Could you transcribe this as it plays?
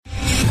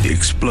The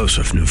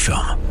explosive new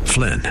film,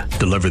 Flynn,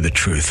 deliver the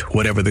truth,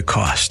 whatever the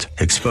cost,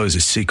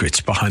 exposes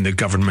secrets behind the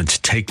government's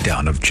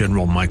takedown of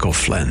General Michael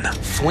Flynn.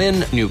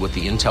 Flynn knew what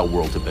the intel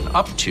world had been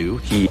up to.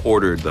 He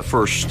ordered the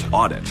first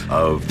audit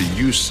of the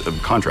use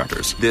of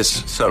contractors.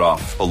 This set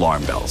off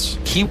alarm bells.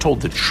 He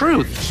told the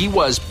truth. He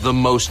was the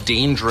most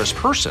dangerous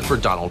person for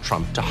Donald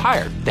Trump to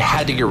hire. They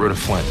had to get rid of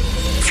Flynn.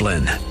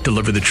 Flynn,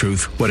 deliver the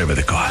truth, whatever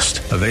the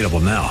cost. Available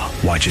now.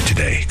 Watch it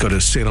today. Go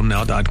to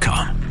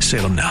salemnow.com.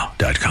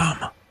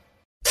 salemnow.com.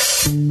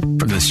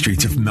 From the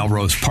streets of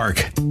Melrose Park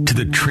to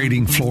the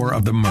trading floor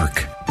of the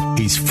Merc,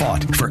 he's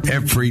fought for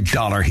every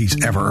dollar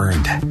he's ever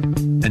earned.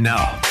 And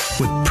now,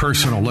 with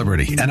personal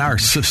liberty and our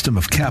system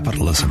of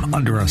capitalism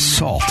under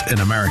assault in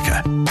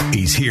America,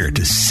 he's here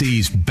to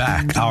seize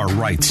back our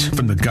rights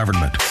from the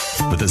government.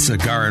 With a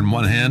cigar in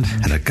one hand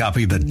and a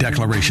copy of the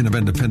Declaration of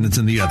Independence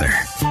in the other,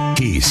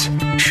 he's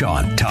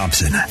Sean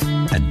Thompson.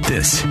 And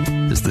this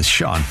is the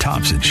Sean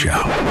Thompson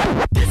Show.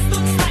 This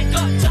looks like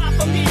a job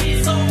for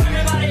me, so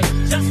everybody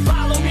just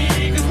follow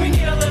me, because we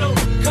need a little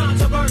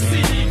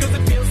controversy, because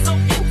it feels so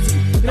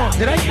empty. You know,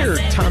 did I hear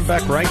Tom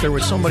Beck right? There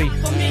was somebody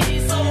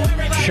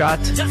shot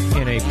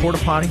in a porta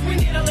potty.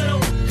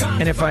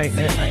 And if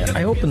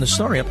I opened the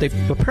story up,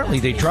 apparently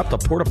they dropped a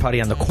porta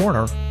potty on the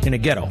corner in a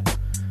ghetto.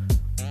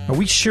 Are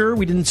we sure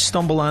we didn't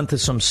stumble onto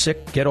some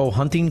sick ghetto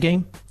hunting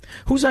game?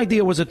 Whose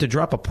idea was it to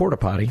drop a porta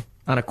potty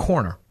on a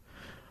corner?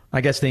 I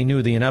guess they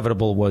knew the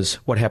inevitable was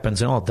what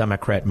happens in all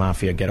Democrat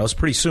mafia ghettos.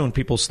 Pretty soon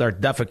people start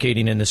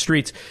defecating in the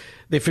streets.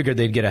 They figured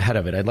they'd get ahead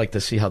of it. I'd like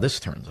to see how this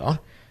turns out.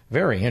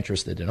 Very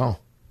interested to know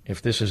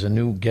if this is a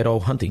new ghetto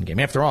hunting game.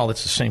 After all,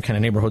 it's the same kind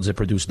of neighborhoods that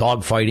produce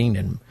dog fighting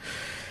and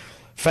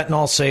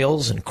fentanyl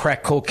sales and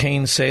crack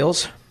cocaine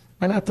sales.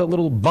 Why not the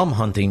little bum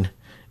hunting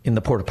in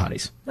the porta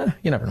potties?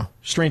 You never know.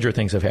 Stranger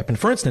things have happened.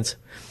 For instance,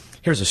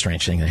 here's a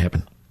strange thing that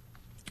happened.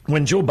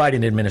 When Joe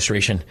Biden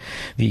administration,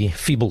 the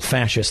feeble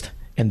fascist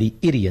and the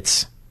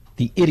idiots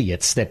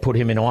that put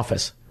him in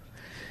office,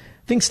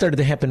 things started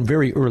to happen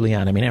very early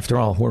on. I mean, after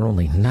all, we're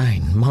only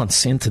 9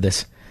 months into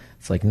this.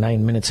 It's like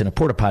 9 minutes in a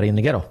porta potty in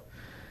the ghetto.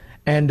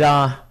 And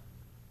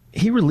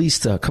he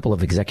released a couple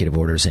of executive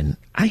orders, and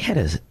I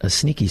had a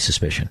sneaky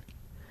suspicion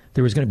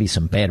there was going to be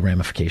some bad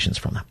ramifications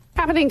from them.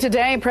 Happening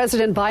today,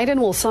 President Biden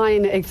will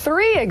sign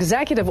 3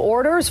 executive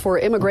orders for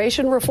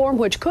immigration reform,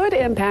 which could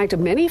impact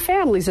many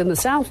families in the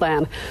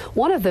Southland.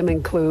 One of them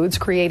includes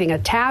creating a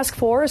task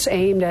force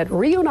aimed at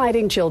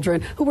reuniting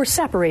children who were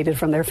separated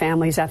from their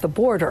families at the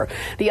border.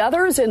 The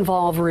others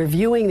involve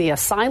reviewing the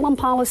asylum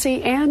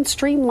policy and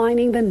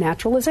streamlining the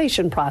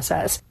naturalization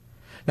process.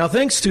 Now,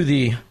 thanks to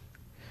the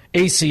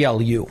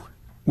ACLU,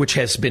 which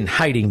has been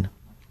hiding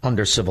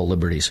under civil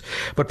liberties.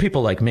 But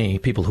people like me,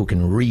 people who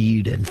can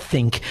read and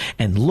think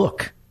and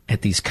look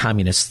at these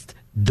communist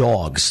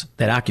dogs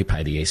that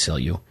occupy the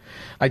ACLU,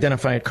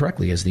 identify it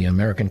correctly as the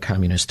American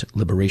Communist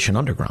Liberation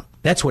Underground.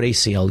 That's what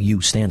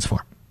ACLU stands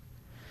for.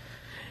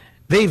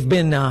 They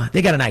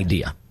got an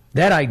idea.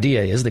 That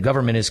idea is the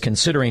government is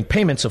considering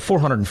payments of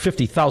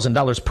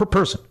 $450,000 per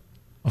person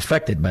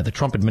affected by the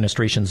Trump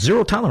administration's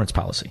zero tolerance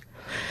policy.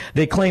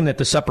 They claim that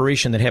the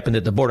separation that happened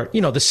at the border,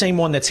 the same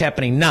one that's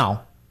happening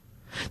now,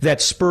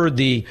 that spurred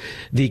the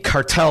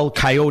cartel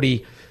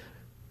coyote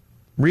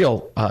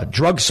real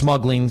drug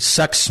smuggling,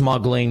 sex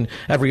smuggling,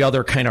 every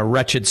other kind of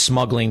wretched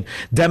smuggling,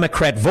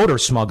 Democrat voter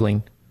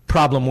smuggling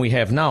problem we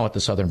have now at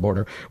the southern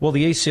border. Well,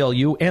 the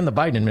ACLU and the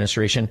Biden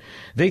administration,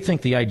 they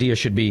think the idea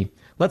should be,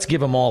 let's give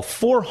them all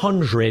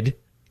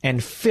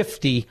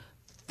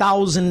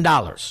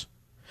 $450,000.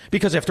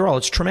 Because after all,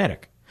 it's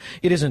traumatic.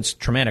 It isn't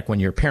traumatic when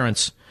your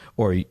parents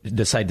or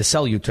decide to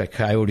sell you to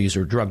coyotes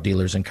or drug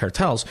dealers and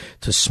cartels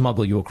to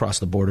smuggle you across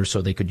the border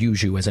so they could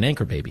use you as an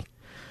anchor baby.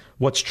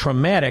 What's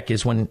traumatic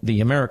is when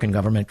the American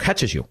government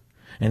catches you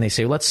and they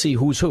say, let's see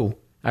who's who.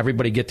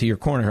 Everybody get to your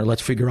corner.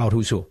 Let's figure out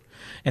who's who.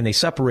 And they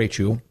separate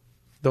you.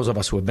 Those of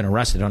us who have been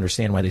arrested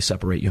understand why they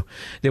separate you.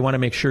 They want to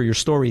make sure your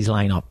stories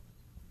line up,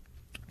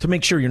 to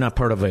make sure you're not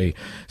part of a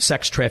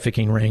sex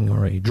trafficking ring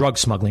or a drug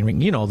smuggling ring.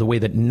 The way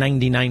that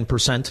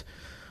 99%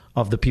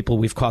 of the people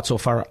we've caught so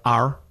far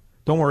are.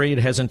 Don't worry, it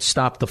hasn't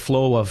stopped the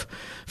flow of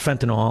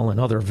fentanyl and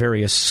other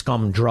various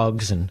scum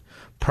drugs and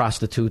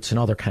prostitutes and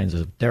other kinds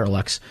of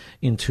derelicts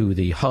into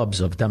the hubs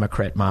of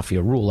Democrat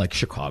mafia rule like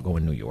Chicago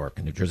and New York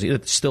and New Jersey.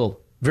 It's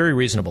still very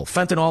reasonable.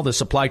 Fentanyl, the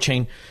supply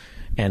chain,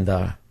 and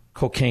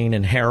cocaine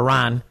and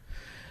heroin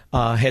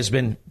has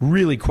been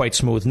really quite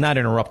smooth, not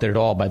interrupted at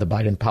all by the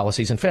Biden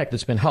policies. In fact,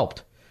 it's been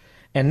helped.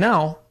 And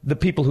now the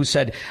people who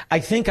said, I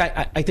think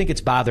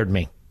it's bothered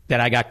me that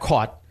I got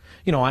caught.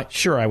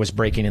 I was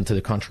breaking into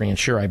the country, and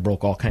sure, I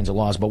broke all kinds of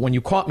laws. But when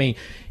you caught me,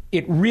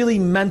 it really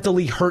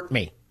mentally hurt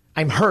me.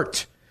 I'm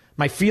hurt.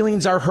 My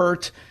feelings are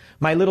hurt.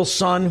 My little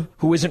son,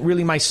 who isn't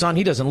really my son,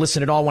 he doesn't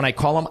listen at all when I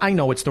call him. I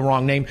know it's the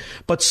wrong name,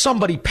 but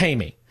somebody pay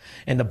me.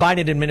 And the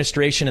Biden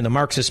administration and the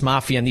Marxist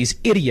mafia and these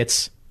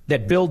idiots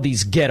that build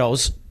these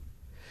ghettos,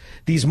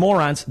 these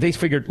morons, they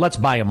figured, let's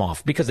buy them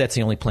off, because that's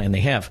the only plan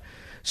they have.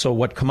 So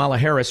what Kamala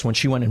Harris, when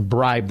she went and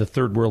bribed the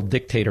third world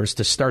dictators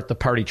to start the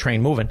party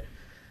train moving,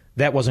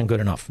 That wasn't good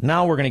enough.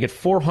 Now we're going to get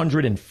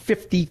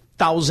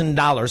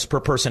 $450,000 per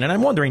person. And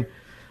I'm wondering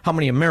how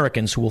many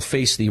Americans who will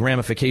face the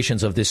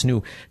ramifications of this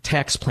new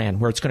tax plan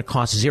where it's going to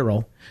cost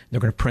zero. They're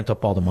going to print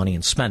up all the money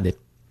and spend it.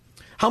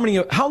 How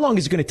long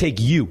is it going to take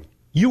you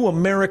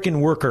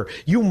American worker,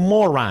 you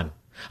moron?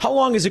 How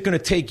long is it going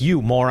to take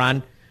you,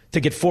 moron, to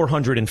get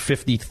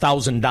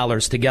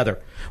 $450,000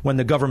 together when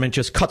the government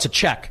just cuts a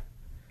check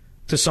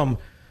to some,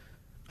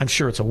 I'm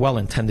sure it's a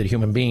well-intended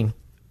human being.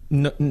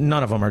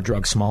 None of them are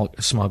drug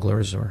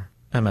smugglers or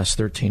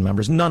MS-13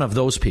 members. None of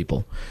those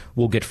people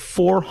will get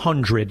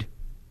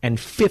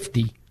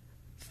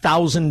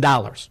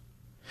 $450,000.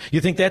 You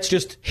think that's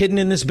just hidden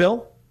in this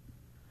bill?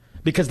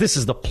 Because this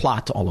is the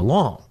plot all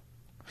along.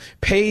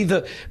 Pay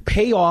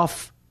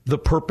off the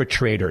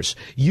perpetrators.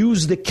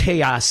 Use the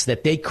chaos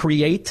that they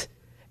create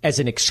as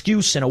an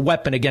excuse and a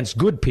weapon against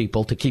good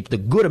people to keep the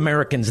good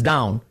Americans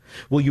down.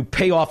 Will you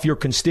pay off your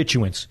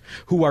constituents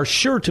who are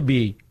sure to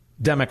be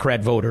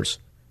Democrat voters?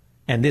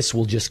 And this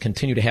will just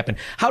continue to happen.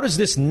 How does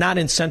this not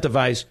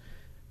incentivize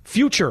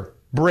future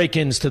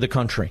break-ins to the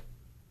country?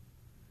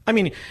 I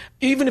mean,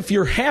 even if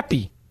you're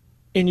happy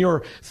in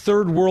your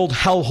third world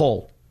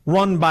hellhole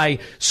run by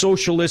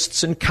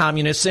socialists and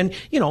communists and,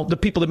 the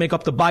people that make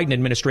up the Biden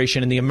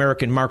administration and the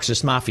American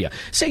Marxist mafia,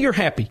 say you're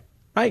happy,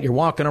 right? You're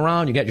walking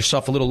around, you got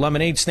yourself a little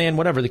lemonade stand,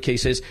 whatever the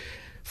case is,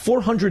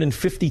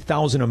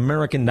 $450,000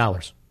 American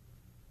dollars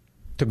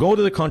to go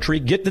to the country,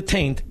 get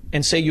detained,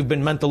 and say you've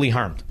been mentally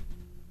harmed.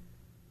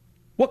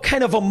 What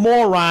kind of a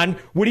moron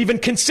would even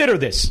consider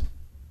this?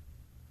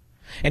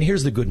 And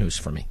here's the good news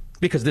for me,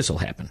 because this will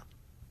happen,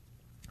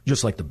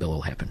 just like the bill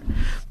will happen.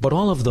 But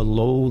all of the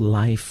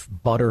low-life,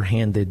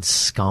 butter-handed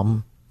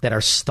scum that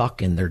are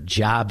stuck in their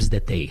jobs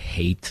that they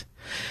hate,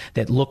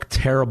 that look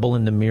terrible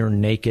in the mirror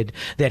naked,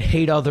 that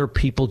hate other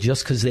people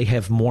just because they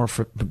have more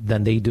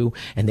than they do,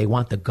 and they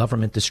want the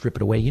government to strip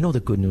it away. You know the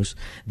good news?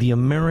 The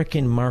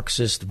American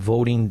Marxist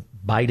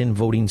Biden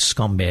voting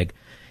scumbag,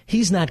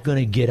 he's not going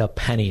to get a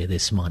penny of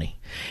this money.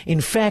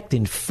 In fact,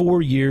 in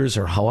 4 years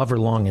or however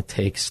long it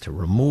takes to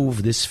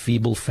remove this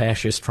feeble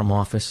fascist from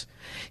office,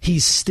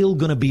 he's still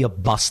going to be a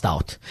bust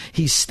out.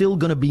 He's still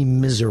going to be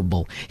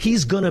miserable.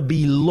 He's going to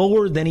be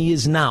lower than he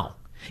is now,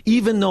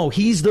 even though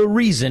he's the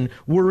reason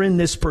we're in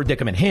this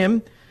predicament.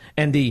 Him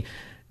and the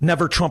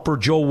never-Trumper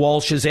Joe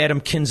Walsh's Adam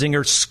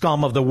Kinzinger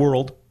scum of the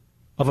world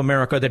of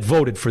America that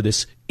voted for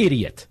this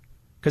idiot.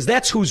 Because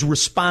that's who's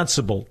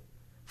responsible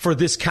for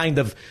this kind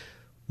of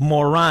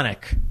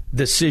moronic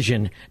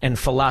decision and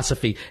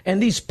philosophy.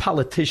 And these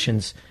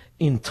politicians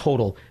in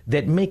total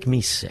that make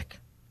me sick.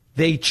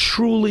 They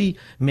truly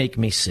make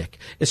me sick,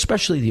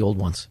 especially the old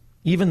ones.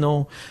 Even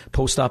though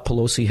Post-op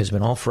Pelosi has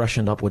been all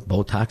freshened up with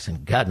Botox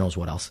and God knows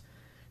what else,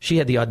 she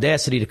had the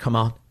audacity to come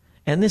out,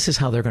 and this is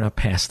how they're going to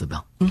pass the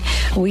bill.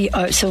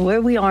 So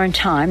where we are in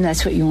time,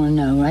 that's what you want to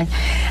know, right?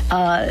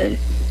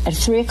 At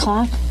 3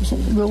 o'clock, the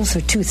rules are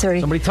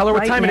 2:30. Somebody tell her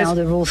what time it is. Right now,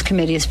 the Rules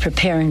Committee is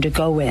preparing to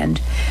go in.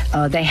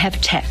 They have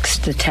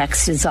text. The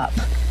text is up.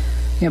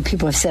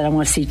 People have said, I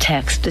want to see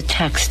text. The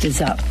text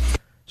is up.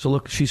 So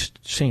look, she's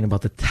saying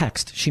about the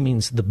text. She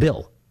means the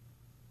bill.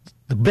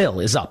 The bill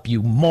is up,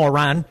 you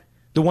moron.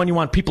 The one you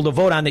want people to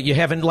vote on that you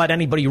haven't let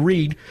anybody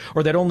read,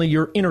 or that only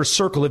your inner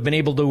circle have been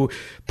able to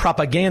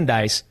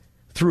propagandize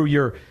through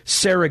your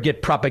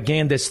surrogate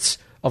propagandists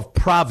of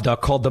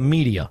Pravda called the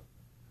media.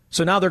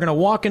 So now they're going to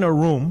walk in a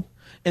room,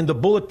 and the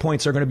bullet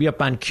points are going to be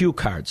up on cue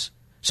cards.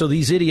 So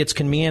these idiots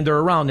can meander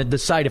around and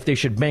decide if they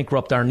should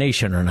bankrupt our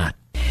nation or not.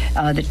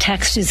 The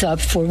text is up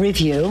for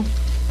review.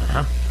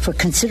 For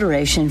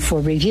consideration for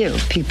review.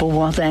 People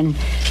will then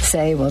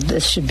say, well,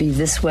 this should be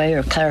this way,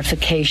 or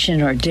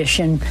clarification, or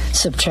addition,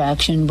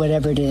 subtraction,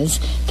 whatever it is.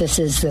 This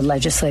is the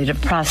legislative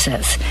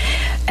process.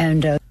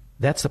 And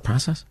that's the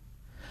process?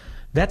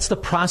 That's the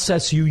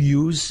process you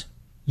use,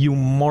 you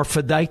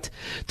morphodite,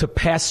 to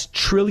pass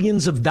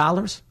trillions of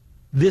dollars?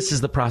 This is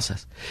the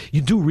process.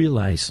 You do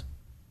realize,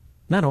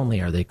 not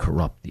only are they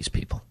corrupt, these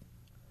people,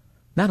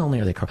 not only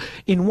are they corrupt,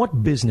 in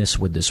what business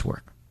would this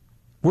work?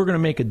 We're going to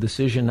make a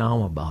decision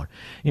now about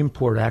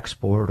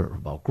import-export, or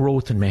about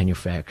growth in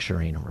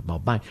manufacturing, or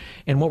about buying.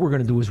 And what we're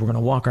going to do is we're going to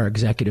walk our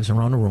executives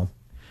around the room,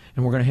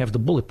 and we're going to have the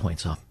bullet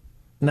points up.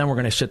 And then we're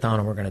going to sit down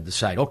and we're going to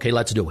decide, okay,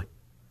 let's do it.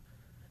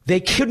 They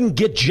couldn't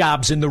get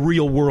jobs in the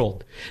real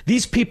world.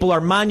 These people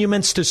are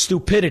monuments to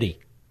stupidity.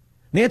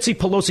 Nancy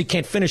Pelosi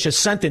can't finish a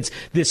sentence,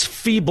 this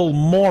feeble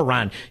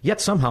moron,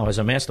 yet somehow has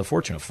amassed a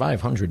fortune of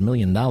 $500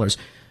 million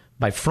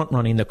by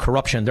front-running the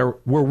corruption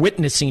we're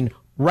witnessing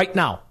right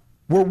now.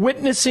 We're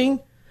witnessing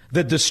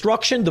the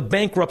destruction, the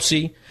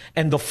bankruptcy,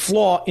 and the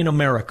flaw in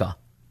America.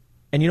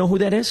 And you know who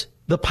that is?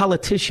 The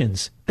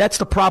politicians. That's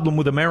the problem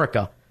with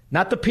America.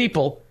 Not the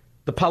people,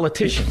 the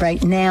politicians.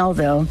 Right now,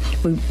 though,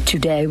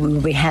 today we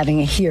will be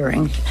having a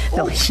hearing.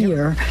 They'll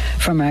hear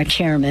from our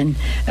chairman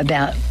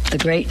about the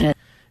greatness.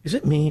 Is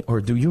it me,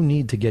 or do you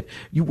need to get...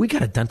 we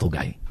got a dental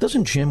guy.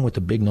 Doesn't Jim with the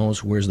big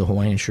nose wears the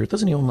Hawaiian shirt?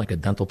 Doesn't he own like a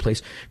dental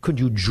place?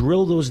 Could you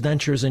drill those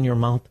dentures in your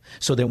mouth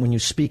so that when you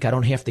speak, I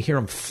don't have to hear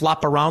them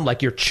flop around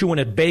like you're chewing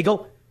a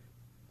bagel?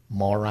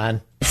 Moron.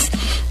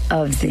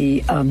 of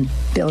the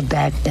Build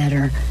Back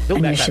Better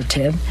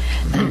initiative,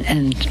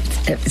 and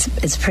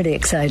it's pretty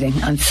exciting.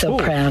 I'm so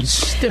proud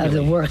of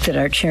the work that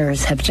our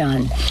chairs have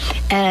done,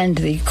 and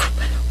the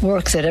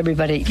work that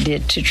everybody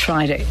did to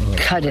try to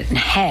cut it in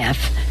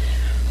half,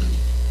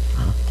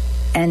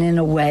 and in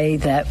a way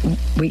that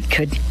we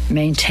could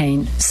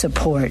maintain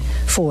support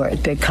for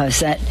it, because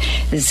that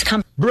is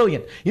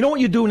brilliant. You know what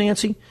you do,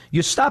 Nancy?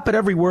 You stop at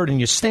every word and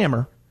you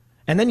stammer,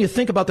 and then you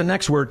think about the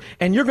next word,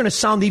 and you're going to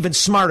sound even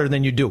smarter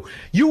than you do.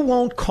 You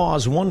won't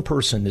cause one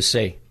person to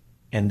say,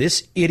 and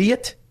this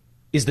idiot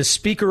is the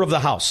Speaker of the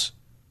House.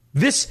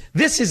 This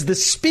is the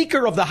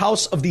Speaker of the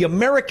House of the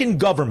American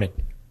government.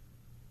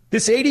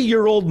 This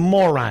 80-year-old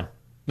moron.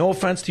 No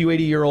offense to you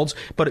 80-year-olds,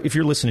 but if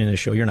you're listening to this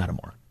show, you're not a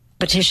moron.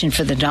 Competition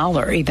for the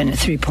dollar, even at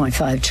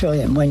 $3.5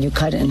 trillion. When you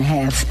cut it in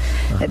half,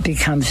 it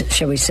becomes,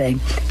 shall we say,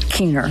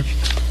 keener.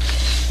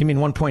 You mean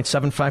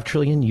 $1.75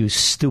 trillion, you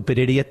stupid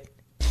idiot?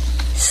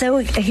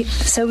 So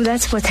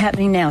that's what's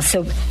happening now.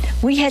 So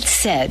we had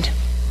said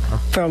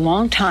for a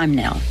long time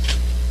now,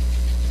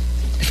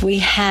 if we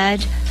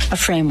had a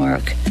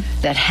framework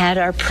that had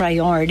our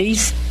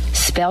priorities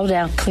spelled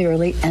out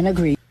clearly and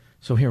agreed.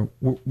 So here,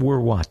 we're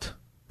what?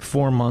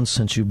 4 months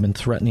since you've been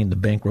threatening to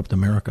bankrupt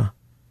America?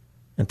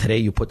 And today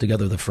you put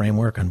together the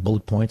framework on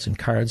bullet points and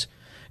cards,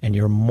 and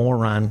your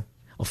moron,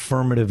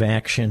 affirmative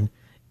action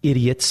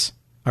idiots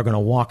are going to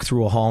walk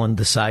through a hall and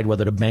decide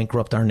whether to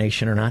bankrupt our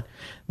nation or not.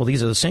 Well,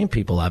 these are the same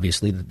people,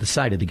 obviously, that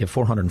decided to give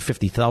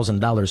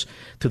 $450,000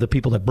 to the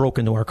people that broke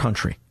into our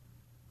country.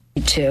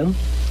 Two,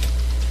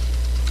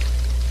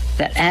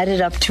 that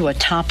added up to a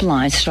top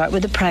line, start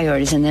with the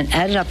priorities, and then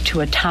added up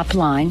to a top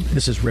line.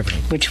 This is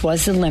riveting. Which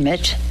was the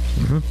limit.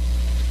 Mm-hmm.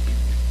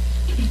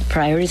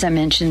 Priorities, I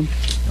mentioned,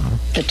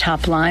 the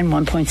top line,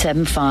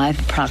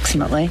 1.75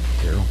 approximately.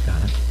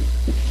 Got it.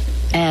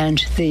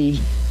 And the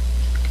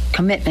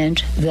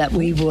commitment that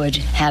we would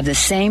have the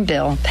same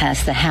bill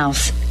pass the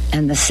House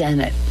and the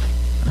Senate.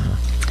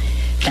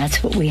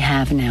 That's what we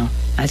have now.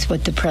 That's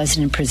what the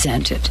president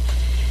presented.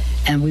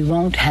 And we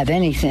won't have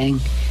anything.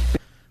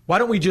 Why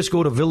don't we just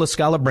go to Villa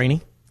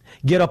Scalabrini,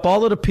 get up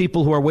all of the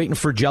people who are waiting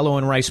for Jell-O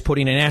and rice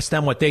pudding and ask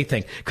them what they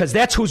think? Because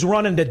that's who's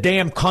running the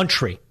damn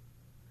country.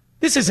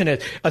 This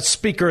isn't a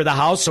Speaker of the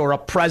House or a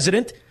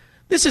president.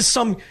 This is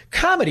some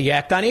comedy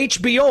act on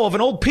HBO of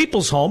an old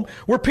people's home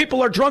where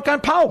people are drunk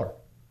on power.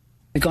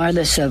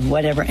 Regardless of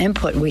whatever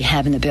input we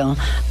have in the bill,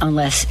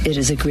 unless it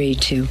is agreed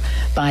to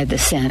by the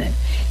Senate.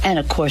 And,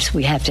 of course,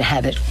 we have to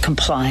have it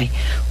comply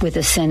with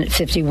the Senate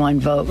 51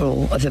 vote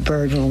rule of the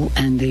Byrd rule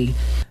and the...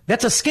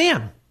 That's a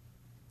scam.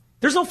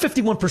 There's no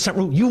 51%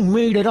 rule. You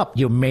made it up.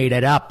 You made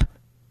it up,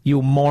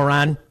 you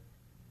moron.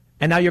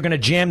 And now you're going to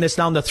jam this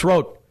down the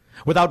throat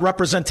without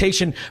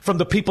representation from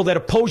the people that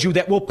oppose you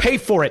that will pay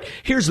for it.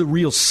 Here's the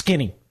real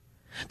skinny.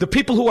 The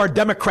people who are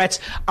Democrats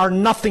are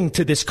nothing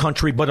to this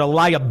country but a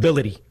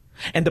liability.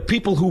 And the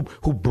people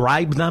who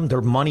bribe them,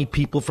 they're money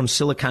people from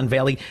Silicon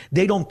Valley,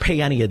 they don't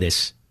pay any of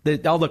this.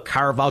 All the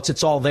carve-outs,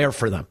 it's all there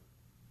for them.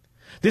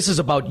 This is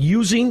about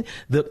using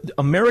the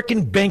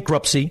American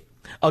bankruptcy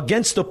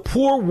against the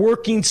poor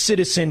working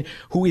citizen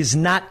who is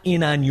not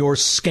in on your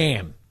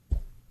scam.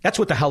 That's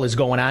what the hell is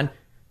going on.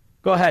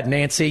 Go ahead,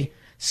 Nancy.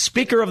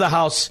 Speaker of the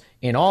House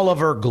in all of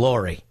her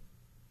glory.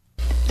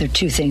 There are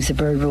two things, the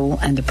Byrd rule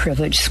and the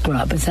privilege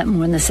scrub. Is that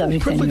more than the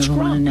subject that you ever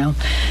want to know?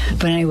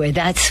 But anyway,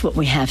 that's what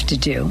we have to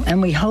do.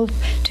 And we hope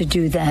to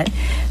do that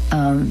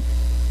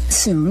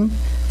soon.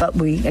 But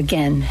we,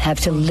 again, have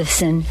to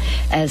listen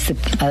as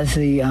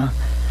the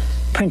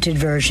printed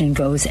version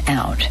goes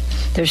out.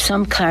 There's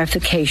some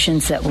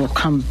clarifications that will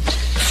come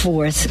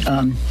forth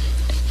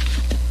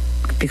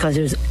because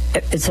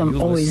it's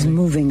always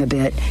moving a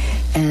bit,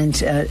 and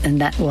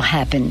that will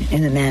happen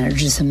in the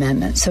manager's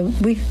amendment. So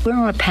we're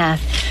on a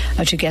path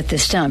to get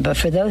this done. But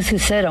for those who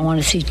said, I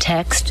want to see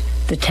text,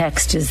 the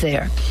text is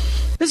there.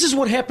 This is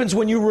what happens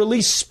when you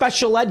release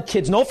special ed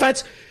kids, no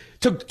offense,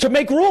 to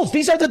make rules.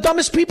 These are the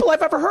dumbest people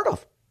I've ever heard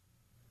of.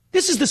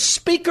 This is the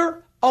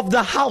Speaker of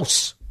the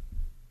House.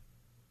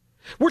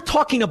 We're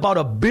talking about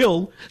a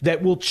bill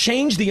that will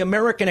change the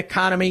American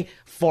economy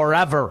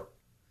forever.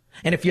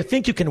 And if you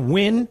think you can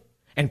win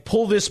and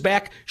pull this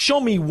back, show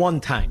me one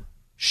time.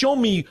 Show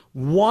me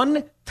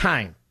one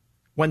time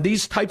when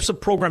these types of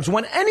programs,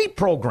 when any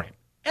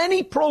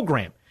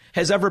program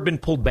has ever been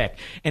pulled back.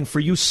 And for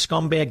you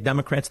scumbag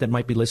Democrats that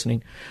might be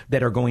listening,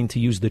 that are going to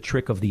use the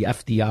trick of the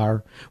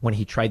FDR when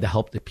he tried to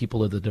help the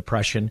people of the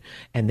Depression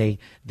and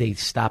they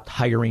stopped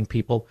hiring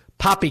people,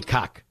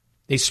 poppycock.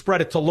 They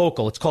spread it to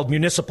local. It's called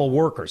municipal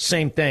workers.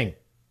 Same thing.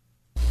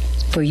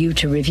 For you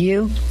to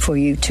review, for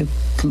you to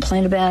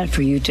complain about,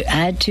 for you to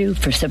add to,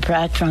 for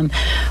subtract from,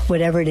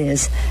 whatever it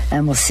is,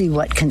 and we'll see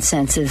what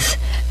consensus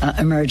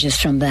emerges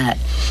from that.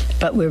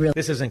 But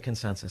This isn't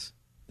consensus.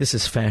 This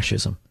is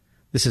fascism.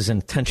 This is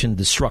intentional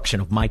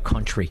destruction of my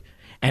country.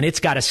 And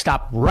it's got to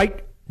stop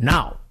right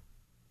now.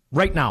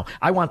 Right now.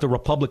 I want the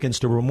Republicans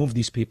to remove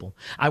these people.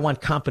 I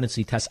want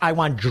competency tests. I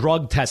want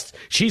drug tests.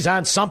 She's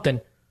on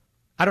something.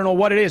 I don't know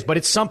what it is, but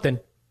it's something.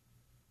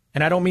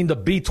 And I don't mean the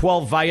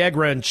B12,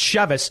 Viagra, and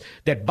Chevis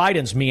that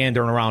Biden's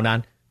meandering around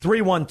on.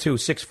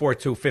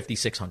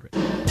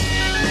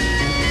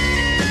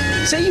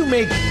 312-642-5600. Say you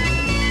make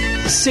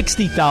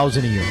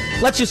 $60,000 a year.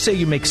 Let's just say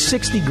you make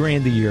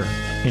 $60,000 a year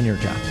in your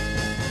job.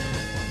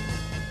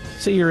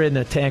 Say you're in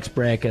the tax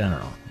bracket,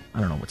 I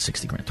don't know what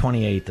 $60,000,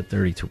 28 to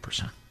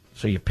 32%.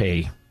 So you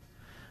pay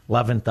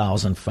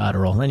 $11,000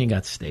 federal, then you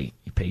got state.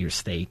 You pay your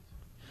state.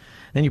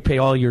 Then you pay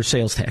all your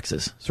sales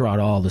taxes throughout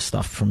all the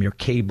stuff from your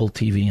cable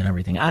TV and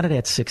everything. Out of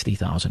that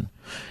 $60,000,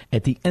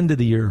 at the end of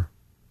the year,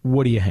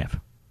 what do you have?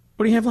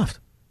 What do you have left?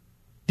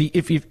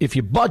 If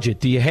you budget,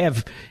 do you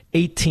have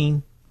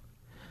 18?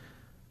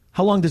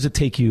 How long does it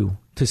take you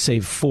to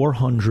save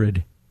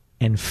 $450,000?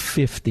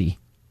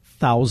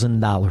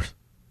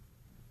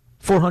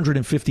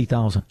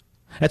 $450,000.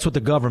 That's what the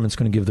government's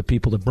going to give the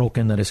people that broke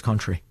into this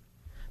country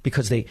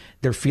because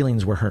their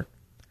feelings were hurt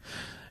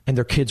and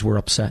their kids were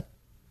upset.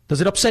 Does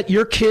it upset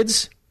your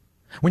kids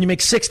when you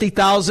make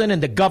 $60,000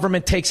 and the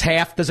government takes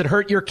half? Does it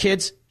hurt your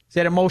kids? Is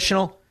that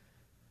emotional?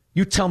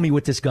 You tell me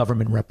what this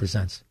government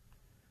represents.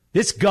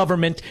 This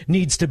government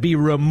needs to be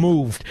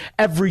removed.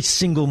 Every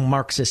single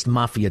Marxist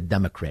mafia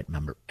Democrat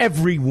member,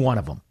 every one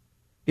of them.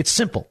 It's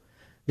simple.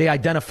 They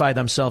identify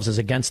themselves as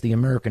against the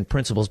American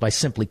principles by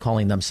simply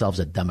calling themselves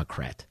a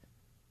Democrat.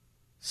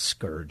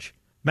 Scourge.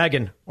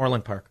 Megan,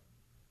 Orland Park.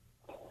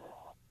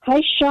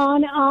 Hi,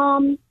 Sean.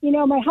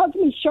 My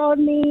husband showed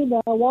me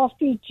the Wall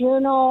Street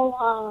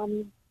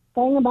Journal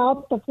thing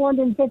about the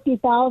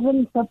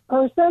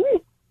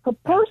 $450,000 per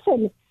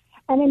person.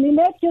 And I mean,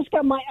 that just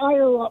got my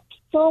ire up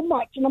so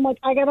much. And I'm like,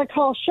 I got to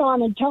call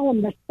Sean and tell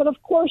him this. But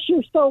of course,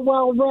 you're so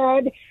well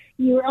read.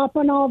 You're up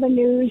on all the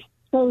news.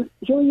 So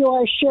here you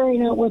are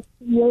sharing it with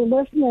your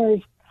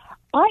listeners.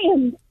 I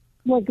am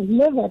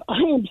livid. I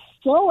am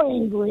so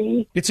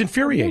angry. It's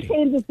infuriating. You're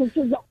saying that this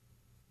is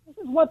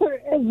what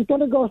is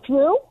going to go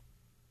through?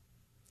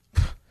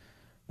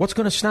 What's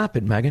going to stop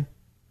it, Megan?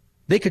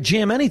 They could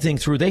jam anything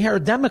through. They are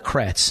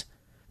Democrats.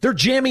 They're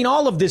jamming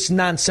all of this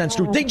nonsense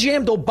through. They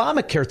jammed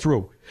Obamacare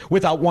through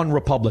without one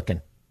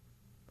Republican.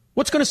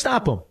 What's going to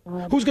stop them?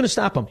 Who's going to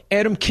stop them?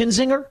 Adam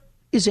Kinzinger?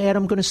 Is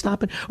Adam going to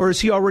stop it? Or is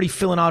he already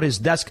filling out his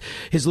desk,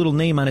 his little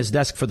name on his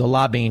desk for the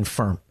lobbying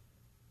firm?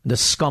 The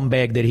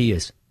scumbag that he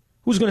is.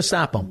 Who's going to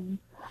stop him?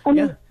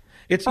 Yeah.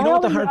 It's, you know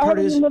what the hard part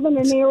is? I live in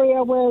an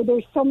area where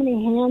there's so many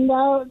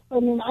handouts.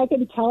 I mean, I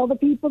can tell the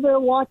people that are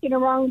walking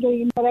around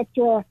getting that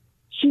extra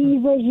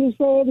cheese, as you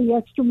say, the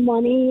extra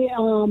money,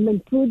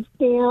 and food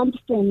stamps,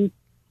 and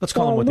let's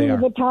call them what they are.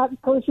 The top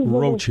purses that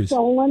were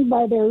stolen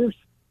by their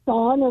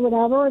son or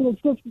whatever, and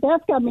it's just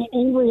that's got me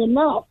angry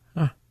enough.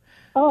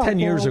 10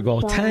 years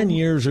ago,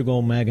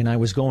 Megan, I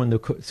was going to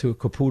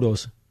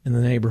Caputo's in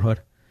the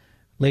neighborhood.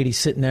 Lady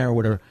sitting there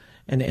with her,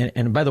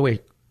 and by the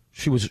way,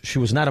 she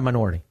was not a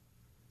minority.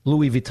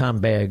 Louis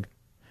Vuitton bag,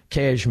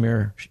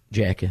 cashmere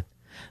jacket,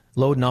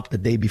 loading up the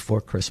day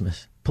before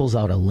Christmas, pulls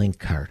out a link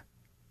card.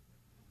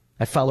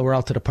 I follow her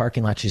out to the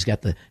parking lot. She's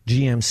got the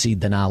GMC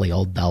Denali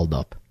all dolled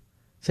up.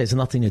 It has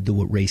nothing to do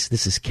with race.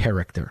 This is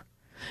character.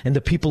 And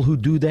the people who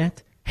do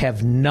that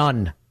have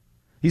none.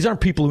 These aren't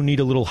people who need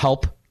a little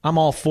help. I'm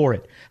all for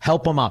it.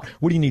 Help them out.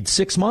 What do you need,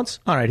 6 months?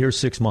 All right, here's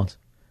 6 months.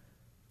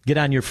 Get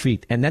on your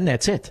feet. And then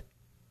that's it.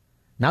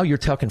 Now you're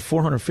talking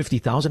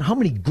 $450,000. How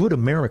many good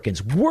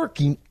Americans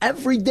working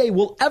every day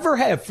will ever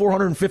have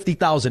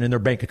 $450,000 in their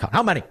bank account?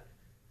 How many?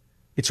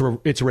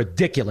 It's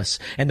ridiculous.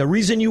 And the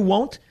reason you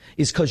won't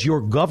is because your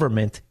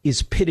government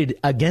is pitted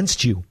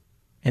against you.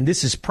 And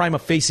this is prima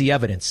facie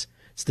evidence.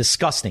 It's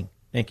disgusting.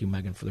 Thank you,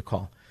 Megan, for the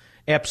call.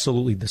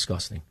 Absolutely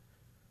disgusting.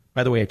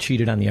 By the way, I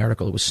cheated on the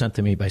article. It was sent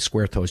to me by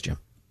Square Toes Jim.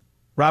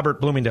 Robert,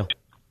 Bloomingdale.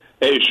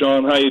 Hey,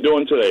 Sean, how you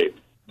doing today?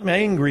 I'm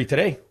angry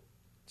today.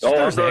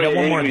 I'm very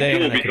angry,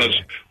 too, because,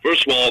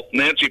 first of all,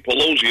 Nancy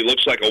Pelosi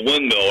looks like a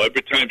windmill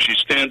every time she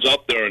stands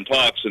up there and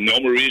talks, and the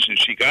only reason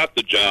she got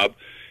the job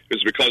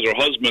is because her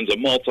husband's a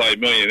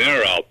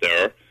multi-millionaire out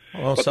there.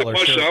 Well, but the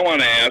question I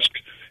want to ask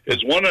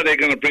is, when are they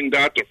going to bring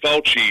Dr.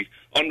 Fauci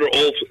under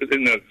oath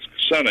in the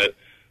Senate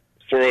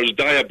for his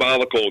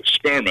diabolical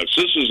experiments?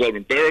 This is an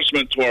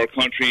embarrassment to our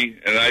country,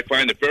 and I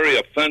find it very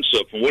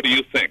offensive. And what do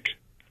you think?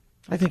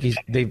 I think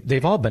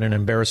they've all been an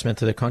embarrassment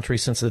to the country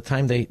since the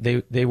time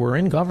they were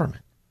in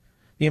government.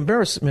 The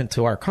embarrassment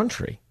to our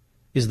country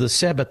is the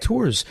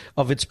saboteurs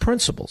of its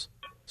principles.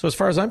 So as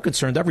far as I'm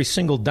concerned, every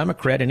single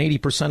Democrat and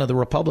 80% of the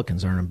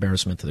Republicans are an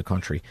embarrassment to the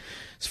country.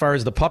 As far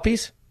as the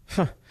puppies,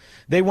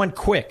 they went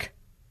quick.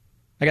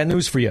 I got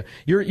news for you.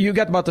 You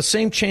got about the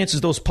same chances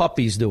those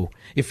puppies do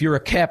if you're a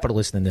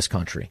capitalist in this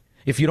country.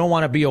 If you don't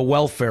want to be a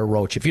welfare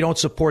roach, if you don't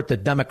support the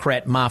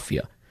Democrat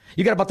mafia,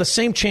 you got about the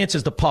same chance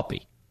as the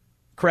puppy.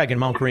 Craig in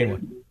Mount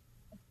Greenwood.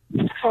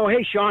 Oh,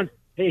 hey, Sean.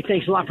 Hey,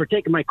 thanks a lot for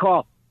taking my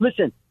call.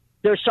 Listen,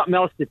 there's something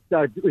else that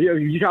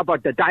you talk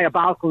about the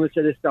diabolicalness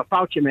of this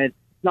Fauci man.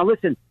 Now,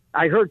 listen,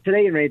 I heard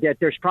today that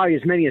there's probably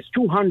as many as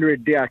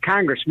 200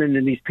 congressmen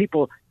and these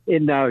people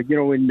in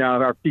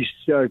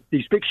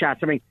these big shots.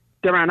 I mean,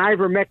 they're on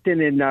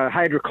ivermectin and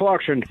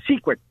hydrochloroquine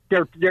secret.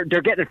 They're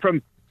getting it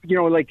from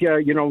Does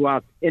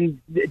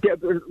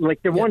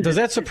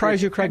that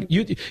surprise you, Craig?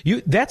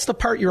 You that's the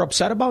part you're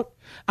upset about?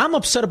 I'm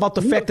upset about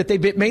the fact that they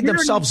made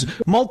themselves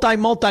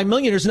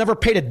multi-millionaires, never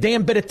paid a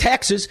damn bit of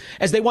taxes,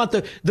 as they want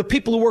the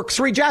people who work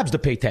 3 jobs to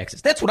pay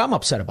taxes. That's what I'm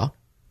upset about.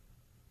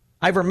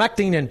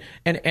 Ivermectin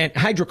and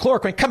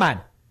hydrochloroquine. Come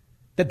on.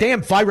 The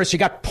damn virus, you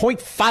got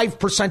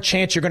 0.5%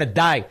 chance you're going to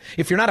die.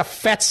 If you're not a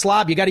fat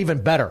slob, you got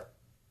even better.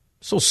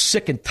 So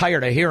sick and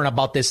tired of hearing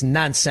about this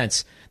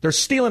nonsense. They're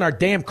stealing our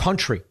damn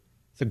country.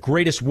 It's the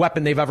greatest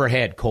weapon they've ever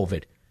had,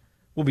 COVID.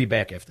 We'll be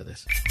back after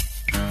this.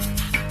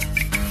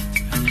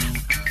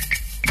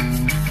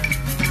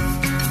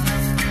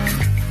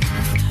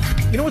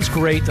 You know what's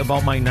great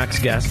about my next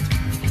guest?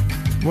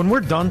 When we're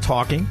done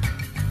talking,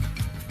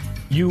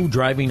 you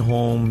driving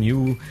home,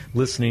 you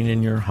listening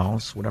in your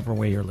house, whatever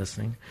way you're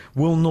listening,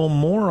 will know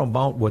more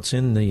about what's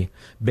in the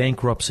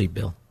bankruptcy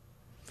bill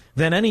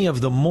than any of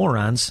the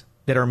morons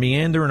that are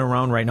meandering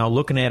around right now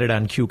looking at it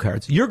on cue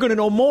cards. You're going to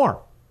know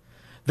more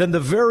than the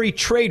very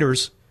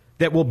traitors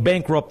that will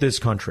bankrupt this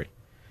country.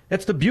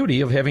 That's the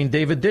beauty of having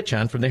David Ditch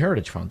on from the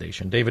Heritage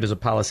Foundation. David is a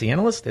policy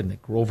analyst in the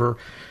Grover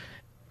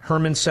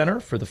Herman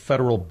Center for the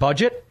Federal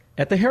Budget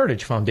at the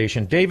Heritage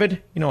Foundation.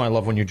 David, you know I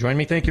love when you join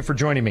me. Thank you for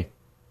joining me.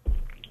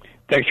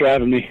 Thanks for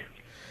having me.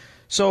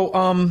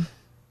 So,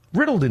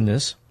 riddled in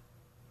this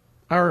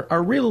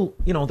are real,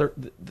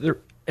 they're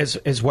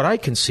as what I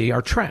can see,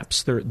 are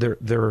traps.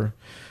 They're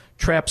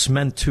traps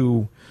meant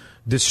to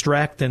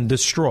distract and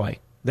destroy.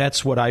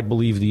 That's what I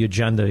believe the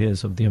agenda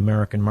is of the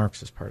American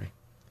Marxist Party.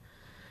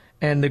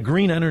 And the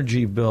green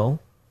energy bill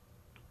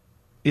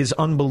is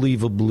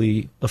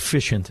unbelievably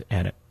efficient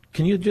at it.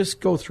 Can you just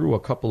go through a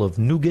couple of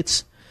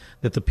nougats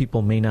that the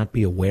people may not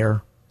be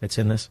aware that's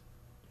in this?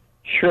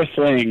 Sure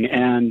thing.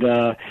 And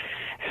the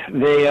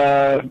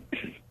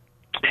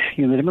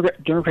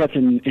Democrats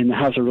in the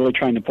House are really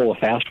trying to pull a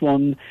fast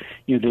one.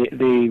 They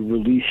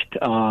released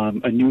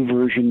a new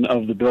version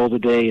of the bill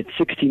today. It's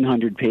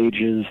 1,600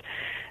 pages,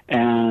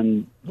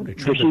 and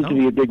there seems to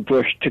be a big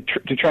push to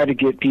try to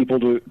get people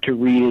to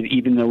read it,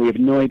 even though we have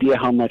no idea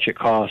how much it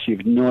costs. We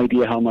have no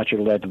idea how much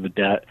it'll add to the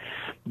debt.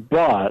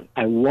 But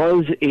I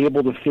was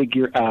able to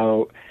figure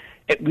out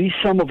at least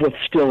some of what's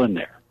still in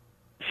there.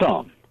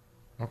 Some.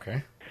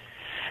 Okay.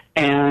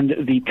 And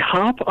the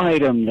top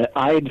item that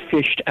I'd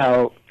fished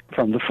out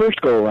from the first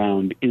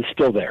go-around is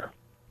still there.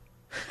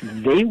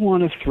 They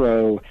want to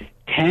throw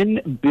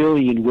 $10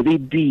 billion, with a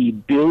B,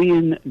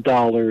 billion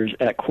dollars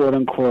at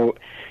quote-unquote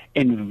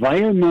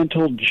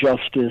environmental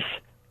justice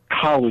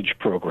college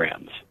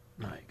programs.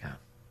 My God.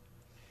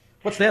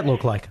 What's that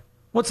look like?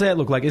 What's that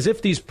look like? As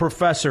if these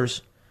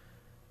professors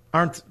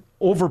aren't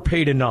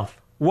overpaid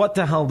enough. What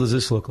the hell does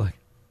this look like?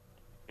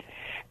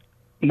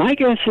 My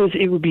guess is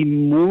it would be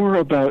more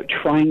about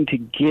trying to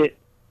get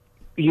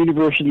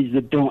universities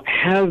that don't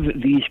have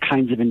these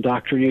kinds of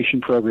indoctrination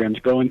programs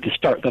going to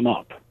start them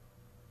up.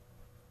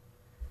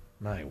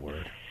 My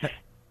word.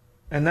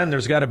 And then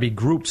there's got to be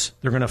groups.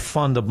 They're going to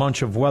fund a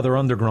bunch of Weather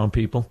Underground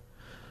people.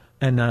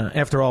 And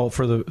after all,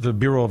 for the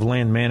Bureau of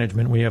Land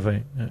Management, we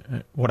have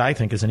what I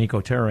think is an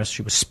eco-terrorist.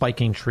 She was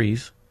spiking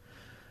trees.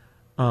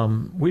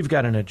 We've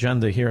got an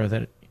agenda here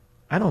that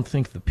I don't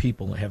think the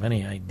people have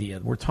any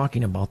idea. We're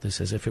talking about this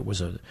as if it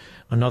was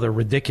another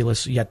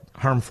ridiculous yet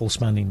harmful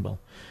spending bill.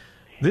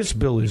 This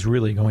bill is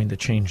really going to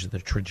change the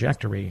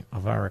trajectory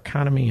of our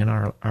economy and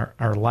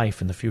our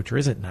life in the future,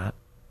 is it not?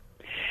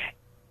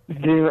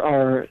 There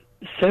are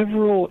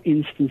several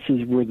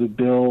instances where the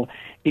bill,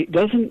 it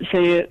doesn't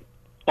say it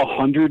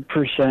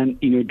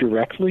 100%,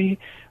 directly,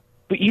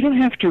 but you don't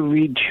have to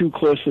read too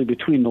closely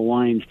between the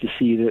lines to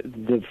see that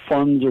the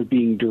funds are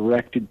being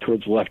directed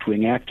towards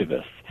left-wing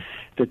activists.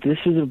 That this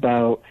is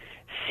about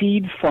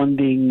seed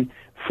funding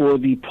for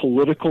the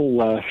political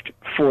left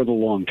for the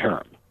long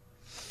term.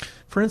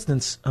 For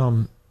instance,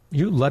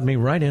 you led me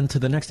right into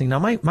the next thing. Now,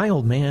 my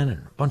old man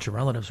and a bunch of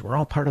relatives were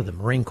all part of the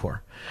Marine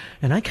Corps,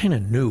 and I kind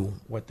of knew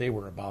what they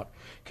were about.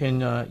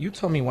 Can you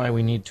tell me why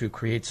we need to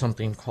create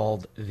something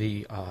called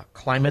the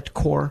Climate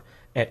Corps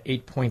at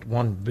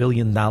 $8.1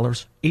 billion?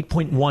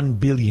 $8.1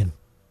 billion.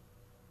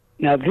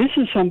 Now, this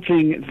is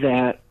something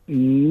that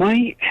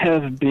might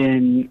have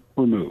been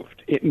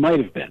removed. It might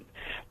have been.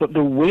 But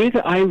the way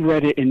that I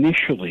read it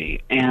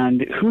initially,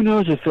 and who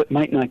knows if it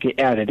might not get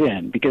added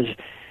in, because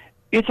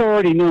it's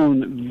already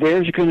known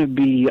there's going to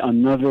be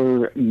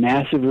another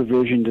massive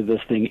revision to this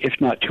thing, if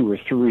not 2 or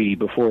 3,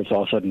 before it's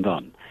all said and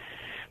done.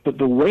 But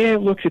the way I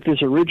looked at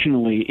this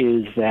originally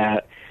is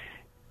that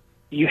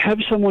you have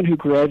someone who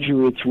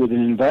graduates with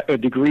a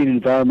degree in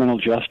environmental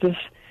justice.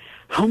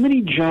 How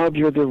many jobs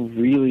are there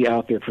really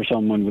out there for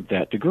someone with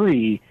that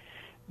degree?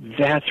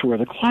 That's where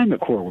the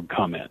Climate Corps would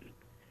come in.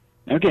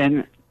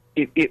 Again,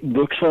 it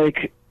looks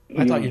like...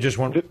 I thought you just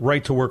went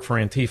right to work for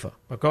Antifa,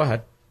 but go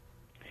ahead.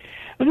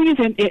 The thing is,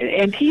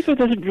 Antifa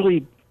doesn't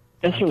really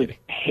necessarily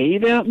pay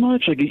that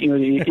much. Like,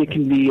 it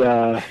can be...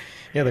 yeah,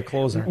 the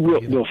clothes aren't.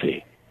 We'll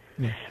see.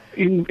 Yeah.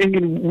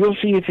 And we'll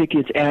see if it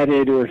gets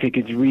added or if it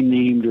gets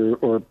renamed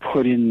or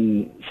put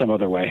in some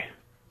other way.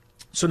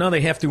 So now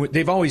they have to...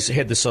 They've always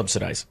had to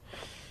subsidize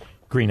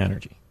green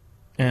energy.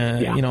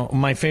 You know,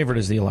 my favorite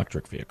is the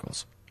electric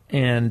vehicles.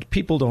 And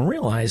people don't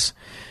realize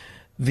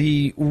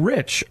the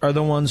rich are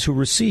the ones who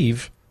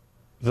receive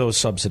those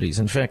subsidies.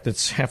 In fact,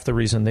 it's half the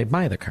reason they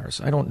buy the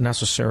cars. I don't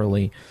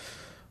necessarily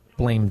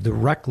blame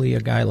directly a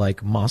guy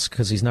like Musk,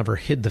 because he's never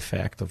hid the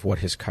fact of what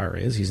his car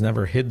is. He's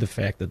never hid the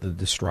fact of the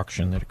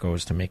destruction that it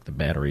goes to make the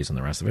batteries and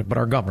the rest of it. But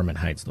our government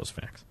hides those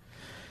facts.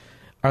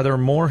 Are there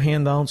more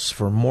handouts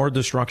for more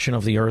destruction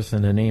of the earth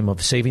in the name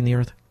of saving the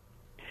earth?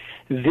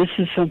 This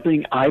is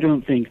something I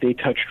don't think they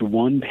touched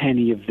one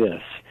penny of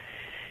this.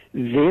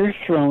 They're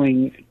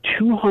throwing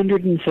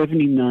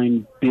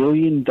 $279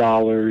 billion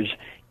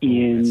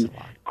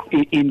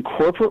in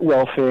corporate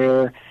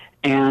welfare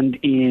and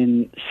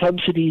in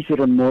subsidies that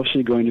are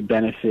mostly going to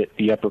benefit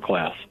the upper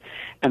class.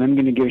 And I'm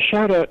going to give a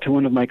shout out to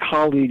one of my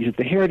colleagues at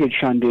the Heritage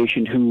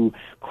Foundation who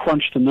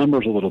crunched the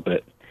numbers a little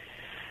bit.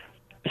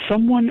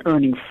 Someone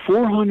earning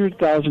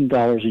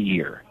 $400,000 a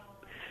year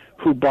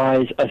who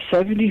buys a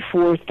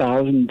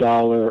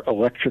 $74,000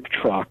 electric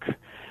truck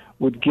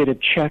would get a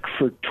check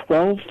for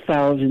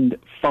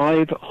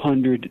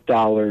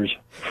 $12,500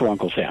 for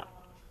Uncle Sam,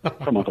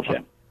 from Uncle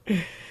Sam.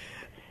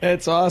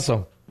 That's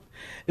awesome.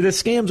 The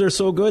scams are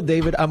so good,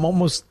 David. I'm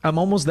almost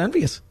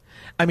envious.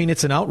 I mean,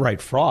 it's an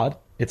outright fraud.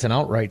 It's an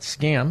outright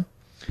scam,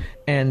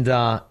 and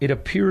it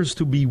appears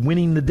to be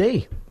winning the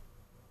day.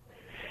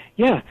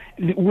 Yeah,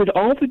 with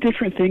all the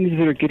different things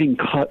that are getting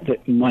cut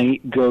that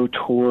might go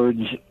towards,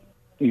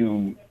 you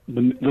know,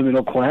 the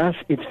middle class,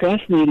 it's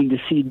fascinating to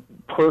see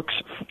perks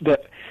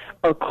that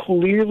are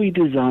clearly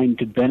designed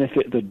to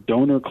benefit the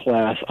donor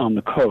class on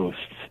the coasts.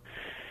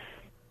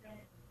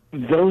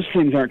 Those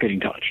things aren't getting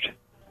touched.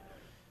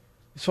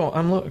 So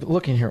I'm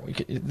looking here.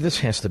 This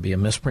has to be a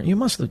misprint.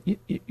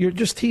 You're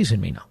just teasing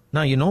me now.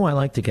 Now, you know I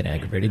like to get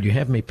aggravated. You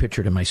have me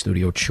pictured in my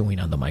studio chewing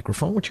on the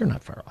microphone, which you're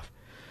not far off.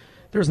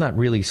 There's not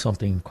really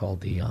something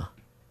called the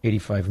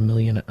 85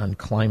 million on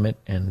climate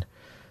and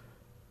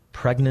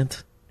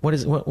pregnant. What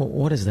is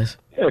this?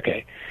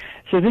 Okay.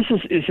 So this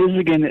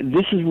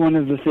is one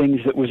of the things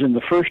that was in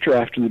the first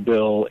draft of the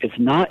bill. It's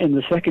not in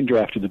the second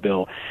draft of the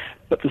bill,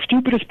 but the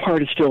stupidest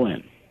part is still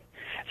in.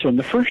 So in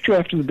the first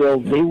draft of the bill,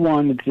 they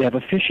wanted to have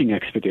a fishing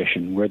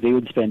expedition where they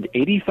would spend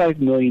 $85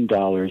 million.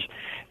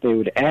 They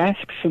would ask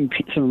some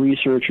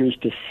researchers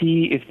to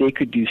see if they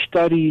could do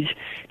studies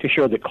to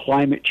show that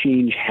climate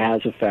change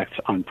has effects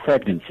on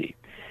pregnancy.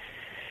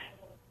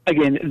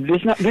 Again,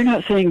 they're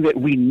not saying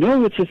that we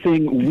know it's a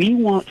thing.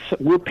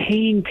 We're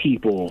paying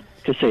people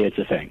to say it's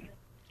a thing.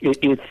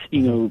 There's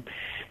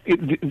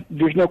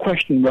no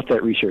question what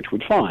that research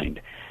would find.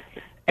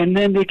 And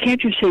then they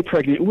can't just say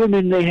pregnant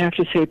women, they have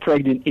to say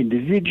pregnant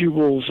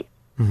individuals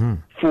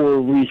for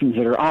reasons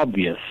that are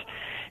obvious.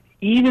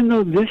 Even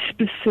though this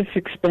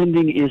specific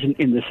spending isn't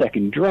in the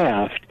second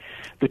draft,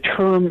 the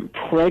term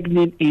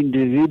pregnant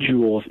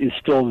individuals is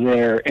still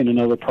there in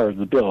another part of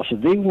the bill. So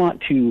they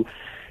want to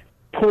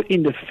put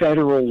into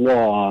federal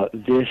law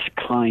this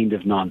kind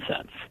of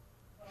nonsense.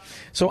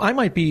 So I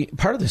might be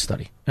part of this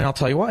study, and I'll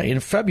tell you why.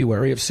 In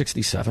February of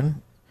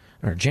 1967,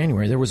 or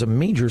January, there was a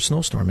major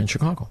snowstorm in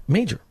Chicago.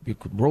 Major.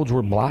 Roads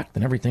were blocked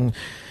and everything.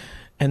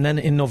 And then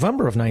in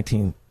November of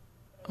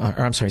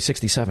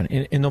 1967,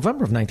 in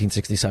November of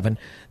 1967,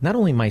 not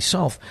only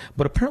myself,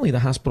 but apparently the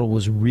hospital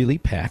was really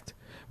packed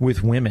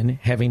with women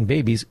having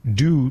babies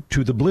due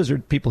to the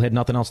blizzard. People had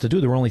nothing else to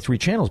do. There were only 3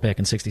 channels back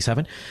in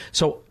 1967.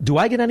 So do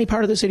I get any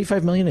part of this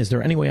 $85 million? Is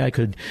there any way I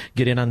could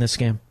get in on this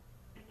scam?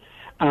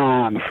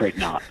 I'm afraid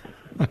not.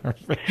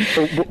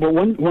 But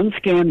one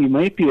scam you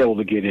might be able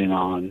to get in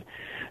on,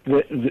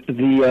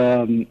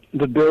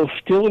 the bill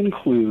still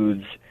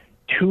includes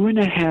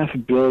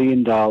 $2.5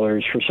 billion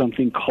for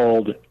something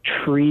called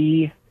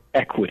tree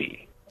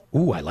equity.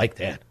 Ooh, I like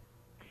that.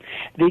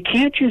 They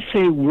can't just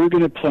say we're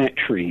going to plant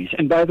trees.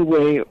 And by the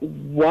way,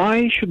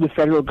 why should the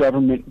federal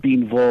government be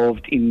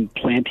involved in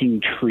planting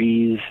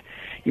trees?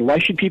 Why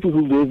should people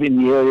who live in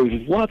the areas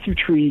with lots of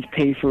trees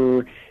pay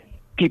for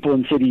people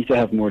in cities to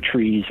have more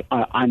trees?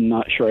 I'm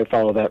not sure I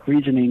follow that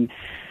reasoning.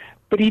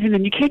 But even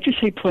then, you can't just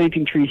say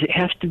planting trees. It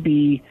has to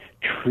be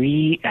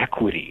tree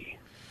equity.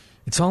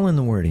 It's all in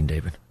the wording,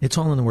 David. It's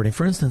all in the wording.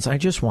 For instance, I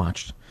just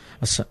watched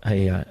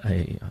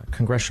a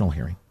congressional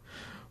hearing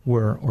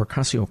where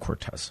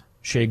Ocasio-Cortez,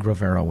 Che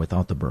Guevara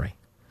without the beret,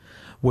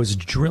 was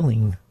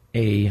drilling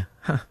a,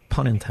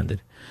 pun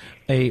intended,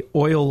 a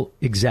oil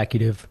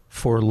executive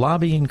for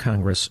lobbying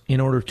Congress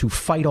in order to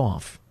fight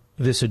off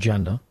this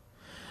agenda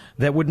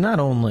that would not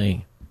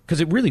only,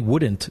 because it really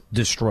wouldn't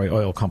destroy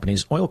oil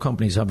companies. Oil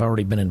companies have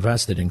already been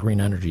invested in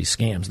green energy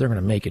scams. They're going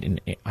to make it in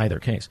either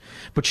case.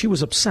 But she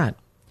was upset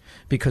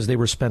because they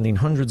were spending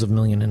hundreds of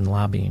millions in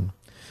lobbying,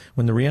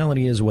 when the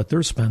reality is what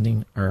they're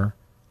spending are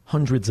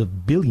hundreds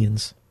of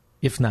billions,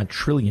 if not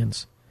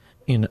trillions,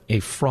 in a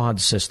fraud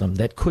system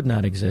that could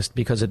not exist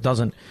because it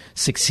doesn't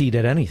succeed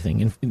at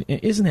anything. And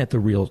isn't that the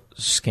real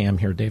scam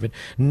here, David?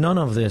 None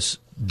of this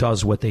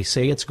does what they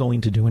say it's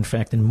going to do. In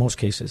fact, in most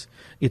cases,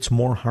 it's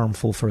more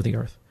harmful for the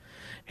earth.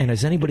 And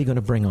is anybody going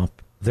to bring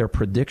up their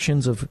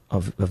predictions of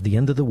the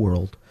end of the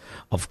world,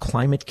 of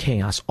climate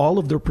chaos, all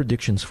of their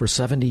predictions for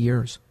 70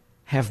 years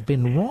have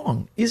been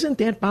wrong. Isn't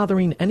that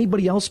bothering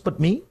anybody else but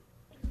me?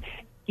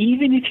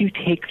 Even if you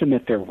take them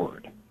at their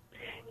word,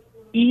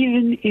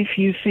 even if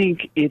you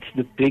think it's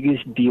the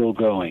biggest deal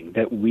going,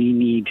 that we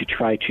need to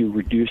try to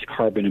reduce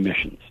carbon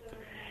emissions,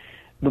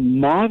 the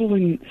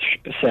modeling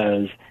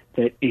says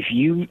that if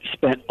you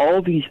spent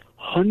all these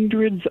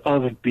hundreds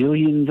of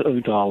billions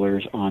of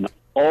dollars on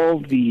all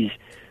these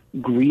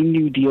Green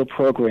New Deal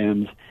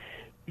programs,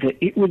 that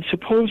it would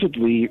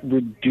supposedly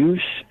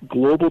reduce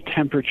global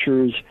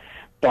temperatures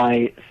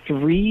by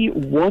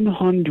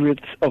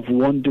 3/100ths of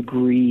 1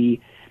 degree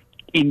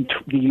in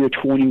the year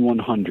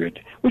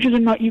 2100, which is a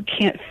amount you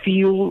can't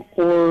feel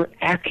or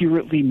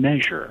accurately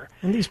measure.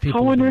 And these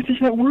people, how on earth is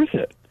that worth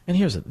it? And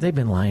here's it. They've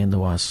been lying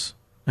to us,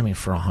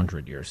 for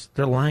 100 years.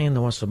 They're lying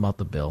to us about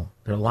the bill.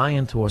 They're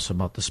lying to us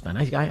about the spend.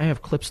 I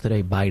have clips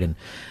today, Biden,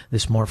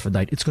 this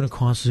morphodite. It's going to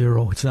cost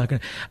zero. It's not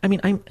going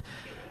to...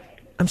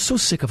 I'm so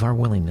sick of our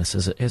willingness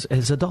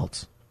as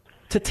adults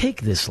to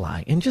take this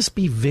lie and just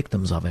be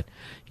victims of it.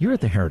 You're at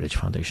the Heritage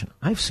Foundation.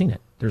 I've seen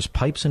it. There's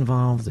pipes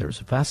involved. There's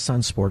vests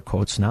on sport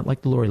coats, not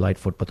like the Lori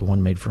Lightfoot, but the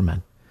one made for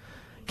men.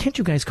 Can't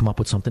you guys come up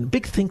with something?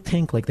 Big think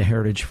tank like the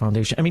Heritage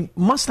Foundation.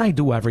 Must I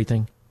do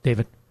everything,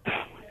 David? Oh,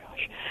 my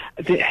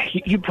gosh.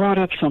 You brought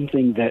up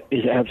something that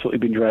has absolutely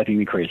been driving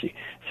me crazy.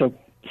 So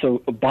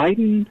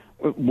Biden,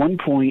 at one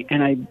point,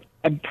 and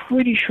I'm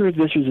pretty sure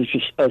this was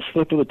just a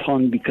slip of the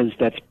tongue because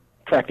that's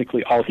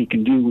practically all he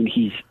can do when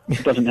he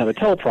doesn't have a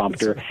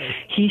teleprompter.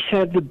 He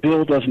said the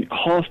bill doesn't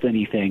cost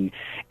anything,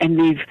 and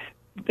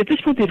at this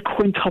point they've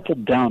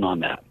quintupled down on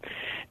that.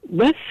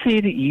 Let's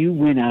say that you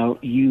went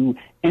out, you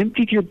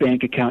emptied your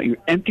bank account, you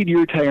emptied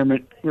your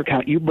retirement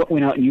account, you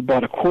went out and you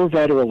bought a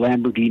Corvette or a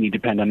Lamborghini,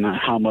 depending on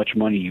how much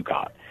money you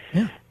got.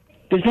 Yeah.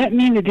 Does that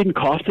mean it didn't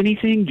cost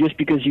anything just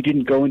because you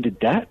didn't go into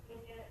debt?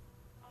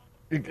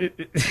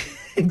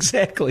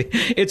 Exactly.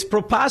 It's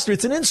preposterous.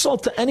 It's an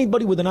insult to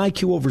anybody with an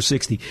IQ over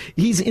 60.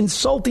 He's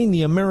insulting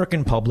the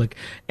American public,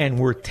 and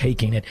we're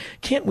taking it.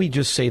 Can't we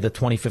just say the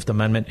 25th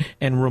Amendment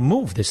and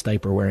remove this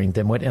diaper-wearing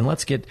dimwit, and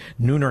let's get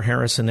Nooner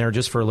Harris in there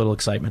just for a little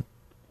excitement?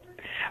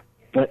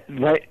 But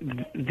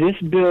this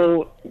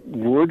bill,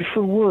 word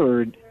for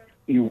word,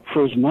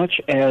 for as much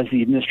as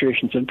the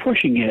administration's been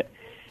pushing it,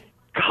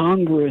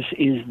 Congress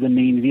is the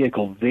main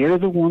vehicle. They're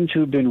the ones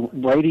who've been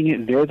writing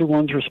it. They're the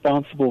ones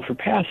responsible for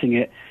passing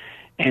it.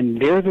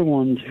 And they're the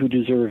ones who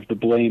deserve the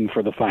blame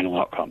for the final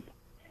outcome.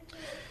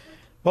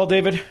 Well,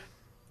 David,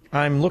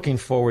 I'm looking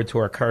forward to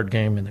our card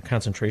game in the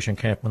concentration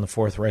camp when the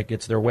Fourth Reich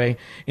gets their way.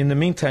 In the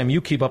meantime, you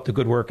keep up the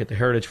good work at the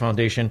Heritage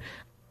Foundation.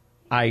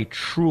 I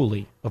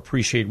truly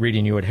appreciate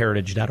reading you at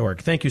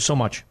heritage.org. Thank you so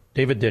much.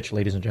 David Ditch,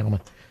 ladies and gentlemen.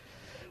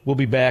 We'll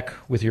be back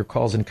with your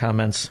calls and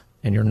comments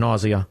and your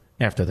nausea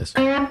after this.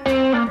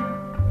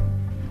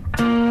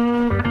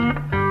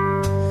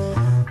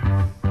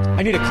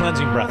 I need a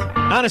cleansing breath.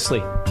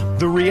 Honestly,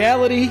 the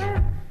reality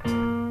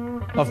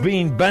of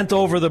being bent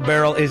over the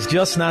barrel is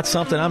just not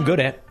something I'm good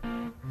at.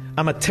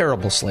 I'm a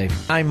terrible slave.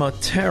 I'm a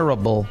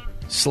terrible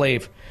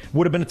slave.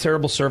 Would have been a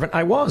terrible servant.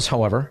 I was,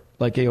 however,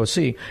 like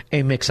AOC,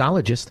 a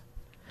mixologist.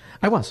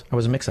 I was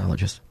a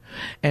mixologist.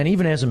 And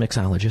even as a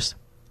mixologist,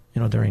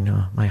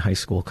 during my high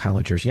school,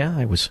 college years,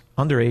 I was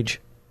underage,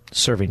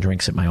 serving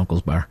drinks at my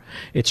uncle's bar.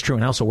 It's true.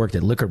 And I also worked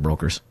at liquor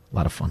brokers. A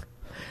lot of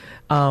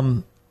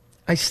fun.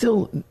 I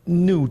still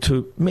knew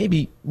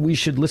maybe we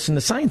should listen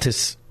to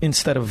scientists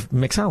instead of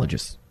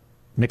mixologists.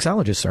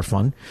 Mixologists are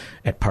fun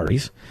at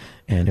parties.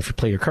 And if you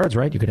play your cards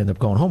right, you could end up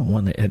going home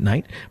one at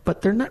night.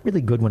 But they're not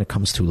really good when it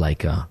comes to,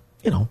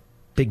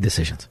 big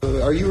decisions.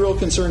 Are you real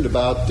concerned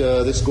about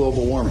this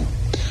global warming?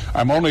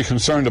 I'm only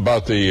concerned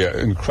about the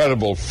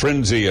incredible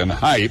frenzy and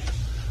hype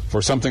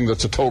for something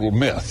that's a total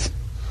myth.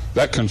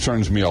 That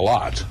concerns me a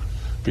lot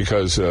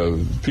because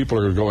people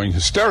are going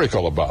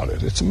hysterical about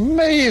it. It's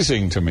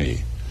amazing to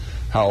me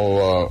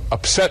how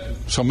upset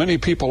so many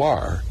people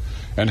are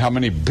and how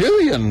many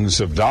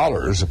billions of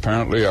dollars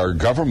apparently our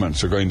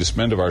governments are going to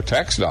spend of our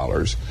tax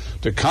dollars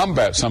to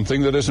combat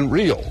something that isn't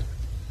real.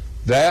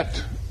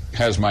 That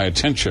has my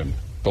attention,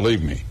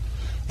 believe me.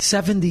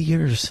 70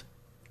 years.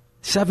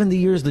 70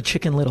 years, the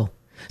Chicken Little.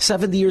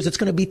 70 years, it's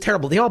going to be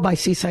terrible. They all buy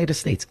seaside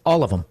estates.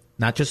 All of them.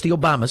 Not just the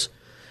Obamas.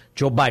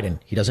 Joe Biden,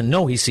 he doesn't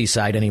know he's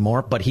seaside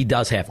anymore, but he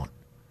does have one.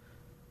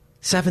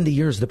 70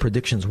 years, the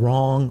prediction's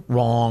wrong.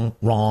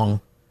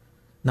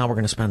 Now we're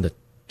going to spend $1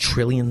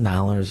 trillion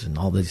and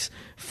all these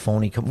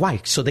phony...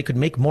 Why? So they could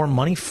make more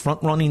money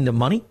front-running the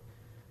money?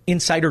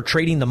 Insider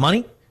trading the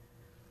money?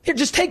 Here,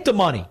 just take the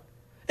money.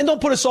 And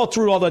don't put us all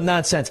through all the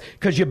nonsense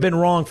because you've been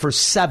wrong for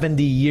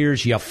 70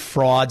 years, you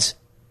frauds.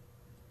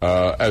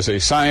 As a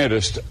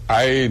scientist,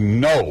 I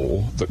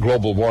know that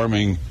global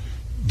warming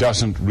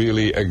doesn't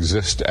really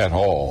exist at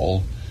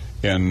all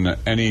in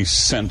any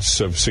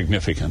sense of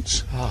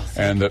significance,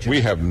 and that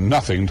we have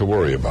nothing to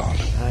worry about.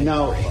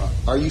 Now,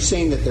 are you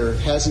saying that there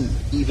hasn't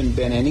even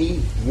been any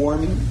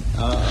warming?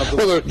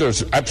 Well,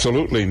 there's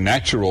absolutely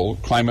natural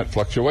climate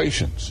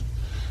fluctuations.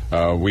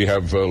 We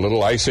have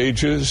little ice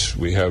ages.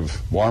 We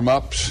have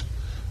warm-ups.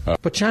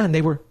 But, John,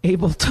 they were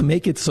able to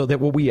make it so that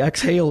what we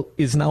exhale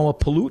is now a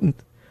pollutant.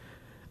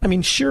 I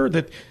mean, sure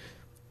that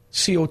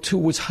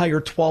CO2 was higher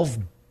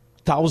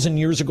 12,000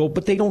 years ago,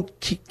 but they don't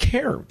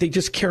care. They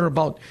just care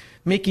about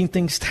making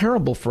things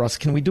terrible for us.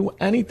 Can we do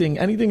anything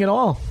at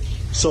all?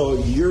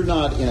 So you're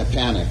not in a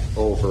panic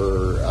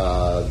over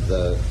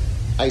the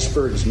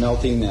icebergs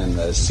melting and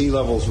the sea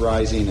levels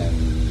rising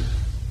and...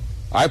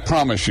 I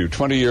promise you,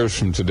 20 years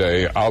from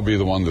today, I'll be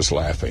the one that's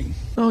laughing.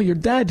 Oh, you're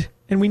dead,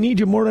 and we need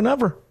you more than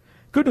ever.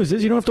 Good news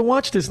is you don't have to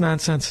watch this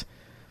nonsense.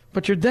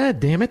 But you're dead,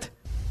 damn it.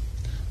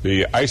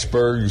 The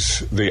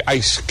icebergs, the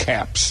ice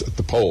caps at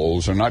the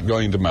poles are not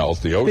going to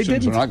melt. The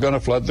oceans are not going to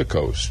flood the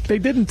coast. They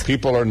didn't.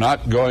 People are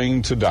not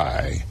going to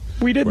die.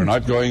 We didn't. We're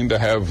not going to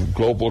have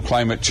global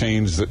climate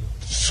change that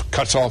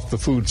cuts off the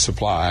food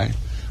supply.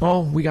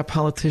 Oh, we got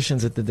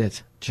politicians that did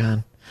it,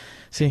 John.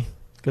 See,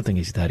 good thing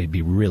he's dead. He'd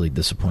be really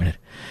disappointed.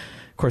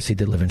 Of course, he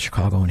did live in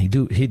Chicago, and he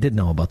did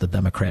know about the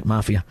Democrat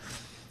mafia.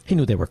 He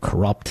knew they were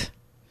corrupt.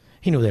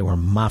 He knew they were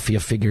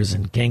mafia figures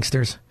and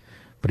gangsters,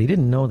 but he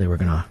didn't know they were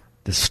going to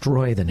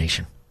destroy the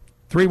nation.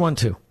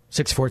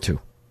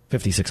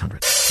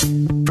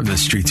 312-642-5600. From the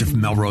streets of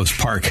Melrose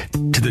Park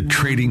to the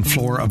trading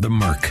floor of the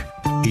Merc,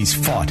 he's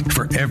fought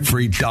for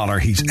every dollar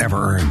he's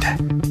ever earned.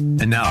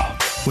 And now,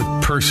 with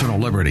personal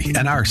liberty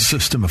and our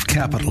system of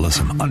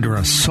capitalism under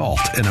assault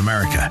in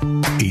America,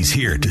 he's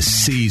here to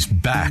seize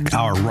back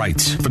our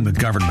rights from the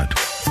government.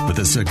 With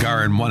a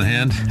cigar in one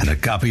hand and a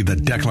copy of the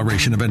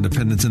Declaration of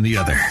Independence in the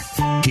other,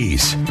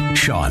 he's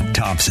Sean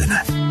Thompson.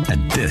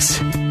 And this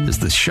is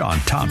the Sean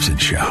Thompson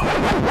Show.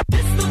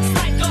 This looks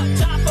like a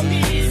job for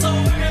me, so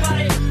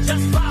everybody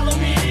just follow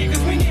me,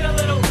 'cause we need a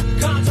little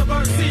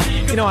controversy.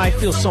 You know, I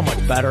feel so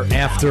much better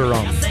after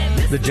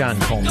the John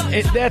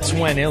Coleman. That's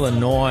when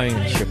Illinois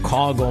and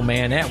Chicago,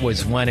 man, that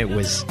was when it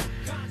was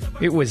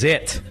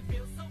it.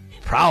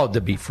 Proud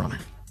to be from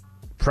it.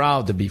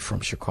 Proud to be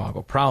from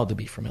Chicago. Proud to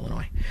be from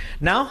Illinois.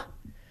 Now,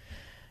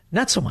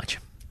 not so much.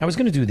 I was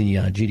going to do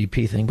the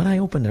GDP thing, but I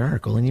opened an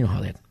article, and you know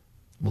how that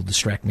will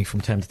distract me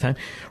from time to time.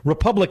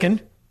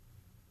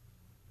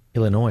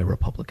 Illinois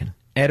Republican,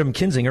 Adam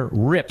Kinzinger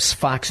rips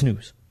Fox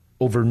News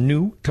over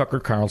new Tucker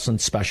Carlson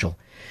special.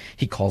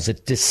 He calls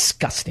it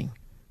disgusting.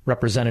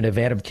 Representative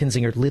Adam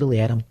Kinzinger,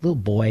 little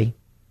boy,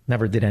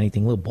 never did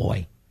anything, little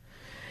boy.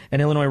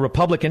 An Illinois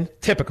Republican,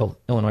 typical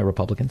Illinois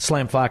Republican,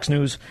 slammed Fox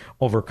News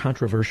over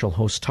controversial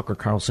host Tucker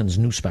Carlson's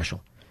new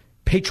special,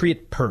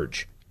 Patriot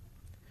Purge,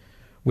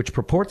 which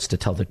purports to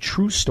tell the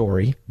true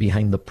story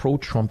behind the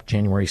pro-Trump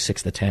January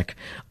 6th attack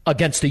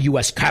against the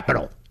U.S.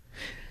 Capitol.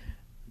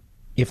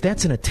 If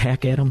that's an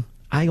attack, Adam,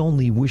 I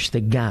only wish to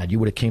God you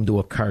would have came to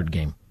a card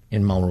game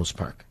in Melrose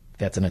Park.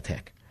 That's an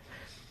attack.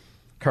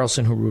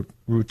 Carlson, who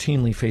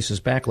routinely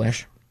faces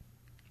backlash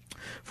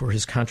for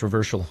his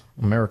controversial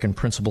American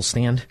principle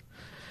stand,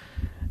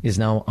 is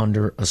now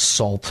under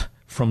assault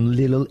from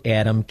little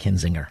Adam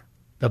Kinzinger.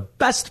 The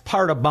best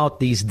part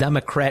about these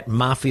Democrat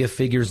mafia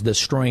figures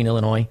destroying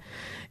Illinois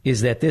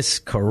is that this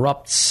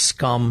corrupt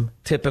scum,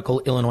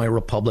 typical Illinois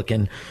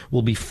Republican,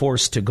 will be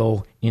forced to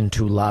go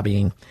into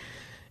lobbying.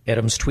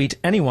 Adams tweet,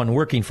 anyone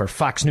working for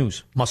Fox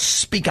News must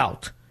speak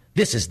out.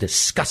 This is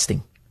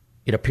disgusting.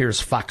 It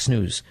appears Fox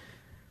News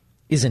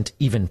isn't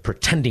even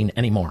pretending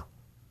anymore.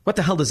 What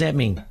the hell does that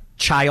mean,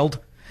 child?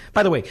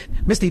 By the way,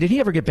 Misty, did he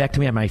ever get back to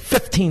me on my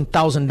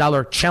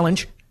 $15,000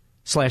 challenge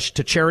 /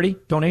 to charity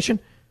donation?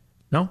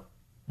 No?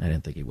 I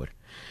didn't think he would.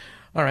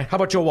 All right. How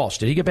about Joe Walsh?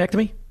 Did he get back to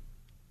me?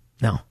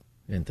 No.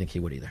 I didn't think he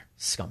would either.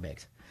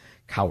 Scumbags.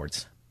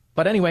 Cowards.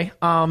 But anyway,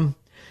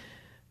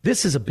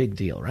 this is a big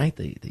deal, right?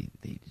 The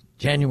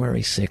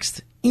January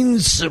 6th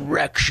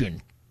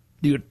insurrection,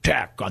 the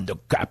attack on the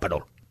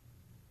Capitol.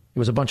 It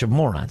was a bunch of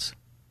morons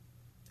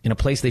in a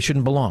place they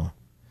shouldn't belong.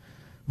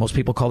 Most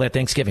people call that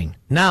Thanksgiving.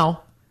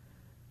 Now,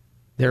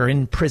 they're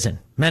in prison.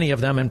 Many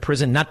of them in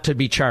prison not to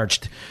be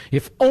charged.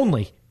 If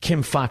only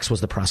Kim Foxx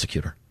was the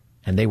prosecutor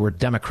and they were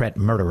Democrat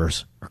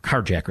murderers or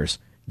carjackers,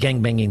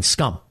 gangbanging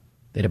scum,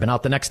 they'd have been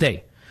out the next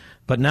day.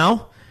 But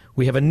now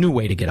we have a new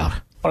way to get out.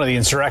 One of the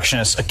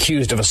insurrectionists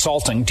accused of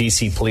assaulting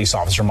D.C. police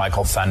officer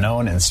Michael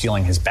Fanone and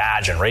stealing his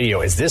badge and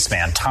radio is this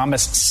man,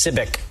 Thomas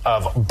Sibbick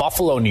of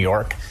Buffalo, New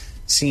York,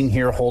 seen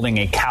here holding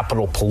a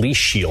Capitol Police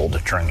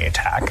shield during the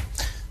attack.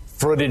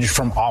 Footage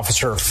from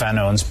Officer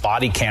Fanone's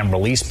body cam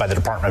released by the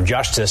Department of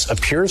Justice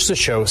appears to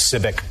show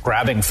Sibbick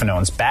grabbing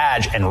Fanone's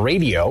badge and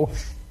radio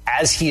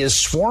as he is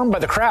swarmed by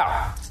the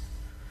crowd.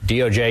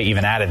 DOJ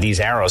even added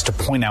these arrows to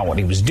point out what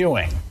he was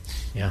doing.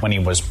 Yeah. When he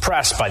was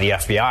pressed by the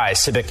FBI,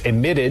 Sibbick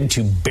admitted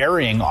to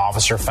burying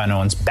Officer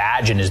Fanone's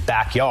badge in his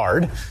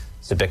backyard.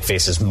 Sibbick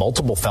faces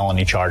multiple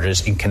felony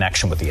charges in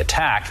connection with the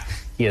attack.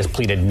 He has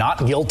pleaded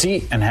not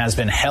guilty and has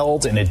been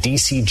held in a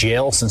D.C.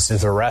 jail since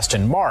his arrest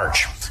in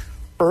March.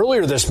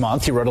 Earlier this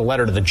month, he wrote a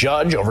letter to the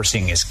judge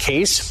overseeing his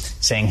case,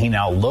 saying he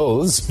now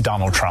loathes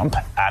Donald Trump,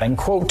 adding,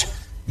 quote,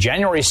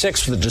 January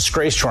 6th was a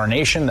disgrace to our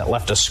nation that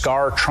left a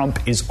scar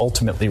Trump is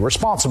ultimately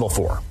responsible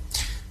for.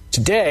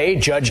 Today,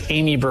 Judge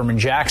Amy Berman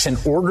Jackson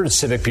ordered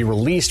Civic be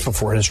released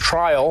before his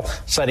trial,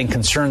 citing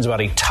concerns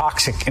about a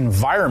toxic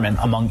environment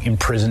among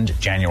imprisoned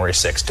January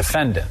 6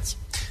 defendants.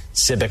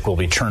 Civic will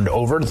be turned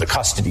over to the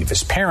custody of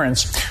his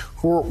parents,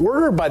 who were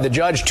ordered by the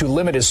judge to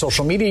limit his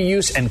social media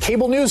use and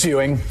cable news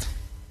viewing,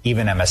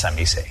 even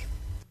MSNBC.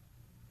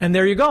 And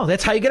there you go.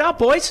 That's how you get out,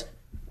 boys.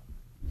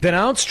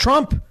 Denounce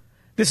Trump.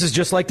 This is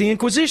just like the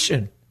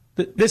Inquisition.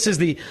 This is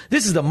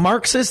the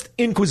Marxist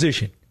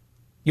Inquisition.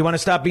 You want to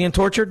stop being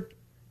tortured?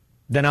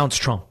 Denounce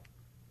Trump.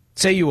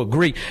 Say you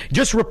agree.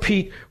 Just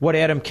repeat what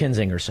Adam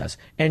Kinzinger says,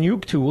 and you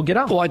too will get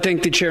out. Well, I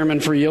thank the chairman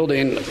for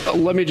yielding.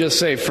 Let me just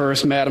say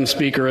first, Madam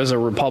Speaker, as a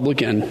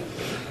Republican,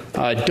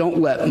 don't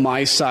let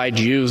my side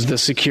use the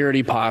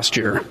security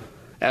posture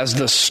as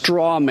the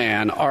straw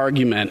man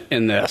argument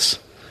in this.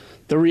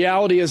 The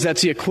reality is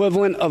that's the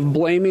equivalent of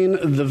blaming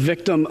the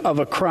victim of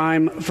a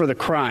crime for the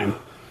crime.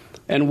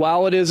 And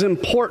while it is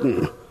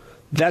important,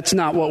 that's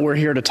not what we're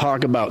here to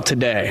talk about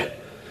today.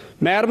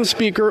 Madam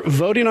Speaker,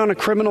 voting on a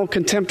criminal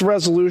contempt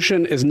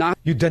resolution is not...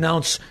 You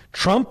denounce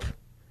Trump.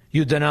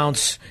 You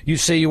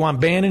say you want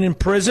Bannon in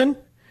prison.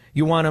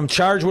 You want him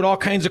charged with all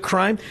kinds of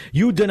crime.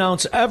 You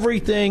denounce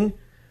everything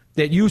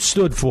that you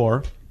stood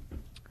for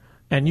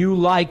and you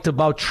liked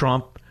about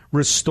Trump,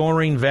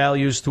 restoring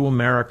values to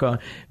America,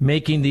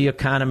 making the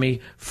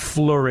economy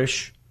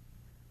flourish,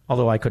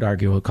 although I could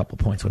argue a couple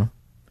points with him,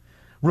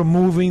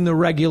 removing the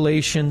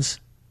regulations,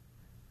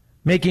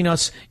 making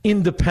us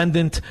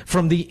independent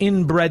from the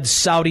inbred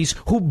Saudis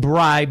who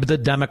bribe the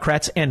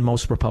Democrats and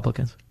most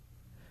Republicans.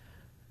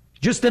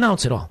 Just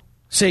denounce it all.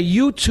 Say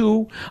you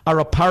two are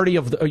a party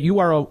of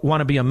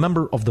want to be a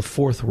member of the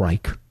Fourth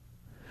Reich,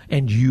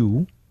 and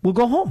you will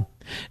go home.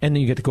 And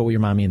then you get to go with your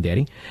mommy and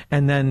daddy,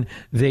 and then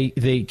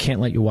they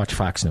can't let you watch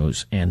Fox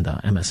News and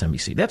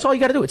MSNBC. That's all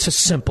you got to do. It's a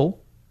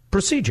simple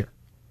procedure.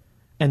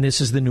 And this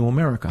is the new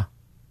America,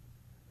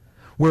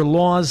 where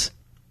laws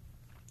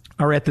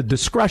are at the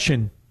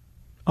discretion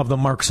of the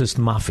Marxist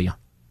mafia,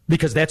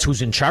 because that's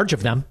who's in charge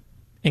of them,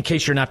 in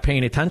case you're not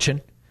paying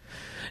attention,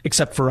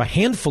 except for a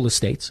handful of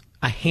states.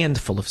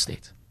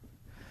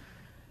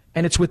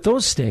 And it's with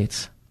those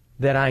states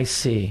that I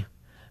see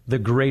the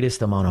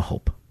greatest amount of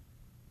hope.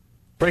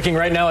 Breaking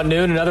right now at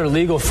noon, another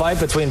legal fight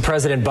between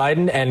President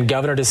Biden and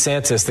Governor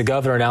DeSantis. The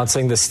governor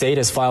announcing the state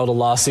has filed a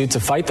lawsuit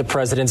to fight the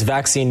president's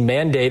vaccine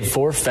mandate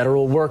for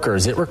federal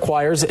workers. It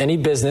requires any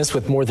business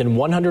with more than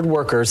 100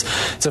 workers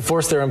to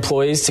force their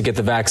employees to get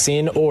the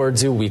vaccine or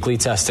do weekly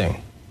testing.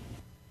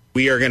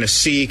 We are going to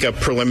seek a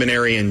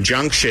preliminary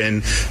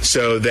injunction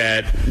so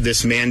that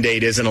this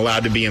mandate isn't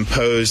allowed to be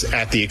imposed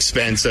at the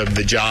expense of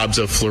the jobs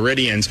of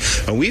Floridians.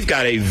 We've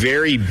got a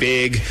very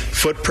big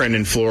footprint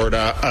in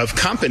Florida of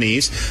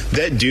companies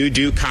that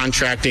do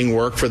contracting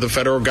work for the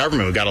federal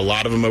government. We've got a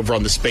lot of them over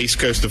on the Space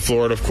Coast of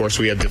Florida. Of course,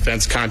 we have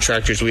defense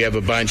contractors. We have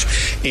a bunch.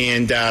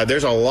 And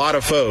there's a lot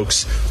of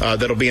folks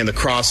that'll be in the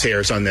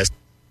crosshairs on this.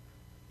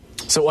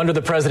 So under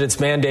the president's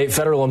mandate,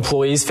 federal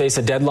employees face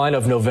a deadline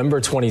of November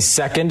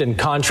 22nd, and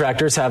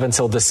contractors have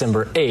until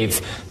December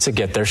 8th to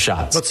get their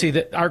shots. Let's see,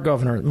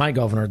 my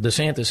governor,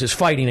 DeSantis, is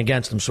fighting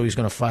against them, so he's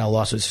going to file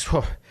lawsuits.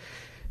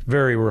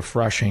 Very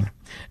refreshing.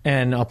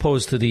 And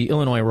opposed to the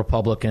Illinois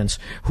Republicans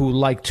who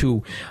like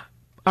to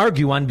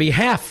argue on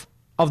behalf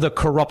of the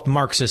corrupt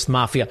Marxist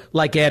mafia,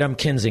 like Adam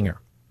Kinzinger.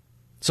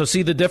 So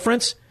see the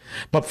difference?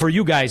 But for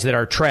you guys that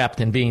are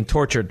trapped and being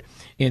tortured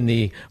in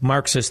the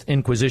Marxist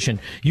Inquisition,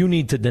 you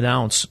need to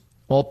denounce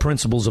all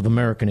principles of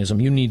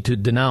Americanism. You need to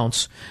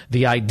denounce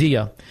the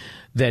idea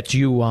that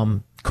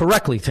you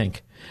correctly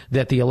think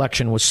that the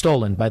election was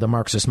stolen by the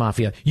Marxist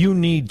mafia. You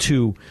need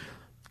to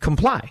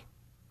comply.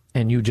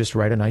 And you just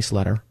write a nice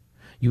letter.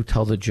 You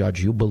tell the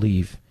judge you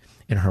believe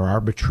in her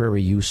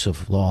arbitrary use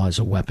of law as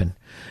a weapon,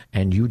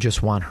 and you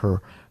just want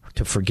her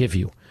to forgive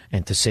you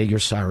and to say you're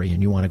sorry,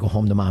 and you want to go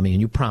home to mommy, and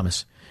you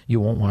promise you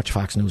won't watch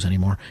Fox News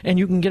anymore, and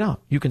you can get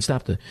out. You can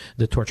stop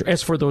the torture.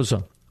 As for those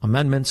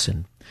amendments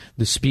and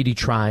the speedy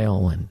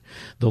trial and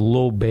the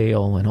low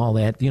bail and all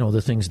that,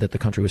 the things that the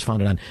country was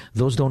founded on,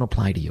 those don't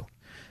apply to you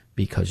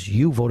because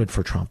you voted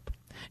for Trump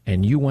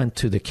and you went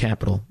to the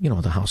Capitol,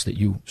 the house that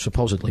you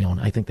supposedly own.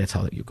 I think that's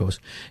how it goes.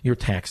 Your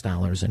tax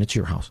dollars, and it's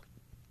your house.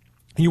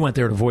 You went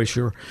there to voice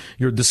your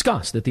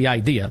disgust at the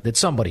idea that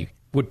somebody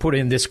would put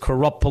in this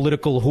corrupt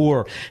political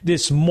whore,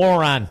 this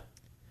moron,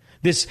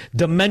 this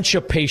dementia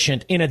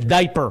patient in a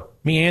diaper,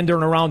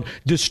 meandering around,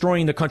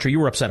 destroying the country. You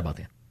were upset about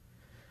that.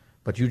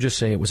 But you just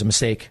say it was a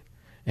mistake,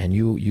 and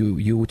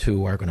you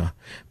too are going to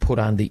put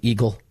on the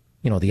eagle,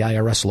 the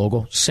IRS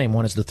logo, same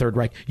one as the Third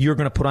Reich. You're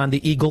going to put on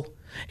the eagle,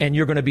 and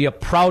you're going to be a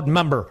proud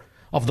member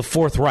of the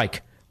Fourth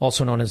Reich,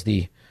 also known as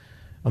the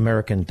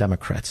American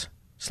Democrats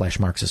 /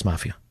 Marxist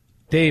Mafia.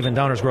 Dave in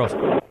Downers Grove.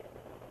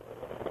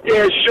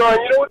 Yeah, Sean,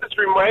 you know what this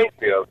reminds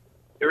me of?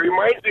 It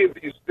reminds me of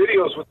these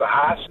videos with the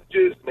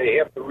hostages, and they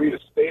have to read a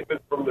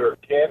statement from their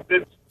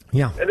candidates.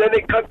 Yeah. And then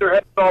they cut their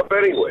heads off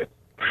anyway.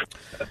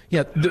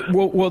 Yeah,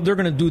 well, they're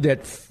going to do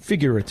that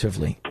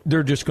figuratively.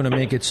 They're just going to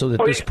make it so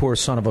that this poor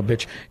son of a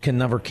bitch can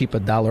never keep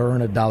 $1,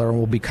 earn $1, and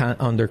will be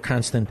under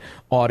constant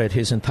audit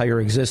his entire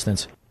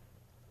existence.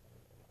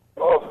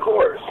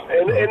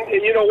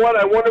 you know what?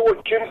 I wonder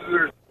what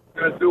Kinzinger's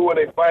going to do when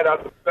they find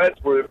out the feds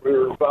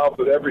were involved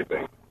with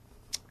everything.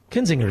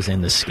 Kinzinger's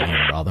in the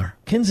scam, brother.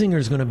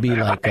 Kinzinger's going to be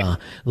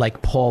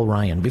like Paul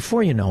Ryan.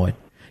 Before you know it,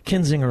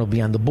 Kinzinger will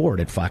be on the board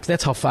at Fox.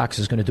 That's how Fox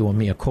is going to do a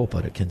mea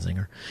culpa to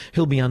Kinzinger.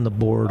 He'll be on the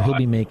board. He'll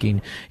be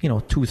making,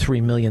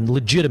 $2-3 million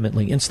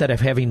legitimately, instead of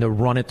having to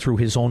run it through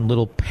his own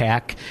little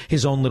pack,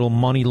 his own little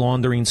money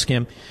laundering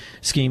scheme.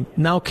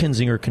 Now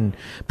Kinzinger can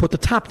put the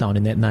top down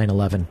in that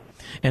 9/11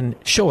 and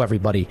show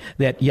everybody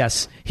that,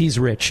 yes, he's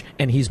rich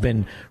and he's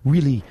been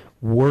really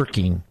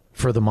working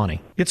for the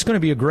money. It's going to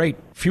be a great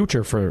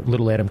future for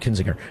little Adam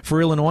Kinzinger.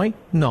 For Illinois,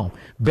 no.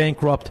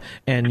 Bankrupt,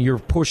 and you're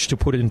pushed to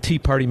put in Tea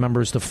Party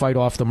members to fight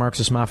off the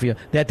Marxist mafia.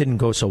 That didn't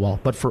go so well.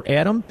 But for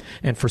Adam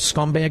and for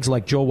scumbags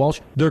like Joe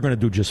Walsh, they're going to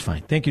do just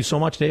fine. Thank you so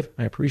much, Dave.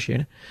 I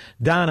appreciate it.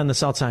 Don on the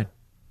South Side.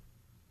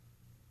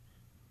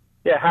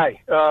 Yeah,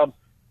 hi.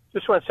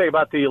 Just want to say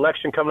about the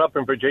election coming up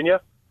in Virginia.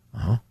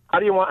 Uh-huh.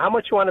 How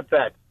much you want to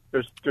bet?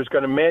 There's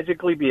going to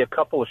magically be a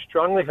couple of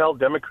strongly held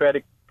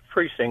Democratic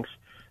precincts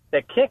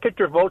that can't get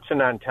their votes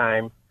in on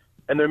time,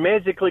 and they're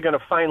magically going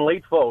to find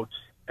late votes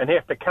and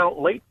have to count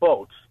late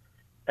votes,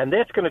 and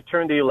that's going to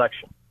turn the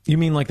election. You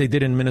mean like they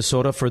did in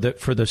Minnesota for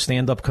the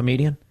stand-up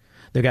comedian,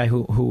 the guy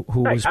who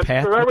was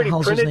Pat? They're already what the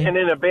hell's his printed name? and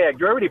in a bag.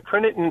 They're already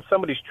printed in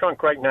somebody's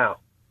trunk right now.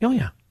 Oh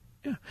yeah.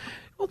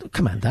 Well,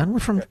 come on, Don.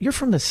 You're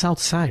from the South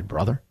Side,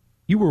 brother.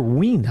 You were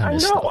weaned on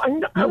this stuff. I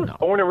know. I was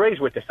born and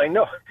raised with this. I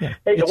know. Yeah,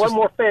 hey, one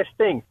more fast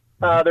thing.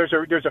 There's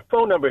a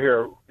phone number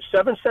here: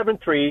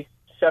 773-763-9278.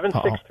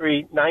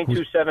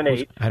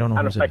 I don't know. I don't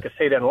know if I could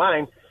say that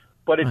online,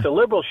 but it's a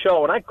liberal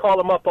show, and I call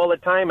them up all the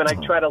time, and I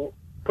try to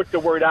put the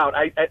word out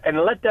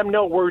and let them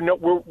know we're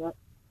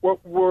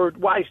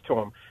wise to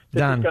them.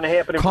 This Don, is going to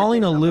happen.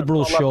 calling a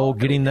liberal show,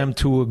 getting them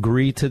to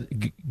agree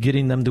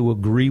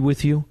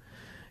with you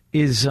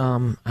is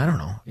I don't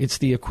know. It's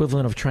the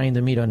equivalent of trying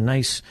to meet a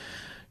nice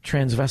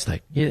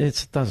transvestite.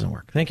 It doesn't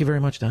work. Thank you very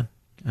much, Don.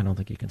 I don't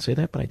think you can say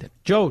that, but I did.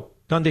 Joe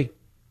Dundee.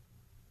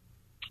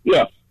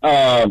 Yeah.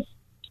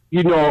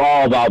 You know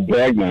all about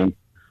Bregman.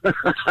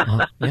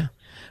 Yeah.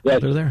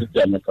 That's the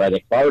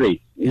Democratic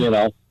Party,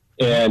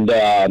 And,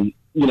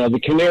 the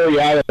Canary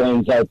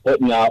Islands are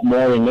putting out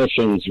more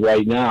emissions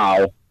right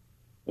now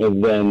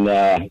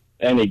than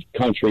any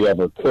country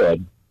ever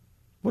could.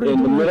 What are they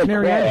doing with the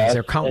Canary Islands?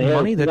 They're counting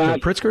money that the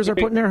Pritzkers are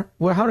putting there?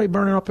 Well, how are they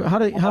burning up?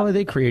 How are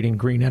they creating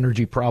green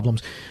energy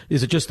problems?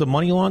 Is it just the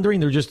money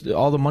laundering? They're just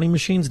all the money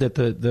machines that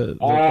the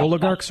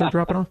oligarchs are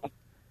dropping off?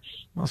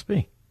 Must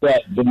be.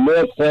 But the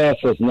middle class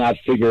has not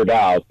figured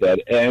out that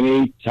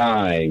any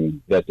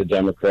time that the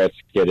Democrats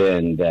get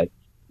in, that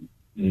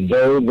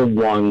they're the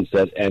ones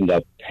that end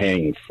up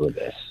paying for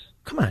this.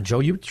 Come on, Joe.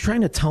 You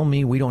trying to tell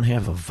me we don't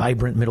have a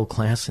vibrant middle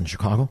class in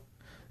Chicago?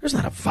 There's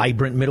not a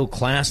vibrant middle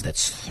class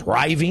that's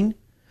thriving,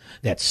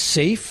 that's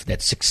safe,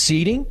 that's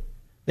succeeding,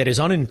 that is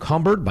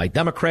unencumbered by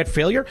Democrat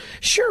failure?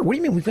 Sure. What do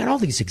you mean? We've got all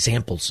these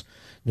examples.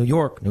 New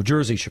York, New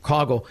Jersey,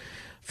 Chicago,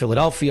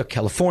 Philadelphia,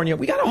 California.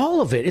 We got all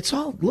of it. It's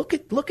all look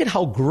at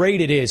how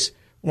great it is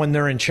when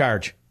they're in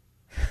charge.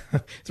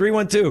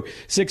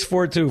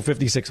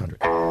 312-642-5600.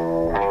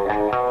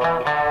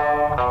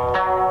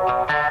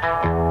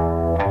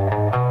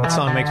 That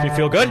song makes me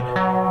feel good.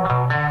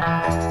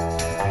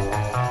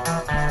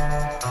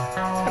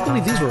 I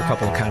believe these were a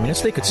couple of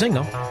communists. They could sing,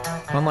 though.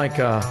 Unlike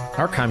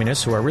our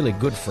communists who are really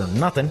good for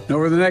nothing.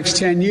 Over the next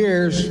 10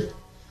 years,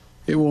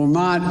 it will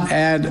not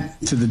add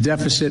to the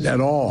deficit at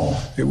all.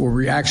 It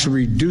will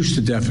actually reduce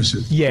the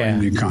deficit. Yeah.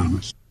 The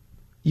economists.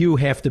 You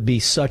have to be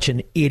such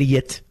an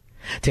idiot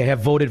to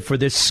have voted for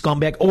this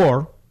scumbag,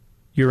 or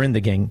you're in the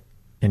gang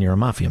and you're a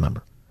mafia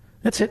member.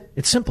 That's it.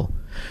 It's simple.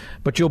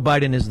 But Joe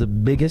Biden is the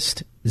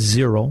biggest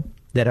zero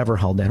that ever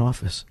held that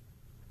office.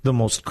 The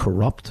most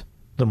corrupt,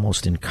 the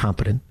most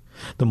incompetent,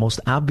 the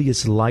most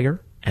obvious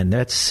liar, and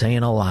that's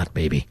saying a lot,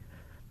 baby,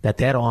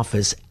 that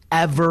office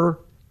ever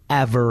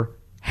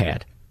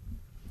had.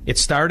 It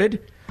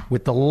started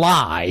with the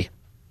lie,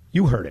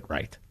 you heard it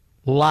right,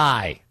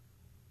 lie,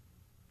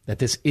 that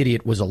this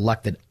idiot was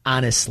elected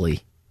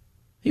honestly.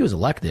 He was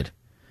elected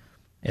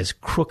as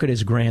crooked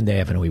as Grand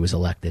Avenue. He was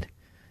elected.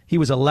 He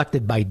was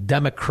elected by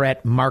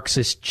Democrat,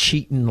 Marxist,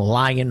 cheating,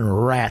 lying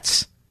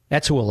rats.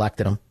 That's who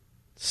elected him.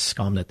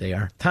 Scum that they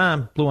are.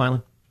 Tom, Blue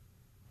Island.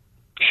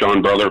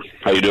 Sean, brother,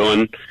 how you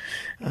doing?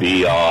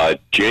 The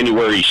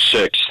January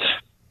 6th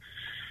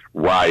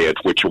riot,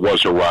 which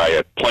was a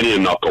riot, plenty of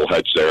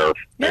knuckleheads there,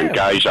 and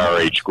guys our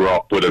age grew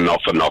up with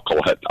enough of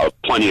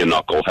plenty of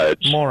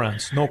knuckleheads.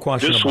 Morons, no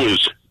question. There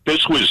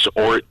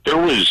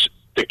was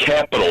the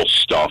Capitol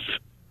stuff,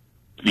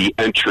 the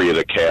entry of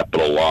the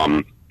Capitol.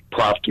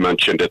 Prof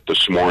mentioned it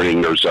this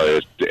morning.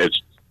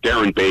 It's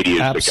Darren Beatty is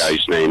the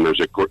guy's name. There's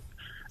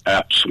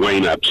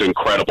Wayne Epps,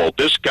 incredible.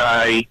 This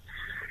guy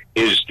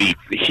is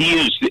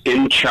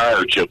in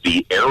charge of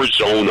the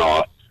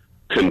Arizona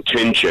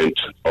contingent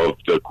of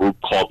the group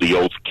called the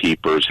Oath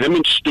Keepers. Him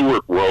and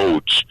Stuart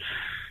Rhodes.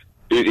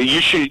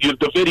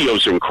 The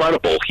video's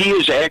incredible. He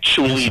is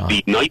actually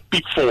the night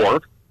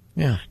before,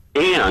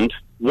 and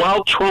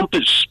while Trump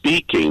is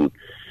speaking,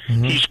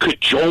 He's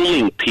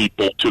cajoling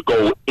people to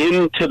go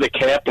into the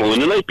Capitol.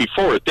 And the night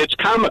before, that's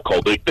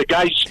comical. The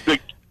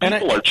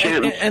people are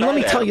chanting. And let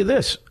me tell you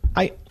this.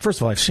 First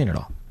of all, I've seen it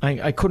all.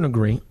 I couldn't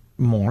agree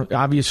more.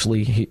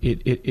 Obviously,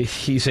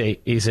 he's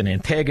an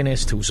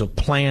antagonist who's a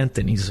plant,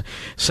 and he's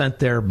sent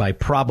there by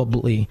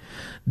probably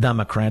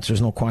Democrats.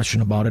 There's no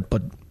question about it.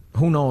 But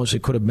who knows?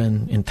 It could have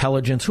been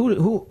intelligence.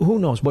 Who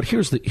knows? But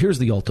here's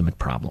the ultimate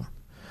problem.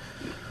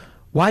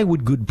 Why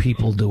would good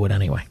people do it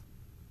anyway?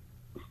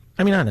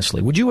 I mean,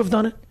 honestly, would you have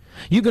done it?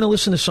 You going to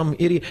listen to some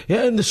idiot?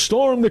 Yeah, and the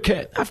storm the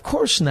cat. Of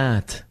course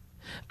not.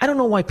 I don't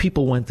know why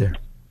people went there.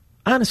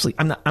 Honestly,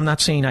 I'm not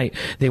saying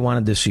they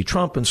wanted to see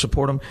Trump and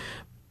support him,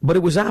 but it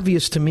was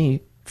obvious to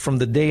me from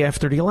the day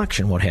after the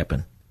election what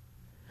happened.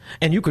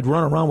 And you could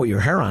run around with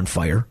your hair on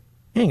fire.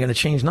 It ain't going to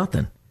change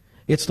nothing.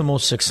 It's the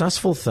most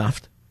successful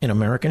theft in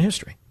American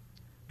history.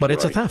 But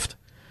it's a theft.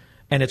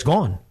 And it's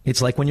gone.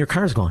 It's like when your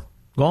car's gone.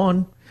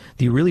 Gone.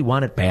 Do you really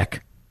want it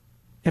back?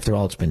 After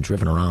all, it's been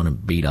driven around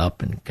and beat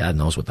up, and God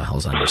knows what the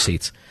hell's on your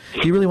seats.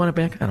 Do you really want it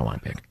back? I don't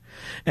want it back.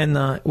 And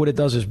what it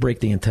does is break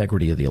the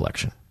integrity of the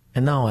election.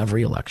 And now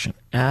every election,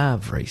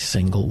 every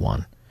single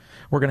one,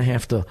 we're going to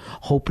have to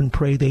hope and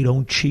pray they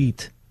don't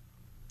cheat.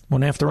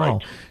 When after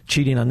all,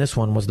 cheating on this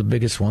one was the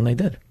biggest one they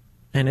did.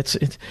 And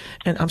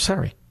and I'm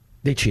sorry,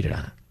 they cheated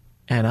on it.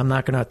 And I'm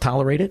not going to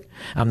tolerate it.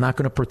 I'm not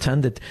going to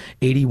pretend that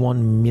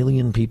 81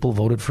 million people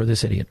voted for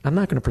this idiot. I'm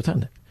not going to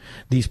pretend it.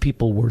 These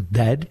people were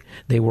dead.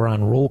 They were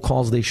on roll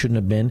calls they shouldn't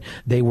have been.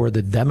 They were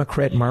the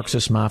Democrat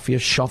Marxist mafia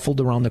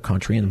shuffled around the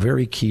country in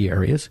very key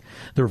areas.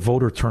 Their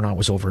voter turnout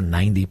was over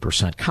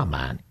 90%. Come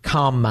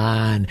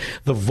on.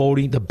 The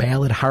voting, the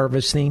ballot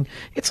harvesting,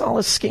 it's all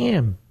a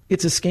scam.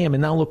 It's a scam.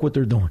 And now look what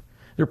they're doing.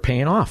 They're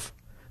paying off.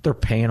 They're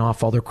paying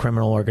off all their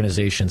criminal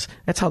organizations.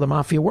 That's how the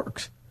mafia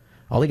works.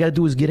 All they got to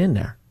do is get in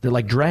there. They're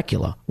like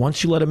Dracula.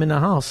 Once you let them in the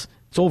house,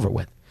 it's over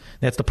with.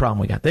 That's the problem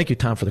we got. Thank you,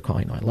 Tom, for the call.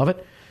 I love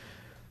it.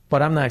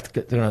 But I'm not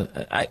going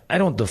to, I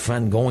don't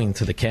defend going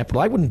to the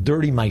Capitol. I wouldn't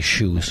dirty my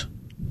shoes.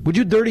 Would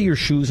you dirty your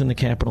shoes in the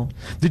Capitol?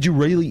 Did you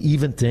really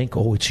even think,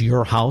 oh, it's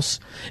your house?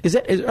 Are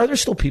there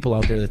still people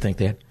out there that think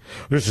that?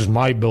 This is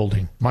my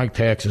building. My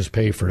taxes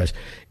pay for this.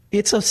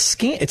 It's a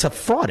scam. It's a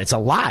fraud. It's a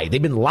lie.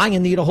 They've been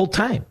lying to you the whole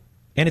time.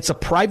 And it's a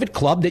private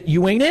club that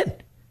you ain't in.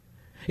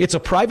 It's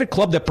a private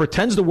club that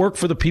pretends to work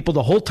for the people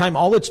the whole time.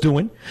 All it's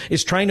doing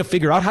is trying to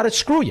figure out how to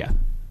screw you.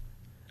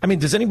 I mean,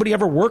 does anybody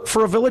ever work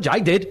for a village?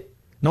 I did.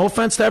 No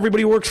offense to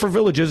everybody who works for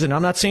villages, and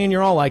I'm not saying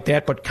you're all like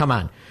that, but come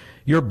on.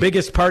 Your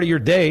biggest part of your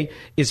day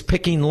is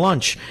picking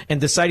lunch and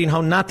deciding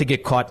how not to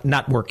get caught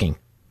not working.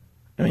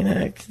 I mean,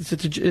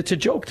 it's a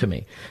joke to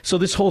me. So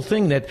this whole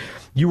thing that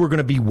you were going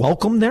to be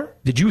welcome there,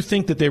 did you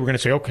think that they were going to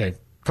say, okay,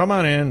 come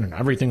on in and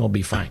everything will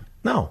be fine?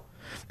 No.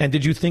 And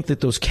did you think that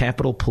those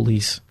Capitol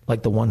Police,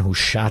 like the one who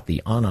shot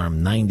the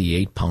unarmed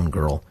 98-pound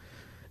girl,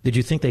 did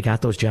you think they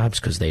got those jobs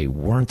because they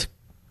weren't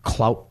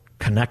clout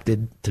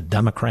connected to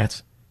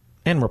Democrats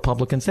and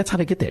Republicans? That's how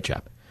they get that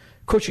job.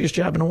 Cushiest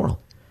job in the world.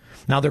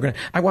 Now they're going to...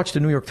 I watched the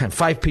New York Times.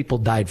 5 people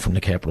died from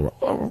the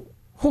Capitol.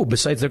 Who,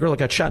 besides the girl that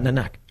got shot in the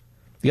neck?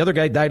 The other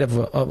guy died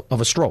of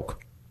a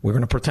stroke. We're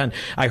going to pretend...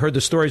 I heard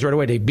the stories right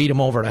away. They beat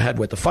him over the head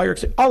with the fire.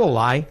 It's all a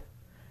lie.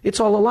 It's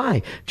all a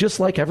lie. Just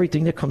like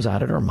everything that comes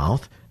out of their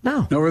mouth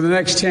now. Over the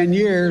next 10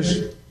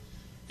 years,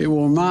 it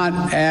will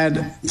not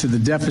add to the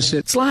deficit.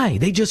 It's a lie.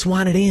 They just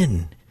want it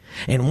in.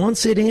 And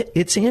once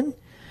it's in,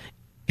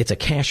 it's a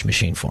cash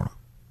machine for them.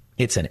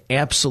 It's an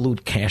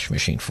absolute cash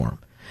machine for them.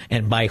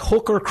 And by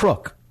hook or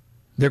crook,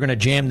 they're going to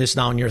jam this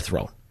down your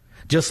throat.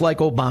 Just like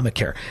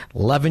Obamacare.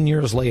 11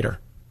 years later,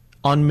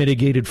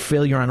 unmitigated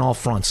failure on all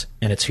fronts,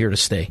 and it's here to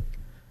stay.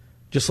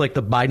 Just like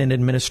the Biden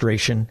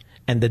administration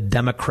and the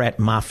Democrat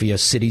mafia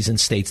cities and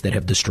states that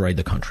have destroyed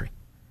the country.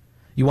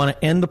 You want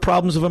to end the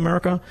problems of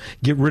America?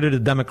 Get rid of the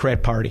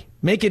Democrat Party.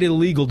 Make it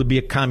illegal to be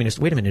a communist.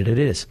 Wait a minute, it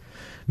is.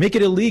 Make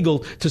it illegal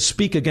to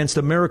speak against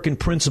American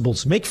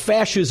principles. Make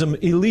fascism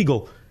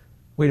illegal.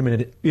 Wait a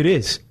minute, it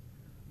is.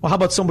 Well, how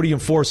about somebody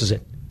enforces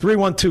it?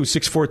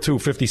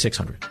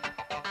 312-642-5600.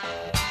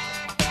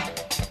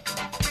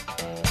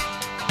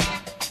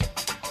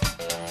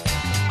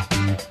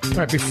 All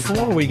right,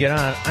 before we get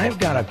on, I've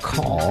got a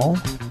call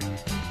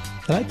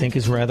that I think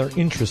is rather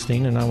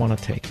interesting, and I want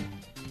to take it.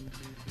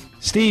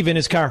 Steve in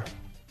his car.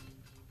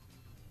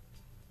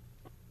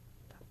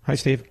 Hi,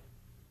 Steve.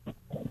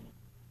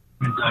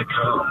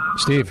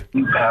 Steve,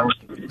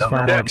 it's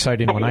far more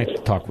exciting when I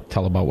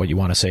tell about what you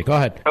want to say. Go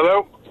ahead.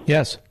 Hello?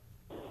 Yes.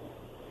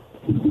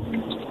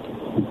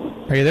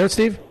 Are you there,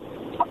 Steve?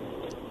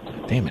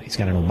 Damn it, he's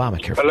got an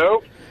Obamacare.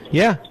 Hello?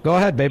 Yeah, go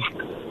ahead, babe.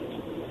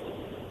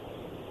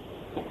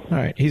 All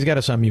right, he's got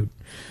us on mute.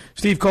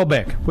 Steve, call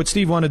back. What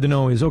Steve wanted to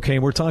know is, okay,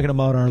 we're talking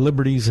about our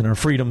liberties and our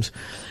freedoms,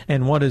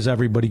 and what is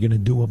everybody going to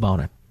do about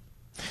it?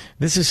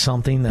 This is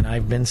something that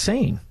I've been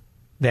saying,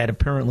 that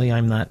apparently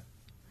I'm not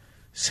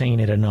saying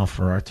it enough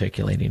or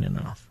articulating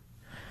enough.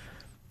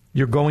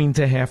 You're going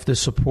to have to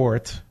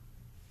support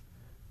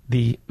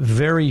the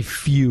very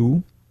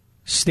few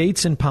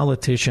states and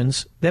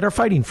politicians that are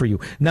fighting for you.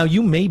 Now,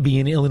 you may be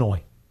in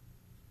Illinois.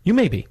 You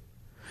may be.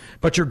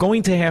 But you're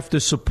going to have to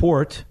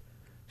support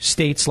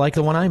states like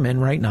the one I'm in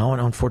right now,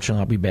 and unfortunately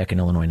I'll be back in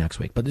Illinois next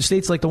week, but the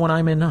states like the one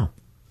I'm in now.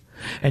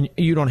 And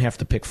you don't have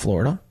to pick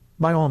Florida.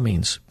 By all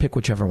means, pick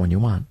whichever one you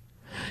want.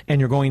 And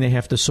you're going to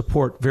have to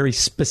support very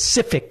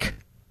specific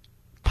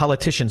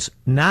politicians,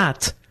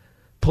 not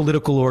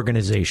political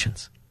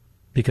organizations.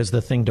 Because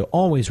the thing to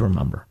always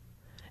remember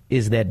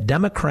is that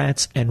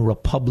Democrats and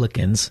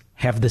Republicans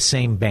have the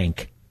same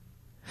bank.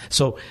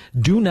 So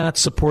do not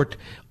support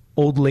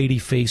old lady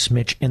face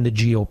Mitch and the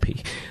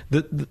GOP.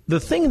 The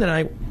thing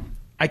that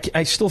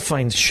I still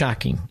find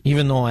shocking,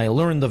 even though I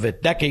learned of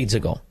it decades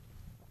ago,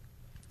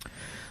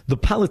 the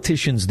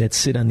politicians that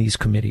sit on these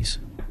committees,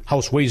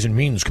 House Ways and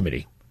Means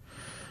Committee,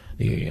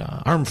 the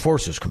Armed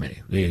Forces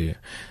Committee, the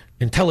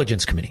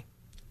Intelligence Committee,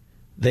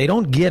 they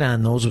don't get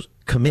on those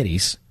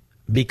committees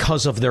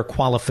because of their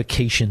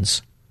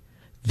qualifications.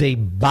 They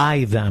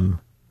buy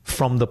them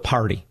from the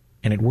party.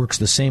 And it works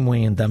the same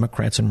way in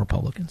Democrats and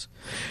Republicans.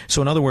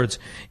 So in other words,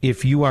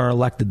 if you are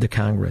elected to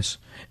Congress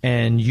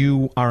and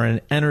you are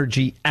an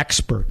energy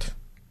expert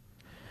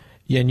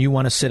and you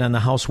want to sit on the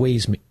House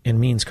Ways and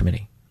Means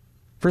Committee,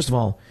 first of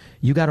all,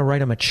 you got to write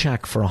them a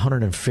check for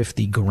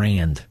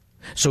 $150,000.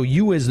 So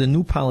you as the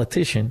new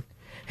politician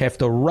have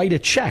to write a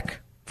check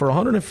for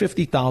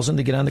 $150,000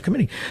 to get on the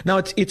committee. Now,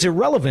 it's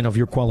irrelevant of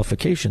your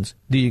qualifications.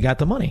 Do you got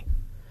the money?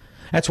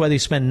 That's why they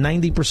spend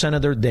 90%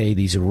 of their day,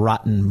 these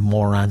rotten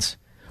morons,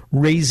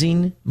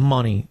 raising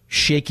money,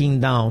 shaking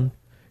down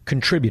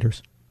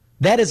contributors.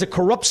 That is a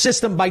corrupt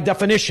system by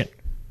definition.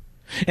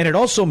 And it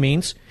also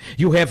means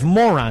you have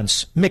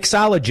morons,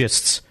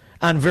 mixologists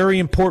on very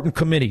important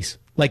committees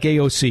like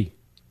AOC.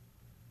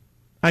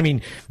 I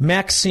mean,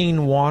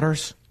 Maxine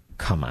Waters,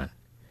 come on.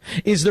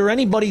 Is there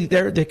anybody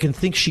there that can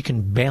think she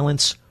can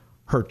balance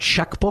her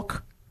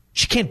checkbook?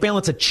 She can't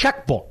balance a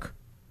checkbook.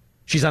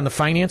 She's on the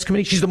finance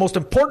committee. She's the most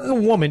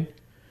important woman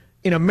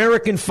in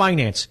American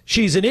finance.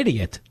 She's an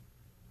idiot.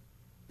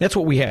 That's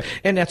what we have.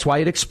 And that's why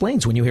it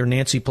explains when you hear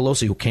Nancy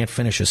Pelosi, who can't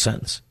finish a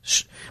sentence,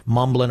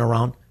 mumbling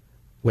around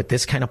with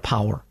this kind of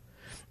power.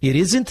 It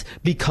isn't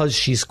because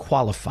she's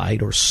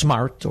qualified or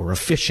smart or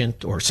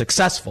efficient or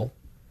successful.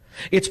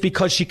 It's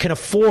because she can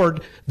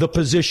afford the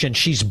position.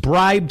 She's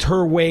bribed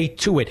her way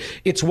to it.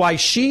 It's why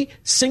she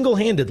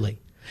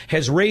single-handedly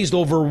has raised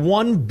over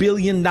 $1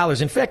 billion.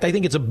 In fact, I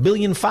think it's $1.5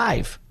 billion.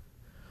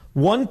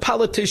 One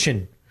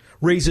politician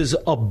raises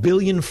 $1.5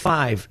 billion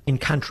in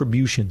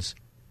contributions.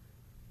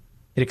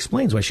 It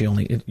explains why she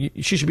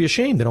should be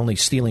ashamed at only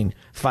stealing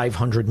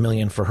 $500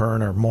 million for her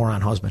and her moron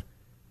husband.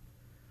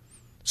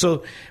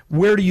 So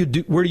where do you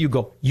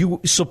go? You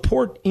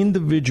support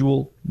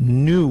individual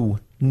new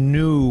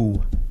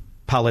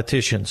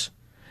politicians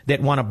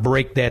that want to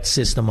break that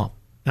system up.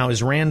 Now,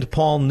 is Rand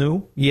Paul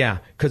new? Yeah,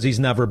 because he's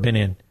never been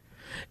in.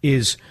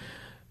 Is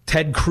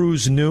Ted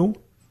Cruz new?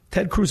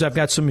 Ted Cruz I've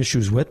got some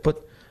issues with,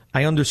 but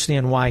I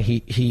understand why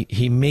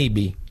he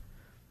maybe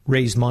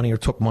raised money or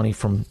took money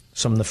from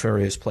some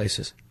nefarious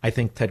places. I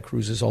think Ted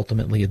Cruz is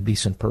ultimately a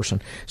decent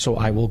person, so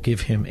I will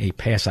give him a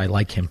pass. I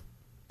like him.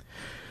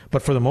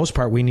 But for the most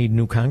part, we need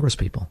new Congress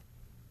people.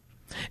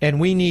 And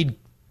we need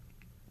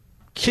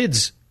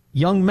kids,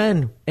 young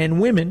men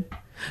and women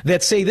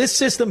that say this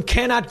system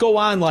cannot go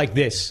on like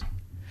this.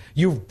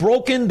 You've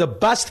broken the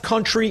best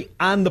country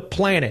on the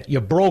planet.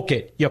 You broke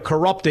it. You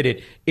corrupted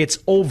it. It's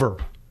over.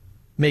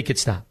 Make it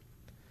stop.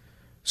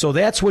 So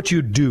that's what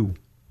you do.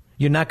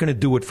 You're not going to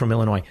do it from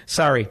Illinois.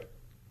 Sorry,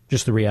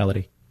 just the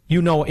reality.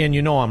 You know, and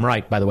you know I'm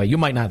right, by the way. You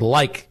might not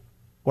like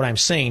what I'm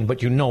saying,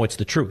 but you know it's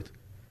the truth.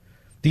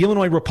 The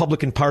Illinois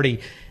Republican Party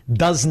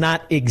does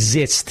not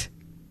exist.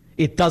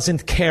 It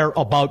doesn't care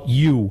about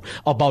you,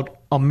 about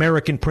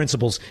American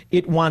principles.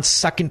 It wants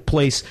second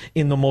place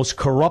in the most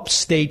corrupt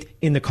state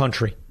in the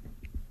country.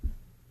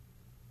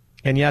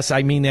 And yes,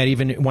 I mean that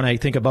even when I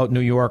think about New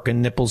York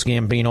and Nipples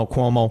Gambino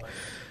Cuomo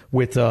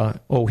with,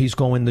 he's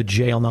going to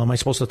jail. Now, am I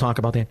supposed to talk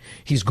about that?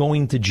 He's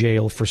going to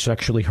jail for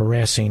sexually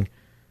harassing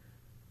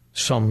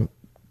some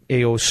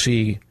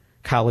AOC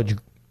college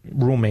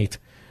roommate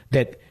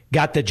that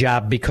got the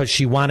job because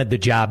she wanted the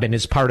job and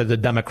is part of the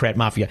Democrat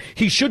mafia.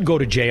 He should go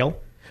to jail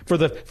for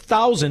the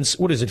thousands,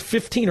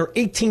 15 or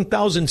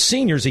 18,000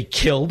 seniors he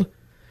killed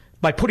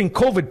by putting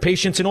COVID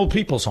patients in old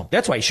people's home.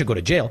 That's why he should go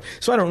to jail.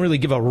 So I don't really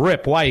give a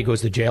rip why he goes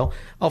to jail.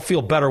 I'll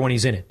feel better when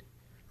he's in it.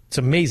 It's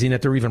amazing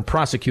that they're even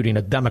prosecuting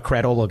a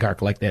Democrat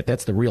oligarch like that.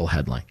 That's the real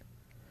headline.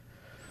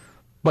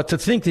 But to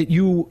think that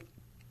you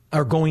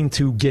are going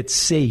to get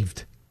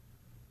saved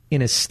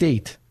in a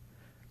state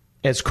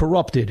as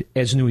corrupted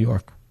as New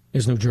York,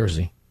 as New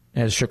Jersey,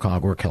 as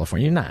Chicago or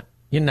California, you're not.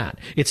 You're not.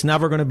 It's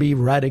never going to be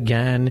red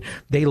again.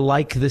 They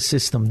like the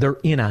system. They're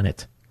in on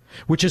it,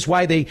 which is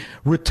why they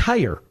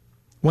retire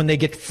when they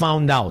get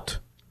found out,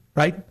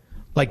 right?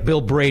 Like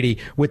Bill Brady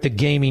with the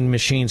gaming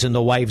machines in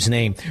the wife's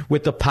name,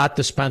 with the pot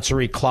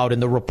dispensary clout in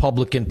the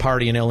Republican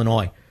Party in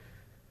Illinois.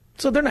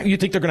 So they're not. You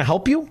think they're going to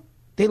help you?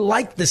 They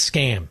like the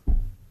scam.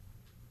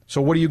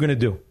 So what are you going to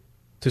do?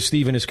 To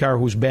Steve in his car,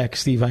 who's back.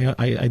 Steve,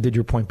 I did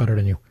your point better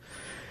than you.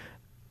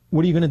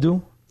 What are you going to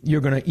do?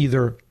 You're going to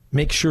either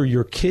make sure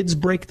your kids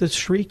break the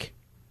streak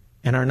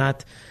and are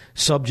not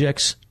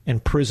subjects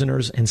and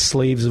prisoners and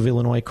slaves of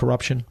Illinois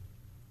corruption,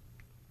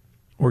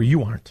 or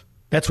you aren't.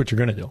 That's what you're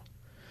going to do.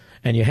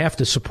 And you have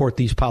to support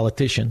these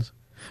politicians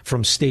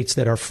from states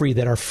that are free,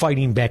 that are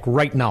fighting back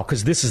right now,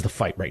 because this is the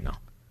fight right now.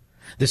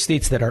 The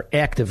states that are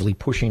actively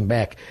pushing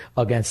back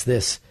against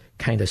this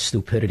kind of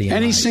stupidity.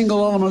 Any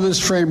single element of this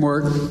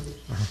framework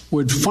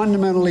would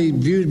fundamentally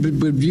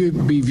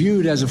be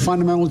viewed as a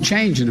fundamental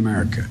change in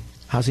America.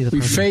 How's he the we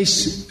president?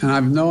 face,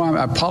 and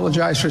I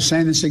apologize for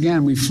saying this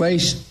again, we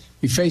face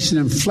an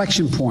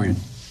inflection point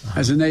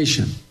as a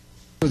nation.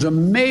 It was a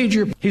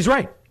major... He's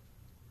right.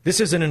 This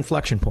is an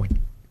inflection point.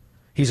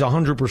 He's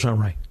 100%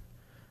 right.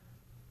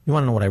 You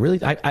want to know what I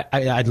really...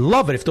 I'd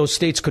love it if those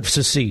states could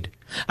secede.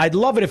 I'd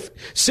love it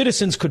if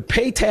citizens could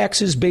pay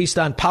taxes based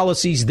on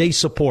policies they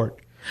support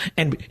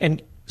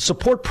and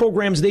support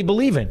programs they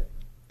believe in.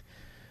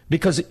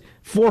 Because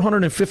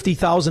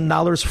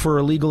 $450,000 for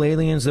illegal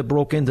aliens that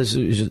broke in,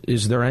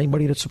 is there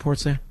anybody that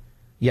supports that?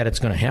 Yet it's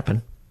going to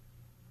happen.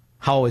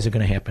 How is it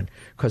going to happen?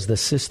 Because the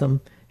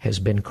system has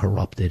been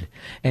corrupted.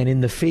 And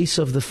in the face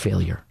of the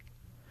failure,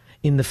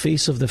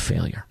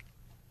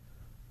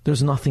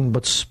 there's nothing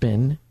but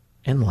spin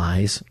and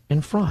lies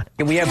and fraud.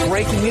 We have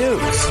breaking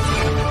news.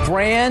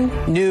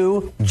 Brand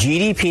new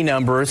GDP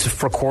numbers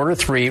for quarter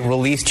three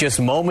released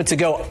just moments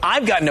ago.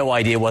 I've got no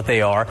idea what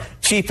they are.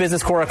 Chief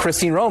business correspondent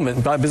Christine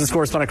Romans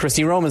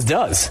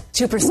does.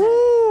 2%.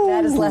 Woo!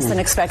 That is less than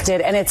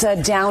expected, and it's a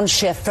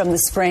downshift from the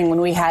spring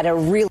when we had a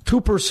real...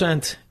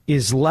 2%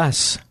 is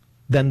less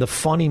than the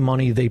funny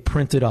money they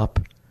printed up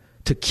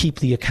to keep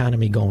the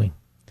economy going.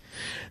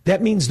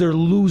 That means they're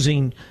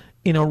losing,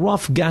 in a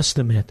rough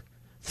guesstimate,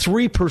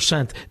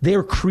 3%.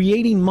 They're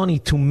creating money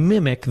to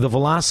mimic the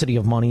velocity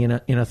of money in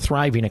a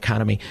thriving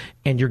economy,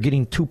 and you're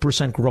getting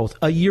 2% growth.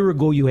 A year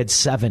ago, you had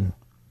 7%.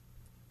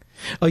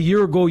 A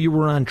year ago, you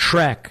were on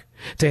track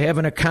to have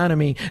an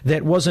economy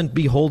that wasn't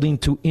beholden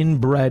to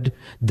inbred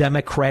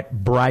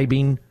Democrat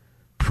bribing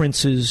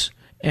princes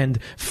and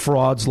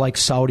frauds like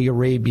Saudi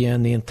Arabia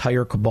and the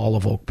entire cabal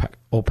of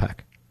OPEC.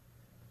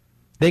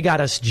 They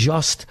got us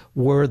just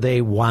where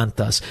they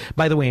want us.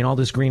 By the way, in all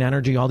this green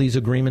energy, all these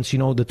agreements, you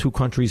know the two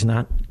countries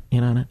not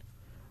in on it?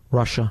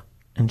 Russia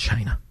and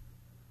China.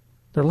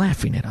 They're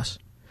laughing at us.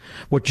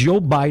 What Joe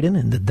Biden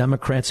and the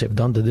Democrats have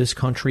done to this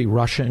country,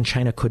 Russia and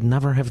China could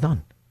never have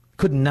done.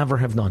 Could never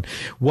have done.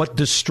 What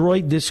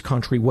destroyed this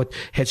country, what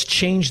has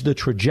changed the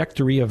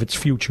trajectory of its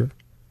future,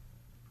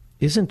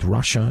 isn't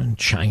Russia and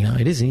China.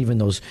 It isn't even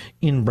those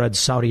inbred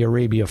Saudi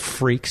Arabia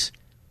freaks.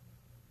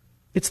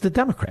 It's the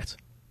Democrats.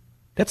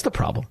 That's the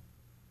problem.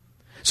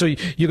 So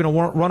you're going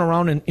to run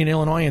around in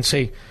Illinois and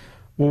say,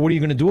 well, what are you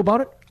going to do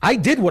about it? I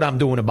did what I'm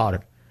doing about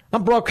it.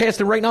 I'm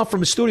broadcasting right now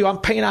from a studio. I'm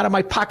paying out of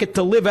my pocket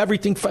to live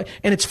everything,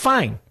 and it's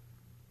fine.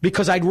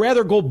 Because I'd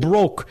rather go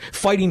broke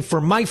fighting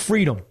for my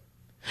freedom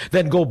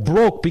than go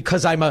broke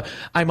because I'm an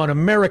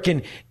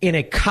American in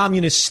a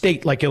communist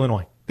state like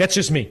Illinois. That's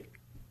just me.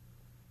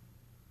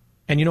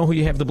 And you know who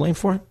you have the blame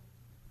for it?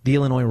 The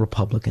Illinois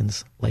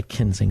Republicans like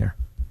Kinzinger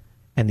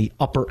and the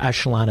upper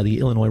echelon of the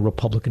Illinois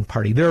Republican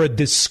Party. They're a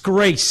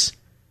disgrace.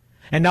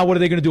 And now what are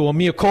they going to do? A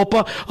mea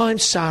culpa? Oh, I'm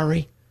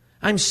sorry.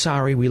 I'm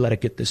sorry we let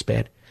it get this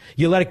bad.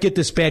 You let it get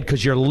this bad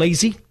because you're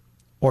lazy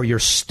or you're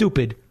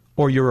stupid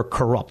or you're a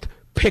corrupt.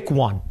 Pick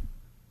one.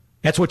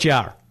 That's what you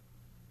are.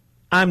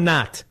 I'm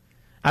not.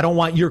 I don't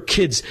want your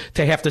kids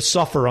to have to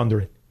suffer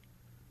under it.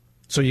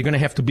 So you're going to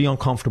have to be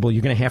uncomfortable.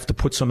 You're going to have to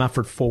put some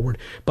effort forward.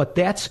 But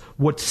that's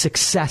what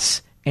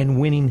success and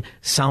winning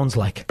sounds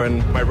like.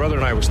 When my brother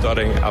and I were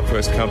starting our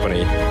first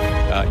company,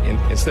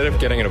 instead of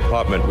getting an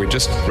apartment, we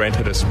just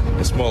rented a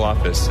small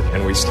office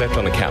and we slept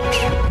on the couch.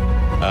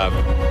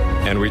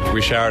 And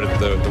we showered at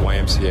the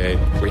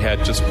YMCA. We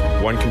had just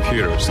one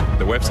computer.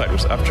 The website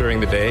was up during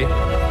the day,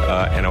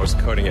 and I was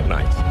coding at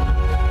night.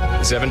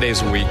 7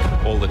 days a week,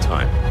 all the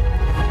time.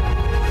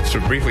 So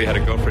briefly, I had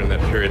a girlfriend in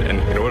that period, and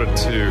in order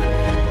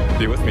to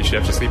be with me, she'd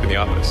have to sleep in the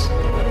office.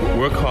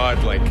 Work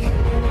hard, like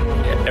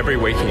every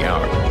waking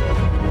hour.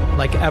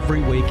 Like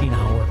every waking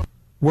hour.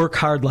 Work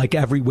hard like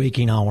every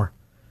waking hour.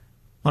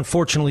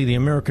 Unfortunately, the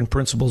American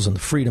principles and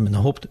the freedom and the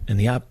hope and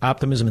the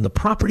optimism and the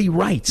property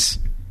rights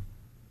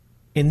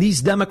in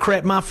these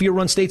Democrat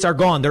mafia-run states are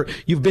gone.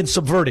 You've been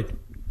subverted.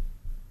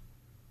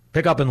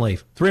 Pick up and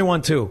leave.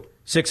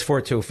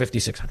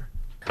 312-642-5600.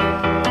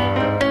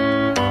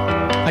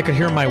 I could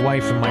hear my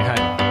wife in my head.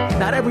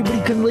 Not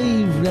everybody can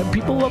leave.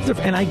 People love their...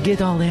 And I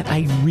get all that.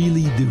 I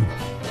really do.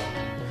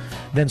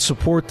 Then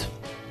support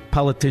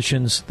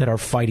politicians that are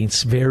fighting.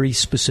 It's very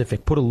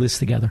specific. Put a list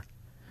together.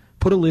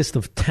 Put a list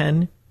of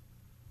 10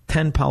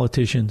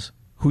 politicians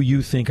who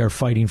you think are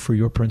fighting for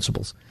your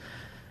principles.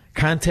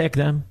 Contact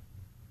them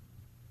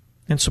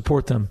and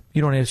support them.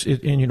 You don't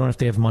have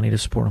to have money to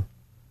support them.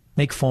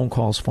 Make phone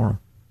calls for them.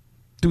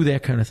 Do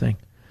that kind of thing.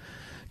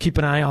 Keep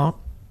an eye out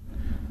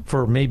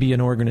for maybe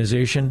an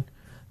organization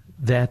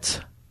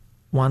that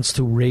wants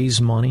to raise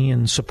money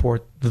and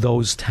support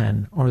those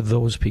 10 or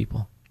those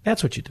people.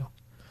 That's what you do.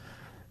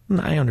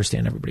 I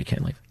understand everybody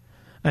can't leave.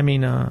 I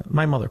mean,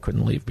 my mother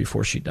couldn't leave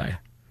before she died.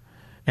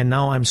 And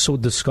now I'm so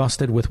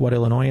disgusted with what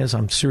Illinois is,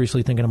 I'm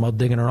seriously thinking about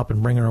digging her up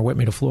and bringing her with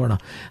me to Florida.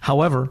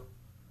 However,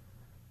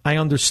 I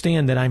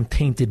understand that I'm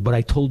tainted, but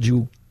I told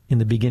you in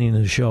the beginning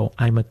of the show,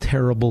 I'm a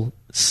terrible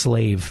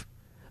slave.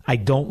 I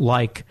don't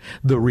like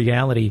the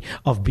reality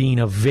of being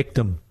a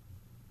victim,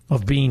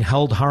 of being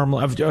held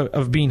harmless,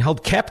 of being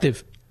held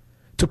captive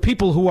to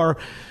people who are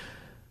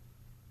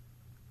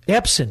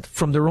absent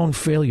from their own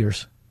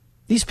failures.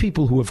 These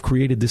people who have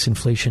created this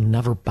inflation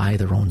never buy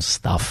their own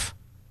stuff.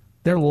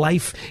 Their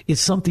life is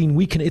something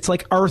it's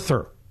like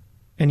Arthur.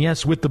 And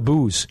yes, with the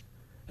booze.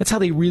 That's how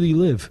they really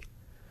live.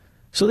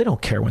 So they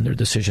don't care when their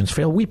decisions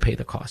fail. We pay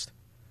the cost.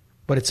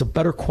 But it's a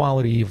better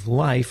quality of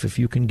life if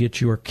you can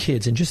get your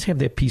kids and just have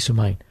that peace of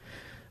mind.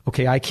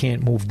 Okay, I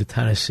can't move to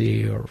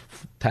Tennessee or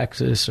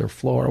Texas or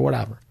Florida or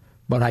whatever,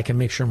 but I can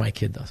make sure my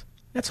kid does.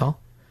 That's all.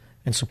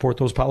 And support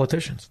those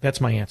politicians. That's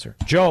my answer.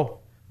 Joe,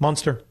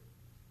 Munster.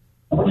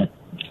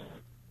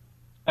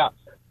 Yeah.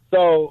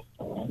 So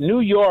New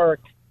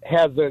York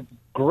has a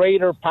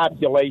greater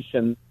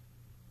population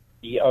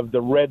of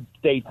the red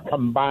states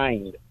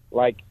combined.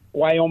 Like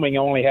Wyoming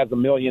only has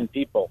 1 million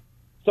people.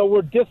 So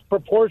we're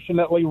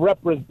disproportionately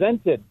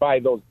represented by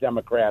those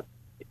Democrats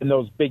in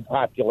those big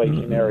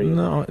population areas.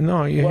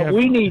 No,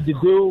 we need to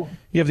do.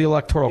 You have the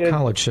electoral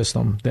college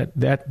system.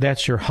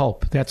 That's your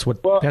help. That's what.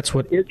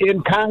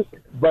 In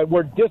Congress, but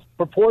we're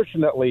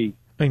disproportionately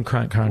in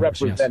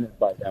Congress, represented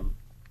by them.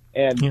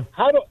 And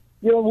how do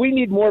we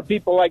need more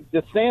people like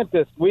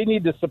DeSantis? We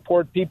need to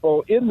support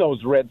people in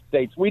those red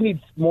states. We need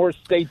more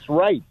states'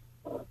 rights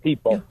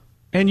people. Yeah.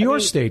 And your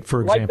state,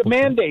 for example. Like the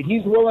mandate.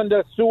 He's willing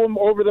to sue him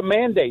over the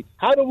mandate.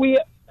 How do we...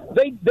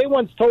 They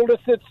once told us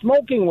that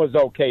smoking was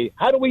okay.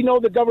 How do we know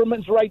the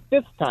government's right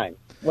this time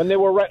when they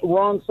were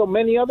wrong so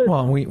many others?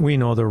 Well, we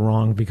know they're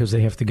wrong because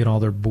they have to get all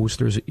their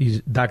boosters.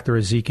 Dr.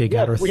 Ezike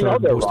got her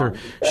third booster.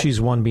 She's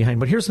one behind.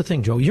 But here's the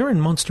thing, Joe. You're in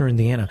Munster,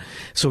 Indiana.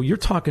 So you're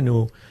talking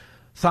to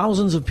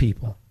thousands of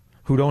people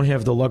who don't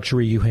have the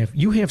luxury you have.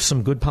 You have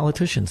some good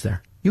politicians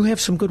there. You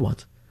have some good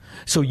ones.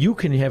 So you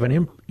can have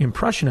an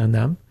impression on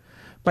them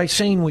by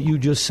saying what you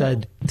just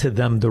said to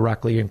them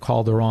directly and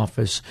call their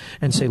office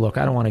and say, look,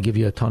 I don't want to give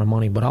you a ton of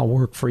money, but I'll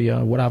work for you,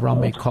 whatever, I'll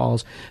make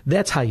calls.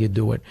 That's how you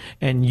do it.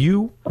 And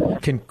you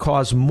can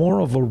cause more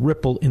of a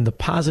ripple in the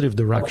positive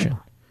direction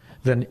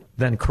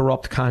than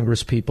corrupt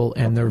Congress people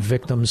and their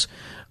victims,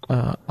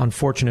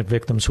 unfortunate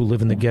victims who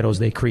live in the ghettos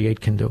they create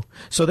can do.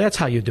 So that's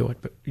how you do it.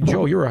 But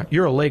Joe,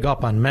 you're a leg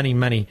up on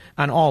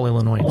on all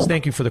Illinoisans.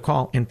 Thank you for the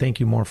call, and thank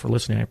you more for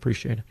listening. I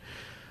appreciate it.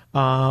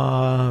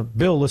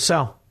 Bill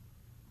LaSalle.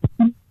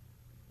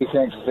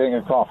 Thanks for taking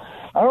a call.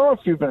 I don't know if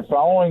you've been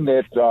following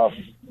that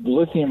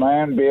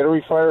lithium-ion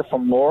battery fire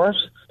from Loris.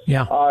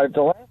 Yeah.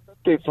 The last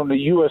update from the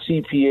U.S.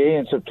 EPA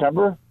in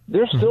September,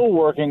 they're still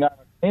working on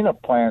a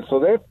cleanup plan, so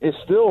that is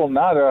still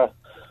not a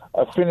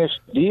finished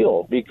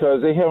deal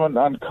because they haven't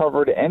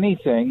uncovered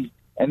anything.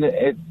 And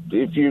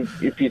if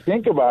you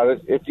think about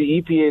it, if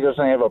the EPA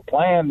doesn't have a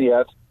plan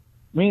yet,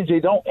 it means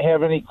they don't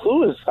have any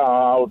clue as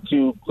how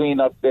to clean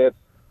up that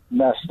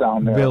mess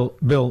down there.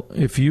 Bill,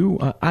 if you,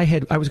 I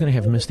was going to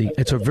have Misty.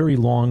 It's a very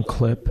long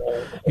clip.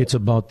 It's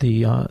about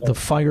the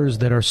fires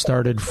that are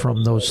started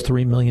from those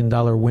 $3 million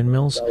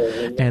windmills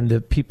and the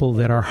people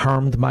that are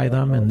harmed by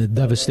them and the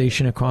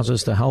devastation it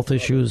causes to health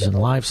issues and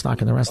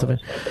livestock and the rest of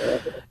it.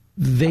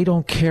 They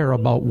don't care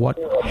about what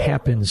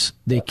happens.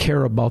 They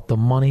care about the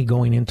money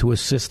going into a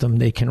system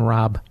they can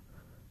rob.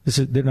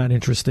 They're not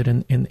interested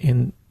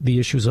in the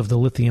issues of the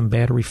lithium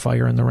battery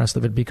fire and the rest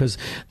of it, because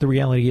the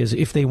reality is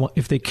if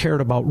they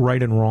cared about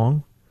right and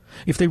wrong,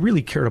 if they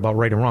really cared about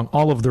right and wrong,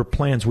 all of their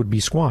plans would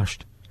be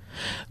squashed.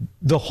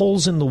 The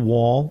holes in the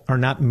wall are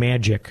not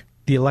magic.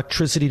 The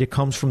electricity that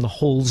comes from the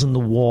holes in the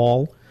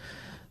wall,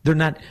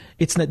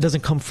 it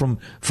doesn't come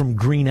from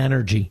green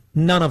energy.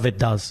 None of it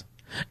does.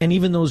 And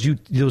even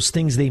those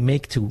things they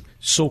make to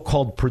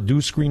so-called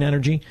produce green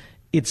energy,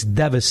 it's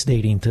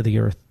devastating to the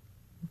earth.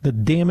 The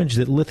damage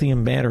that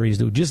lithium batteries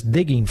do, just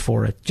digging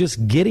for it,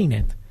 just getting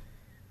it.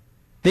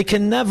 They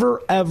can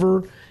never,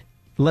 ever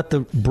let the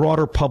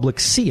broader public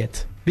see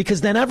it,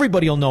 because then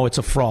everybody will know it's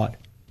a fraud.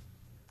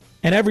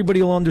 And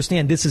everybody will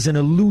understand this is an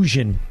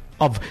illusion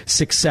of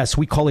success.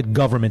 We call it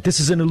government.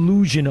 This is an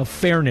illusion of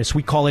fairness.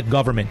 We call it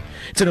government.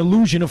 It's an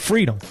illusion of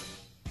freedom.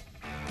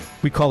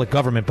 We call it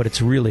government, but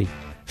it's really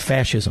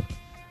fascism.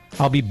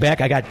 I'll be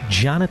back. I got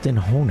Jonathan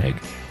Honig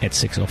at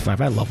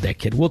 6:05. I love that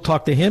kid. We'll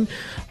talk to him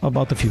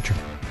about the future.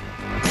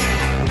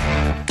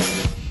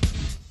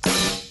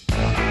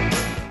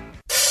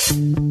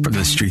 From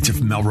the streets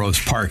of Melrose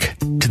Park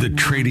to the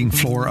trading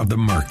floor of the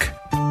Merc,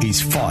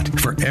 he's fought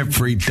for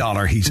every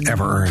dollar he's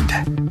ever earned.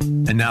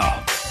 And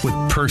now, with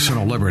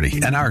personal liberty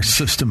and our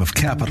system of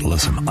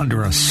capitalism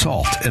under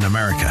assault in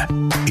America,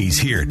 he's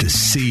here to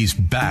seize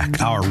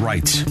back our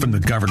rights from the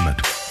government.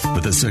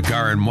 With a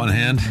cigar in one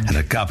hand and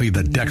a copy of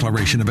the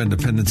Declaration of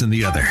Independence in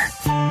the other,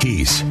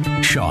 he's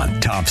Sean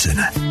Thompson.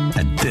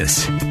 And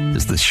this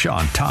is the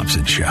Sean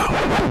Thompson Show.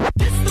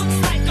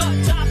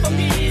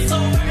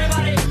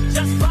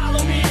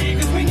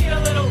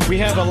 We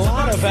have a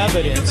lot of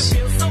evidence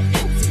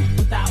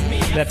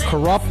that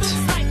corrupt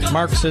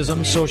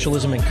Marxism,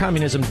 socialism, and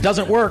communism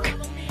doesn't work,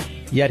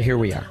 yet here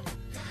we are.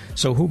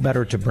 So who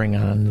better to bring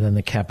on than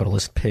the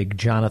capitalist pig,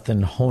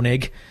 Jonathan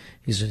Hoenig?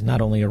 He's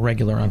not only a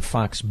regular on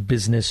Fox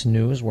Business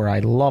News, where I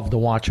love to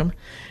watch him,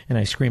 and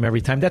I scream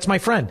every time, that's my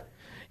friend.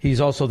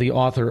 He's also the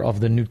author of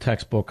the new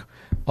textbook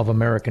of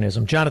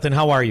Americanism. Jonathan,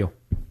 how are you?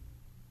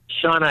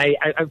 Sean,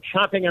 I'm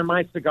chomping on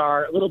my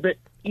cigar a little bit,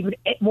 even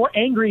more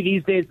angry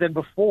these days than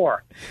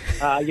before.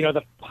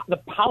 The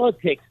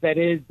politics that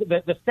is,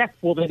 the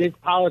cesspool that is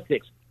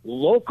politics,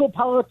 local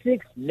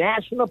politics,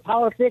 national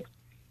politics.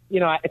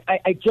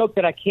 I joke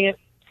that I can't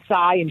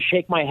sigh and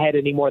shake my head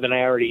any more than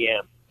I already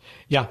am.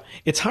 Yeah,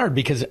 it's hard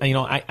because,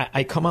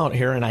 I come out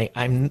here and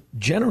I'm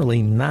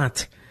generally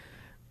not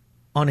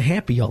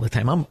unhappy all the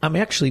time. I'm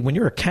actually, when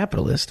you're a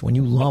capitalist, when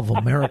you love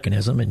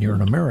Americanism and you're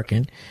an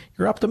American,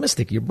 you're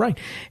optimistic, you're bright.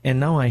 And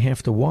now I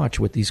have to watch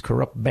what these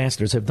corrupt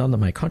bastards have done to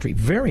my country.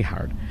 Very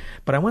hard.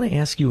 But I want to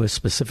ask you a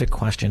specific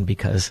question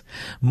because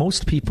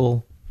most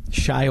people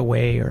shy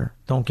away or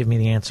don't give me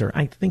the answer.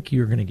 I think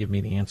you're going to give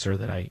me the answer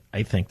that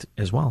I think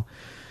as well.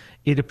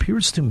 It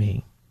appears to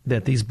me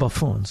that these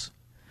buffoons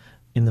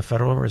in the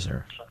Federal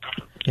Reserve,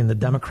 in the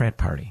Democrat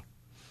Party,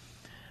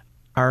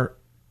 are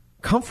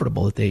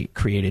comfortable that they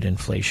created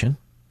inflation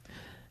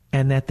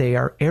and that they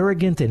are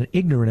arrogant and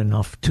ignorant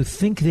enough to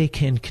think they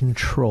can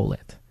control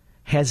it.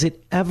 Has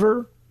it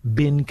ever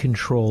been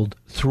controlled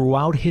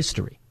throughout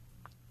history?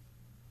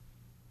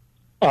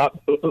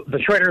 The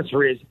short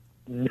answer is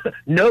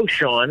no,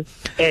 Sean,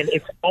 and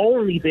it's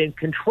only been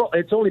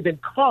It's only been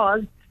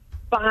caused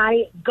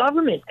by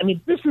government. I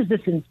mean, this is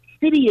this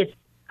insidious,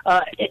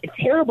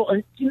 terrible,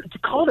 and to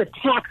call it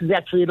a tax is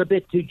actually a little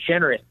bit too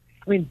generous.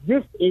 I mean,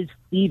 this is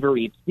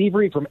thievery. It's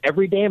thievery from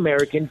everyday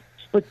Americans,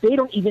 but they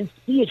don't even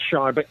see it,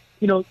 Sean. But,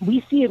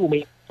 we see it when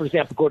we, for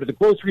example, go to the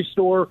grocery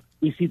store.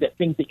 We see that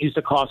things that used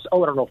to cost,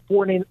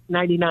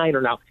 $4.99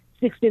 are now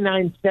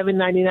 $6.99,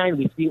 $7.99.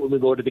 We see it when we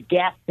go to the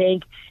gas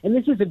tank. And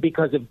this isn't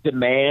because of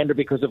demand or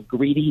because of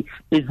greedy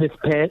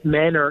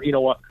businessmen or,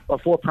 or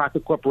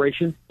for-profit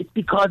corporations. It's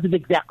because of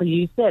exactly what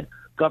you said.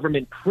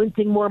 Government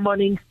printing more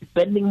money,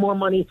 spending more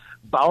money,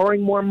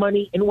 borrowing more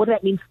money. And what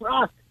that means for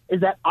us is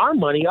that our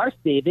money, our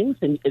savings,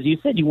 and as you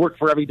said, you work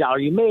for every dollar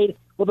you made,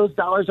 well, those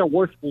dollars are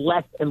worth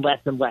less and less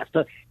and less.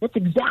 So that's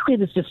exactly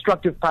this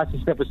destructive process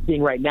that we're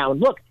seeing right now.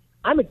 And look,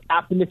 I'm an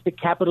optimistic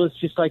capitalist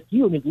just like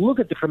you. I mean, look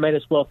at the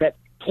tremendous wealth that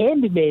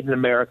can be made in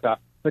America.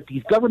 But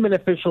these government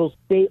officials,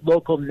 state,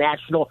 local,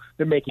 national,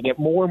 they're making it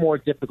more and more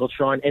difficult,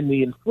 Sean. And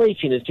the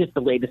inflation is just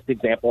the latest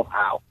example of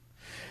how.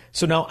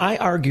 So now I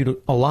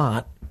argued a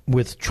lot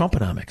with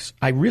Trumponomics.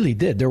 I really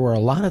did. There were a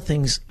lot of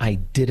things I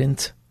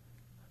didn't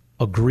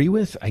agree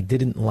with, I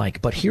didn't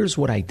like. But here's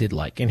what I did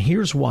like. And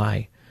here's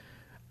why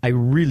I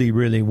really,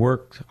 really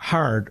worked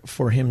hard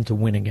for him to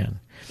win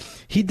again.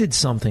 He did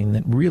something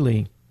that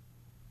really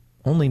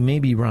only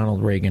maybe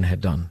Ronald Reagan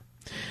had done.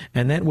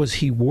 And that was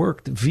he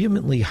worked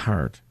vehemently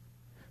hard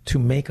to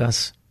make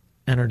us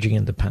energy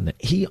independent.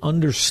 He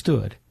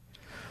understood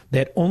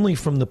that only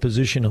from the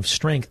position of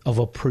strength of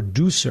a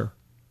producer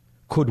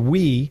could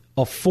we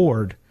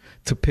afford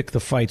to pick the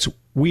fights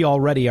we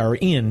already are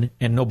in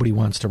and nobody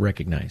wants to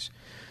recognize.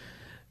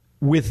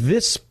 With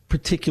this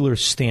particular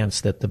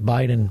stance that the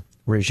Biden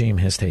regime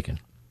has taken,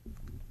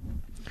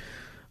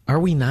 are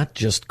we not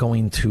just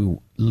going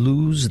to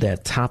lose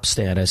that top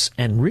status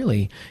and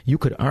really, you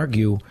could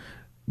argue,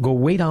 go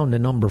way down to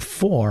number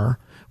 4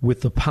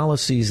 with the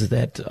policies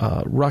that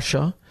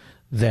Russia,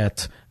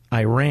 that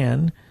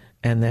Iran,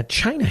 and that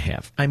China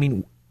have? I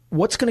mean,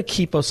 what's going to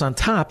keep us on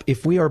top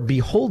if we are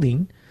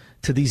beholding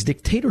to these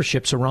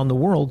dictatorships around the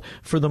world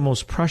for the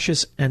most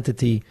precious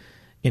entity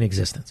in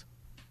existence?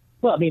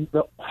 Well, I mean,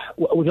 the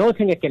only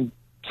thing that can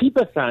keep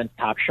us on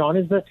top, Sean,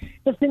 is the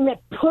thing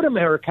that put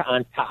America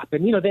on top.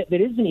 And, that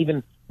isn't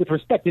even, with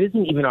respect, it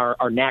isn't even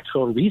our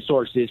natural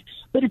resources,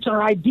 but it's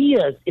our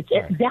ideas. It's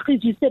exactly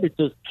as you said. It's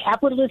those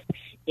capitalist,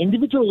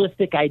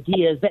 individualistic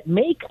ideas that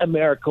make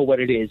America what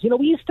it is.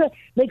 We used to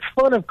make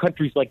fun of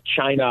countries like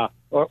China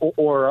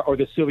or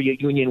the Soviet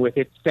Union with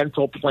its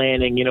central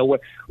planning,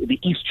 the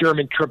East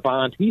German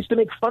Trabant. We used to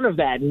make fun of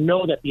that and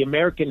know that the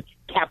American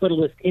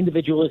capitalist,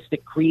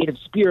 individualistic, creative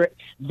spirit,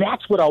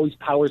 that's what always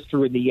powers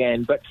through in the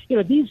end. But,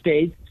 these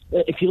days,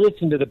 if you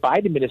listen to the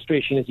Biden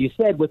administration, as you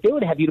said, what they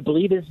would have you to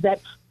believe is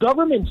that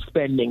government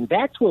spending,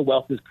 that's where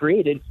wealth is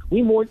created.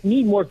 We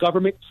need more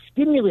government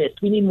stimulus.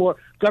 We need more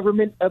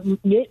government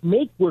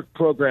make-work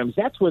programs.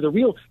 That's where the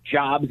real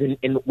jobs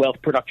and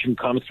wealth production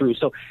comes through.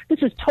 So this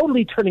is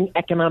totally turning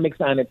economics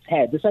on its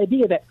head. This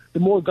idea that the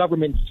more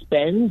government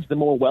spends, the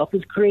more wealth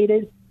is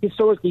created,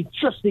 historically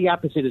just the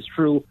opposite is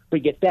true,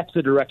 but yet that's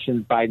the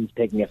direction Biden's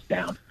taking us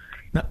down.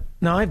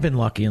 Now, I've been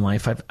lucky in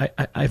life.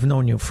 I've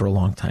known you for a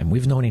long time.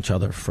 We've known each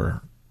other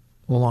for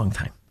a long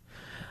time.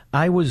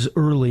 I was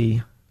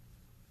early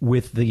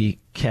with the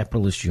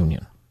Capitalist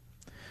Union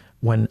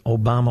when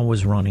Obama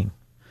was running.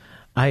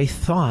 I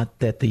thought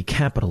that the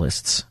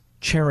capitalists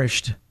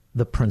cherished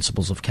the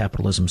principles of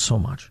capitalism so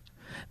much.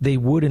 They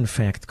would, in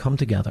fact, come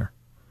together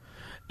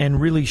and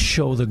really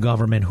show the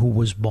government who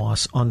was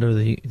boss under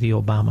the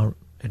Obama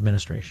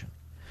administration.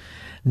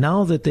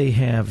 Now that they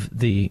have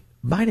the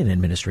Biden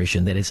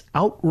administration that is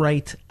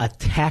outright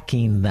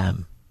attacking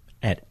them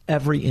at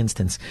every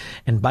instance,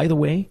 and by the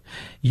way,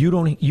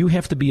 you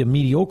have to be a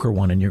mediocre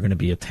one and you're going to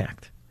be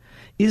attacked.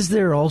 Is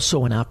there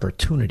also an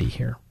opportunity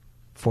here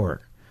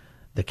for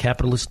the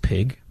capitalist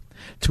pig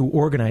to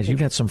organize? You've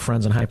got some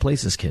friends in high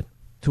places, kid,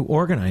 to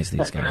organize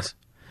these guys,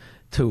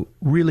 to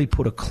really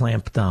put a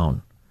clamp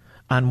down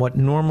on what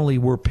normally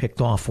we're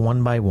picked off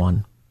one by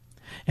one,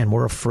 and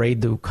we're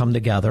afraid to come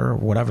together, or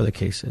whatever the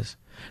case is,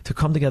 to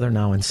come together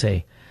now and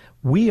say,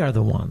 we are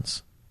the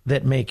ones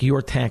that make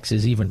your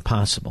taxes even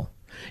possible.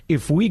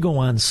 If we go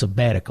on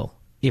sabbatical,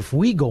 if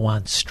we go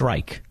on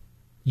strike,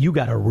 you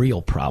got a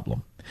real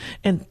problem.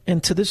 And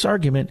to this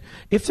argument,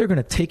 if they're going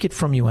to take it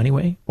from you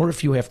anyway, or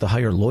if you have to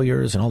hire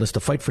lawyers and all this to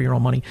fight for your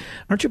own money,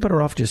 aren't you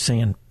better off just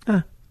saying,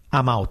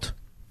 I'm out?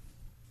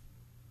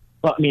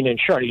 Well, I mean, and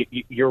Sean,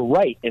 you're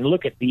right. And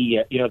look at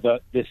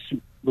this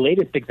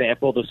latest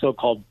example, the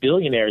so-called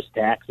billionaires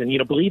tax. And,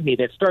 believe me,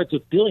 that starts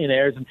with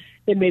billionaires, and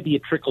then maybe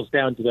it trickles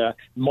down to the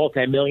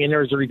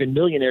multimillionaires or even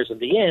millionaires in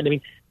the end. I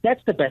mean,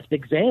 that's the best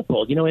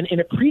example. In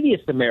a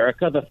previous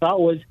America, the thought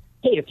was,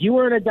 hey, if you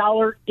earn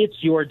 $1, it's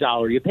your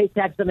dollar. You pay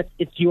tax on it,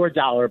 it's your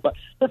dollar. But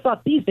the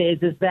thought these days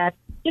is that,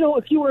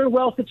 if you earn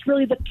wealth, it's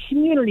really the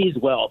community's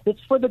wealth. It's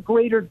for the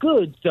greater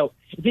good. So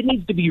if it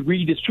needs to be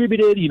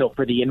redistributed,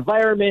 for the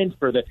environment,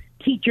 for the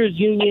teachers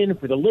union,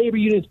 for the labor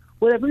unions,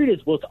 whatever it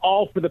is, well, it's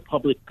all for the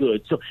public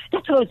good. So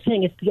that's what I was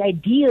saying. It's the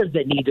ideas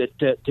that need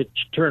to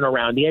turn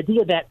around. The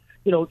idea that,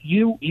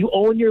 you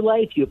own your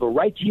life, you have a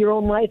right to your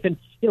own life, and,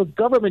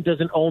 government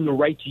doesn't own the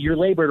right to your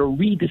labor to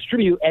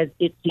redistribute as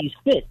it sees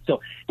fit.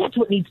 So that's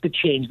what needs to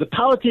change. The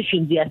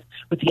politicians, yes,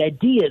 but the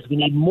ideas, we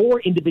need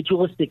more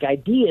individualistic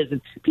ideas, and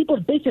people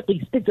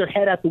basically stick their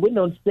head out the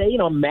window and say,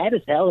 I'm mad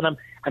as hell, and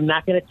I'm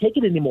not going to take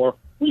it anymore.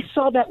 We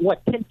saw that,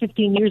 10,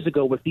 15 years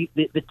ago with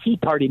the Tea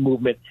Party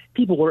movement.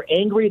 People were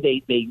angry,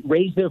 they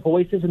raised their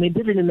voices, and they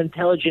did it in an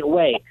intelligent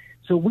way.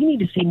 So we need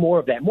to see more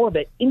of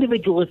that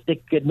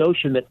individualistic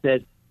notion that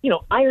says,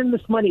 I earn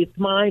this money, it's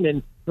mine,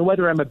 and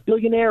whether I'm a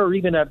billionaire or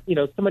even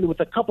somebody with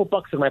a couple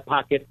bucks in my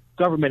pocket,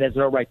 government has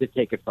no right to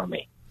take it from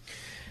me.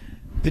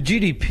 The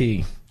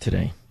GDP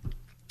today.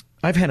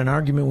 I've had an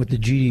argument with the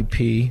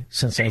GDP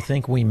since I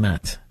think we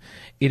met.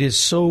 It is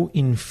so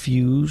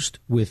infused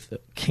with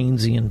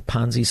Keynesian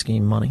Ponzi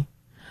scheme money,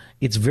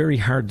 it's very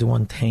hard to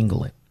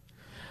untangle it.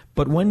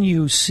 But when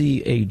you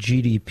see a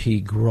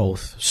GDP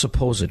growth,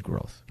 supposed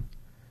growth,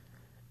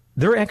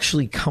 they're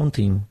actually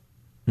counting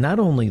not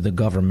only the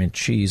government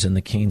cheese and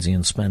the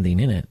Keynesian spending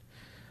in it,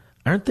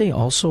 aren't they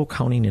also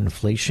counting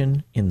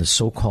inflation in the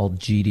so-called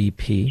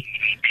GDP?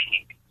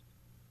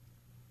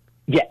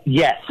 Yeah,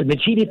 yes, and the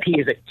GDP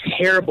is a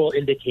terrible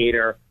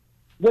indicator.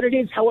 What it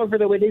is, however,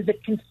 though, it is a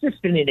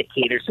consistent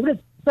indicator. So it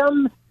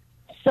has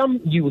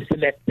some use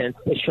in that sense,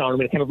 Sean,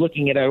 when kind of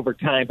looking at it over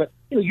time. But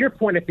your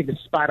point, I think, is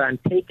spot on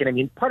taken. I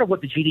mean, part of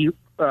what the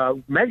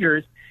GDP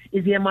measures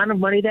is the amount of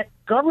money that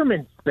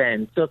government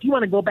spends. So if you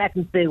want to go back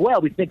and say,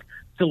 well, we think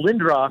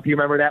Solyndra, if you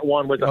remember that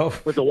one,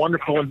 was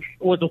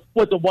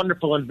a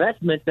wonderful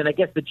investment, then I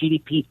guess the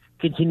GDP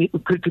could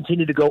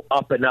continue to go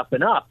up and up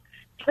and up.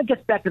 It kind of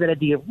gets back to that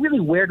idea of really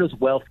where does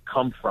wealth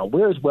come from?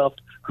 Where does wealth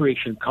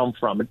creation come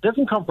from? It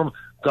doesn't come from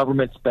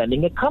government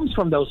spending. It comes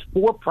from those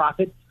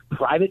for-profit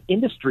private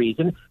industries,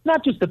 and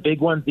not just the big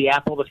ones, the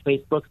Apple, the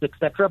Facebooks, et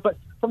cetera, but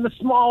from the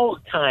small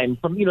time,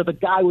 from the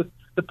guy with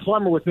the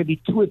plumber with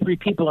maybe 2 or 3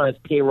 people on his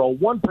payroll,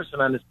 one person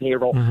on his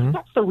payroll. Mm-hmm.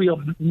 That's the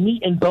real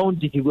meat and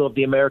bones, if you will, of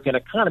the American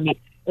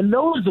economy. And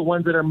those are the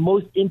ones that are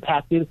most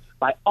impacted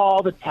by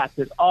all the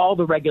taxes, all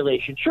the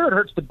regulation. Sure, it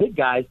hurts the big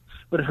guys,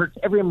 but it hurts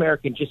every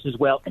American just as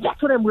well. And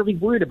that's what I'm really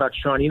worried about,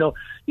 Sean.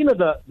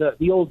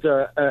 The old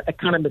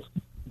economist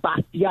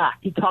Bastiat,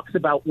 he talks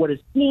about what is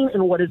seen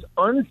and what is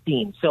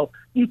unseen. So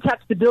you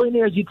tax the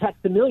billionaires, you tax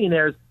the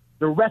millionaires,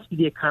 the rest of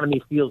the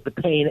economy feels the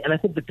pain, and I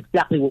think that's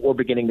exactly what we're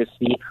beginning to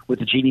see with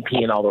the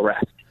GDP and all the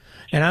rest.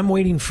 And I'm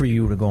waiting for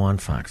you to go on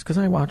Fox, because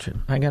I watch it.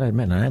 I got to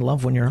admit, and I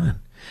love when you're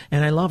on.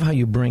 And I love how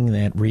you bring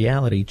that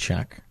reality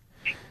check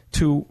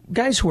to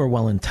guys who are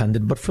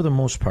well-intended, but for the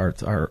most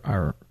part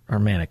are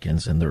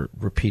mannequins, and they're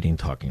repeating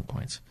talking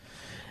points.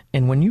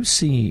 And when you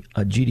see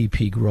a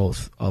GDP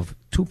growth of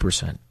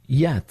 2%,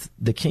 yet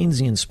the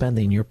Keynesian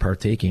spending you're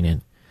partaking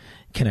in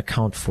can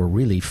account for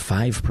really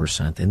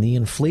 5%, and the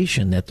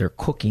inflation that they're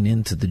cooking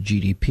into the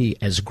GDP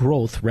as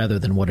growth rather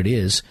than what it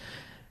is,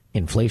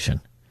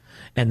 inflation.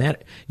 And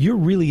that you're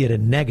really at a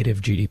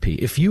negative GDP.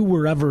 If you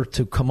were ever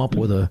to come up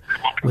with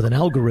an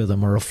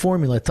algorithm or a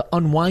formula to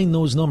unwind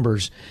those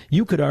numbers,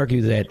 you could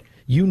argue that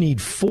you need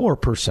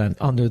 4%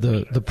 under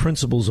the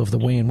principles of the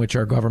way in which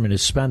our government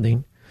is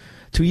spending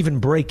to even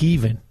break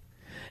even.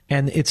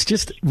 And it's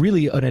just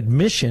really an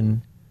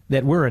admission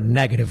that we're a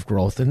negative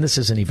growth, and this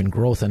isn't even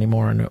growth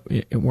anymore, and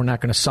we're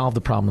not going to solve the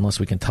problem unless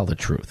we can tell the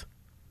truth.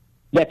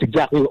 That's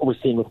exactly what we're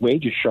seeing with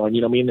wages, Sean.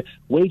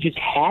 Wages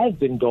have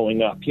been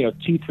going up,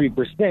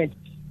 2-3%,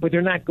 but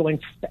they're not going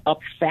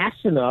up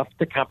fast enough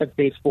to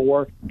compensate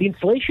for the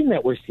inflation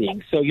that we're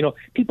seeing. So,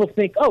 people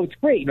think, oh, it's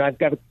great. I've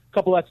got a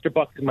couple extra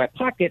bucks in my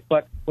pocket,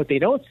 but what they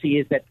don't see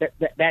is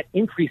that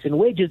increase in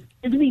wages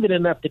isn't even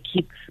enough to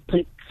keep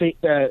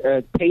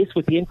pace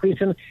with the increase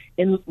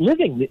in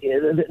living,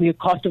 the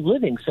cost of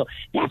living. So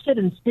that's an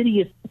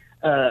insidious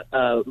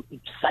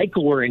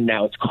cycle we're in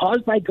now. It's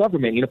caused by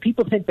government.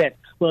 People think that,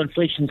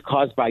 inflation is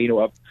caused by,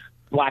 a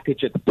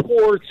blockage at the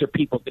ports or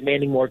people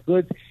demanding more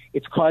goods.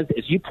 It's caused,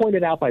 as you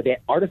pointed out, by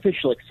that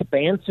artificial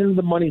expansion of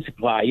the money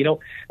supply.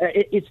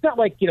 It's not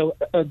like,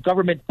 a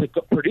government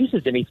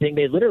produces anything.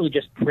 They literally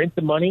just print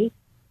the money,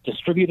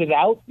 distribute it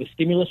out, the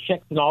stimulus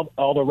checks and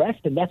all the rest,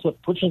 and that's what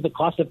pushes the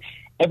cost of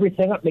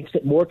everything up, makes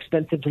it more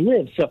expensive to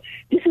live. So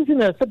this isn't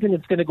something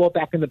that's going to go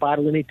back in the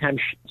bottle anytime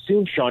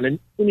soon, Sean. And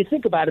when you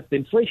think about it, the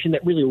inflation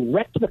that really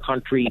wrecked the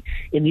country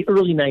in the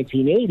early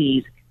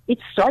 1980s, it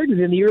started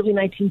in the early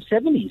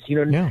 1970s.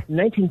 In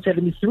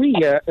 1973,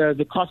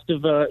 the cost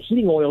of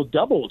heating oil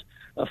doubled.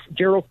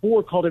 Gerald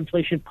Ford called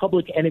inflation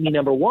public enemy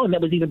number one.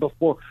 That was even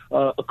before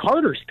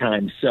Carter's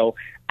time. So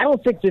I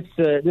don't think this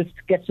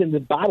gets in the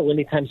bottle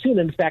anytime soon.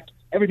 In fact,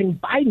 everything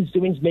Biden's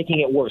doing is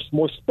making it worse.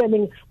 More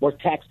spending, more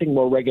taxing,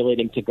 more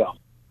regulating to go.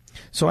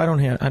 So I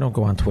don't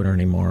go on Twitter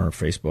anymore or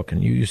Facebook,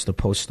 and you used to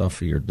post stuff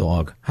for your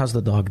dog. How's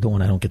the dog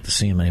doing? I don't get to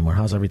see him anymore.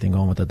 How's everything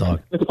going with the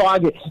dog? The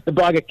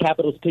blog at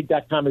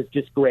capitalspig.com is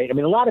just great. I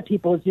mean, a lot of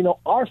people,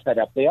 are fed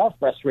up. They are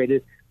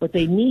frustrated, but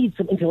they need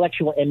some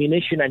intellectual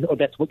ammunition. I know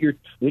that's what you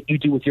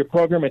do with your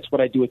program. It's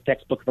what I do with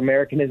Textbook of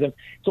Americanism.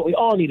 It's what we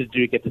all need to do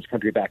to get this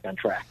country back on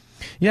track.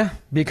 Yeah,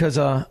 because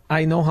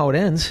I know how it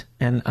ends,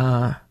 and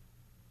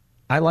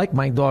I like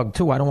my dog,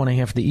 too. I don't want to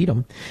have to eat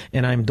him.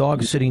 And I'm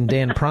dog-sitting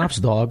Dan Propp's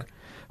dog,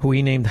 who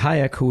he named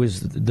Hayek, who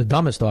is the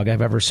dumbest dog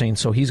I've ever seen.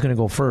 So he's going to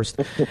go first.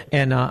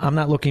 And I'm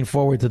not looking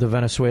forward to the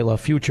Venezuela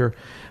future.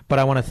 But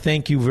I want to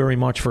thank you very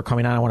much for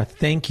coming on. I want to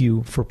thank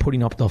you for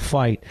putting up the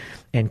fight.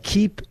 And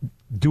keep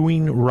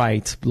doing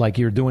right like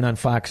you're doing on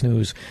Fox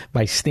News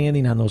by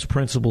standing on those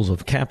principles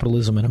of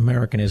capitalism and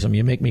Americanism.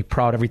 You make me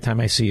proud every time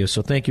I see you.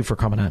 So thank you for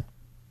coming on.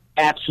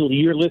 Absolutely.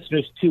 Your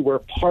listeners, too. We're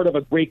part of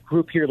a great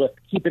group here. Let's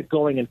keep it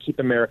going and keep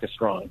America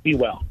strong. Be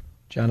well.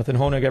 Jonathan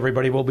Honig,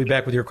 everybody. We'll be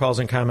back with your calls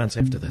and comments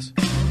after this.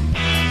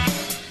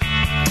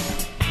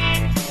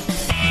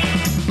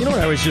 You know what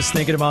I was just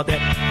thinking about?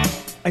 That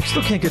I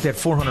still can't get that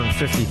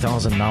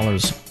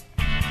 $450,000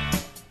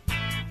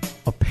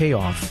 a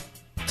payoff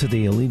to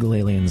the illegal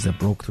aliens that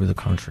broke through the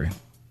country.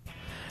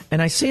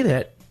 And I say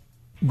that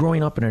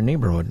growing up in a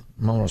neighborhood,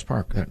 Melrose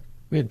Park, that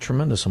we had a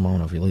tremendous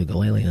amount of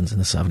illegal aliens in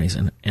the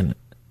 70s, and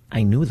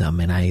I knew them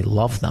and I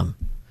loved them.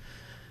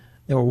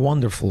 They were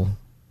wonderful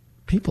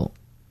people,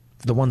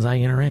 the ones I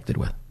interacted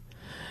with.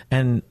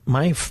 And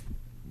my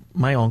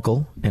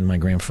uncle and my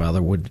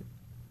grandfather would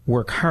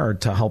work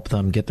hard to help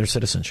them get their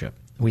citizenship.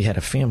 We had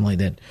a family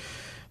that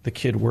the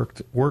kid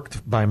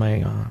worked by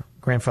my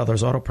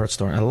grandfather's auto parts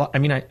store. I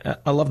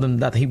loved him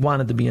that he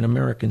wanted to be an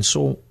American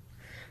so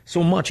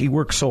much. He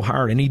worked so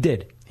hard, and he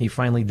did. He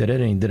finally did it,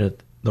 and he did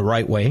it the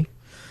right way.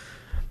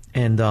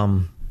 And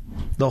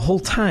the whole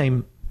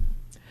time,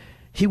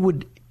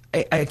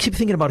 I keep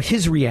thinking about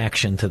his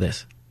reaction to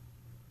this,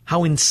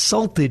 how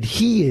insulted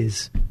he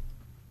is.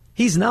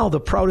 He's now the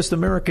proudest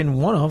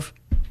American although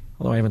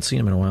I haven't seen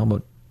him in a while,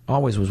 but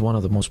always was one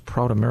of the most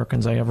proud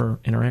Americans I ever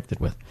interacted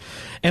with.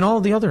 And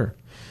all the other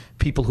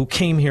people who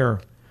came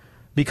here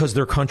because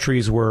their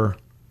countries were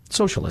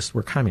socialists,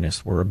 were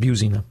communists, were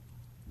abusing them.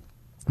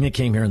 And they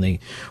came here and they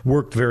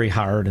worked very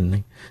hard,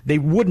 and they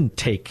wouldn't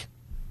take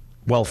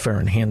welfare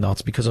and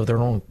handouts because of their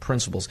own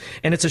principles.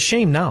 And it's a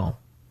shame now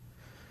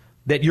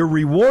that you're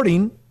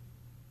rewarding,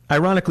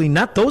 ironically,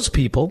 not those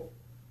people.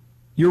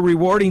 You're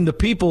rewarding the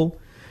people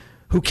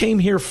who came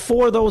here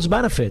for those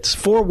benefits,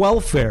 for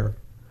welfare,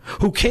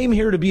 who came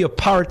here to be a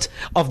part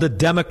of the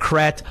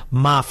Democrat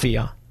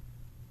mafia,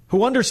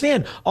 who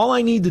understand all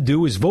I need to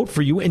do is vote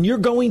for you, and you're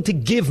going to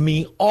give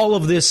me all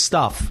of this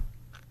stuff.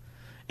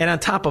 And on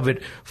top of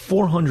it,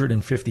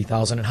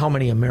 $450,000. And how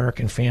many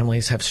American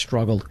families have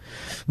struggled?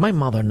 My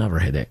mother never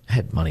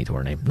had money to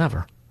her name.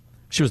 Never.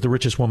 She was the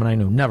richest woman I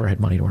knew. Never had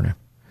money to her name.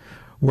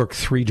 Worked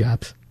 3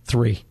 jobs.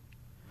 3.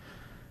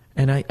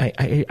 And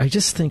I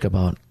just think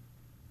about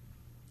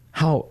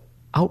how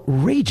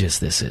outrageous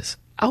this is.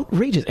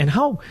 Outrageous. And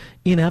how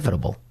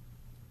inevitable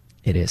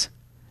it is.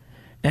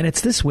 And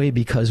it's this way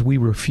because we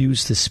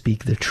refuse to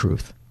speak the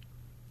truth.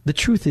 The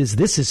truth is,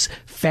 this is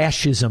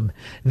fascism.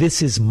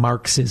 This is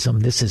Marxism.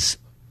 This is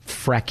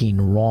fracking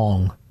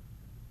wrong.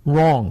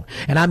 Wrong.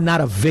 And I'm not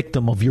a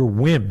victim of your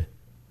whim.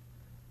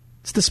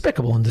 It's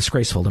despicable and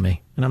disgraceful to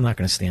me, and I'm not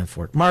going to stand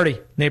for it. Marty,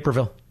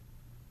 Naperville.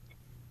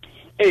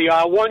 Hey,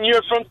 1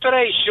 year from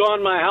today,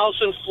 Sean, my house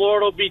in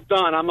Florida will be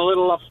done. I'm a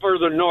little up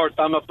further north.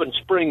 I'm up in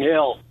Spring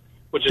Hill,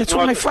 which is That's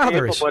where my north of father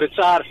Tampa, is. but it's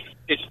out.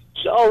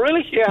 Oh,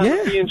 really? Yeah,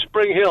 I'll be in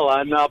Spring Hill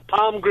on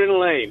Palmgren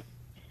Lane.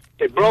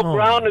 They broke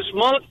ground this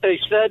month. They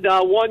said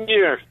 1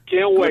 year.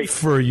 Can't wait. Good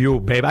for you,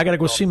 babe. I got to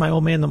go see my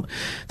old man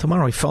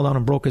tomorrow. He fell down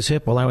and broke his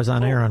hip while I was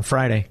on air on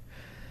Friday.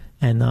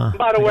 And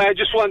by the way, I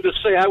just wanted to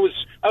say I was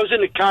in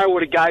the car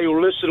with a guy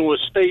who listened to a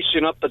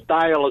station up the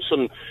dial of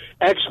some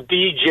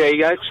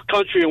ex-DJ,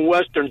 ex-country and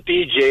western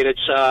DJ.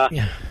 That's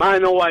I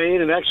know I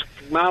ain't an ex.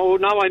 Now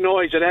I know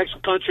he's an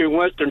ex-country and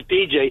western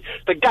DJ.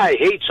 The guy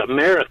hates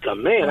America,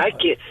 man. I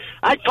can't.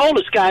 I told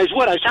this guy, I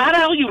said, how the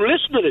hell you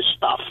listen to this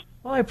stuff?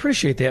 Well, I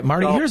appreciate that,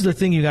 Marty. Here's the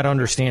thing you got to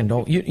understand,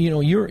 though.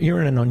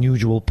 You're in an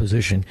unusual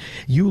position.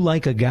 You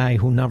like a guy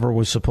who never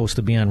was supposed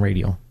to be on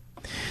radio.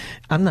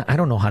 I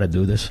don't know how to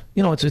do this.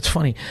 It's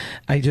funny.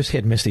 I just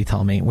had Misty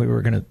tell me we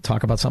were going to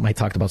talk about something. I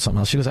talked about something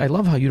else. She goes, I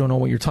love how you don't know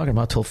what you're talking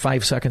about till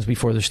 5 seconds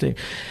before the stage.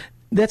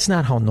 That's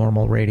not how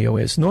normal radio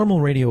is.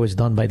 Normal radio is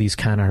done by these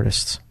con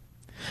artists.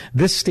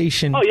 This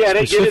station they get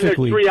in there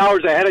 3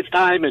 hours ahead of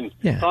time and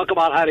talk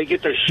about how they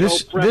get their show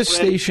prepped. This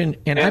station,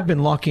 and I've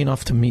been lucky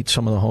enough to meet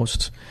some of the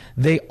hosts,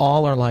 they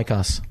all are like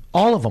us.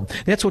 All of them.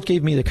 That's what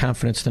gave me the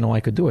confidence to know I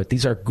could do it.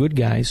 These are good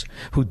guys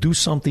who do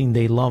something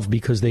they love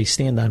because they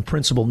stand on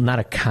principle, not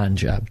a con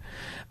job.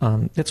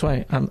 That's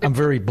why I'm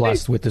very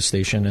blessed with this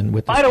station and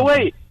with this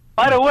company.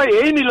 By the way,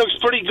 Amy looks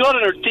pretty good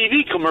in her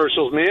TV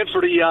commercials, man,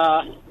 for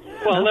the...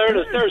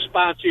 they're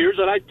sponsors,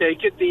 and I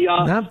take it.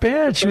 Not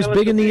bad. She was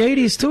big in the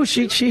 80s, too.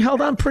 She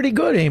held on pretty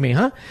good, Amy,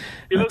 huh?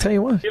 I'll tell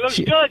you what. She looks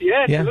good,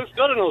 yeah. She looks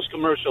good in those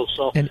commercials.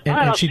 So. And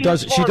she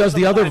does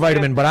the other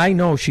vitamin, but I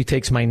know she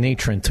takes my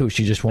Natron, too.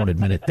 She just won't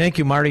admit it. Thank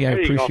you, Marty. I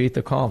appreciate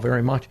the call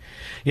very much.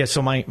 Yeah,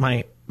 so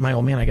my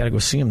old man, I got to go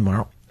see him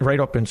tomorrow,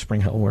 right up in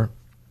Spring Hill, where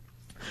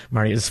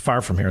Marty is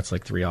far from here. It's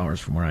like 3 hours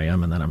from where I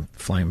am, and then I'm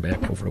flying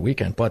back over the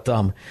weekend. But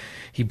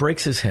he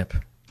breaks his hip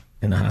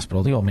in the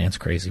hospital. The old man's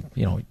crazy.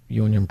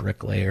 Union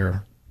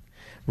bricklayer,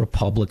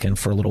 Republican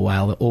for a little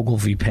while. The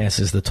Ogilvy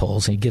passes the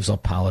tolls, and he gives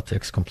up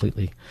politics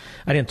completely.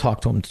 I didn't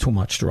talk to him too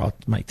much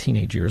throughout my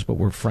teenage years, but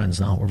we're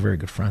friends now. We're very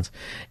good friends.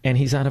 And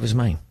he's out of his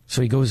mind.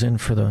 So he goes in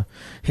for the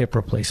hip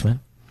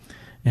replacement,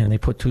 and they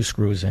put 2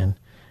 screws in.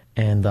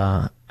 And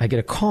I get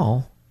a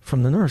call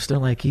from the nurse. They're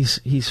like,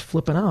 he's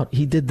flipping out.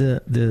 He did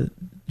the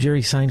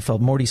Jerry Seinfeld,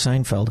 Morty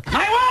Seinfeld.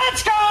 I want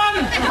it's gone!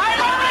 I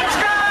want it's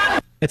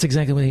gone! That's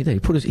exactly what he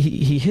did.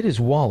 He hid his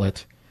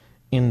wallet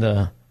in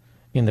the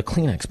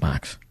Kleenex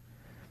box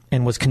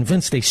and was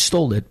convinced they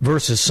stole it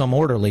versus some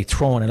orderly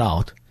throwing it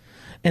out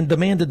and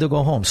demanded to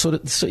go home. So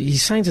he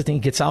signs the thing,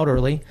 gets out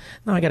early.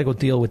 Now I got to go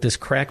deal with this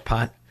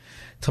crackpot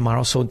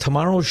tomorrow. So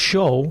tomorrow's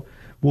show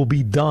will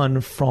be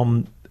done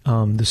from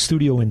the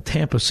studio in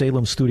Tampa,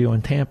 Salem studio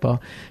in Tampa,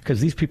 because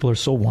these people are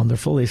so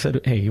wonderful. They said,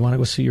 hey, you want to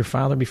go see your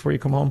father before you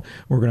come home?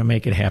 We're going to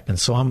make it happen.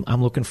 So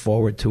I'm looking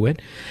forward to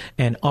it.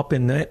 And up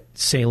in that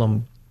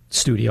Salem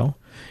studio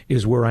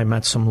is where I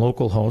met some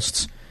local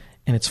hosts.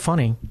 And it's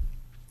funny,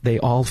 they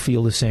all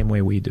feel the same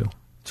way we do.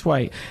 That's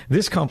why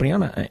this company, I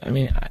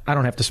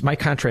don't have to, my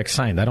contract's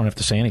signed. I don't have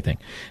to say anything.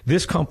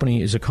 This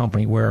company is a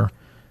company where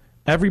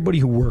everybody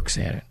who works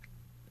at it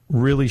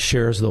really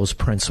shares those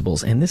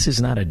principles. And this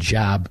is not a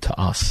job to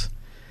us.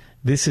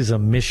 This is a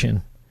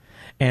mission.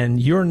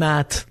 And you're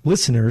not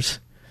listeners.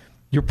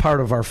 You're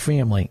part of our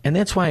family. And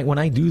that's why when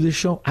I do this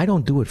show, I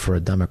don't do it for a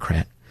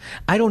Democrat.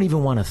 I don't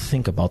even want to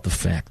think about the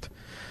fact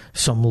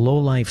some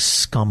low-life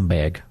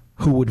scumbag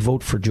who would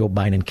vote for Joe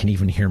Biden can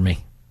even hear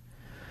me.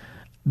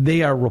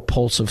 They are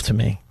repulsive to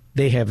me.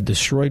 They have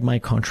destroyed my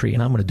country,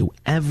 and I'm going to do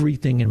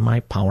everything in my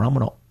power. I'm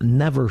going to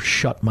never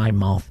shut my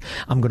mouth.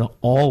 I'm going to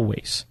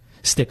always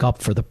stick up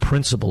for the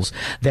principles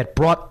that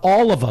brought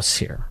all of us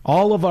here,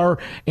 all of our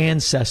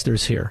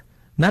ancestors here,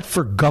 not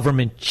for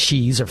government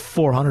cheese or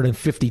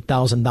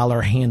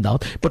 $450,000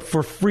 handout, but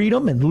for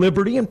freedom and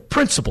liberty and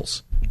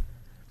principles.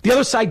 The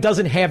other side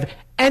doesn't have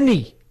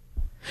any.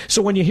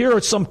 So when you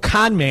hear some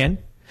con man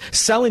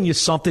selling you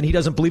something he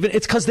doesn't believe in,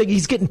 it's because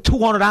he's getting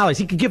 $200.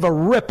 He could give a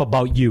rip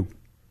about you.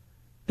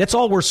 That's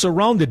all we're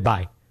surrounded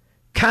by.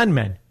 Con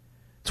men.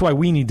 That's why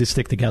we need to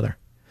stick together.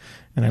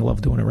 And I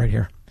love doing it right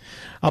here.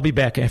 I'll be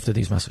back after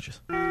these messages.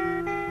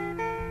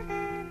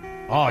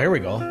 Oh, here we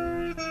go.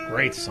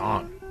 Great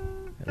song.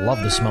 I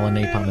love the smell of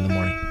napalm in the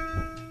morning.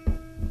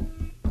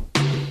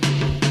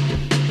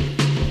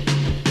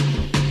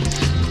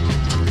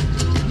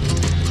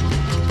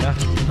 Yeah,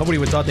 nobody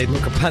would thought they'd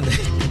look upon the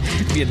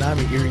Vietnam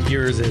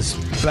years as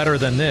better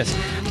than this.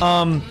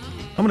 I'm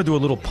going to do a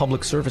little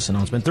public service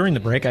announcement. During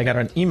the break, I got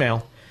an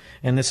email,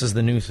 and this is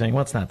the new thing.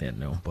 Well, it's not that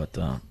new, but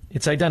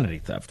it's identity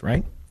theft,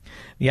 right?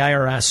 The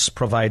IRS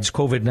provides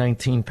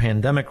COVID-19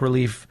 pandemic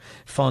relief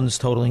funds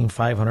totaling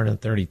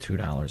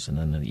 $532. And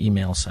then the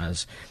email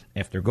says,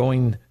 after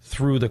going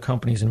through the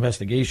company's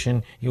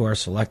investigation, you are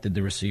selected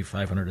to receive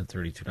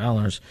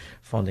 $532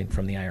 funding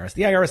from the IRS.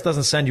 The IRS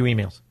doesn't send you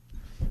emails.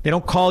 They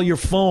don't call your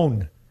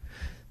phone.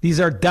 These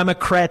are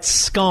Democrat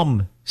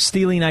scum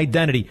stealing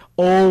identity.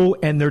 Oh,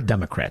 and they're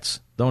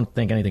Democrats. Don't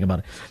think anything about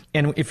it.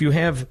 And if you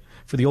have,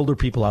 for the older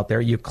people out there,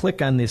 you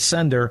click on the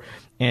sender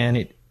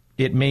and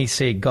it may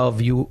say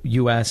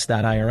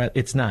gov.us.irs.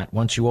 It's not.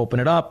 Once you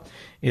open it up,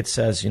 it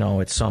says,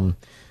 it's some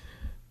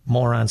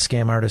moron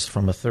scam artist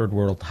from a third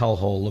world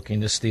hellhole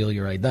looking to steal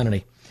your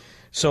identity.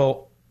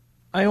 So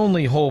I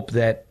only hope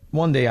that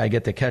one day I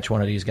get to catch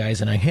one of these guys,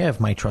 and I have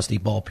my trusty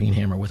ball peen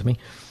hammer with me,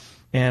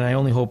 And I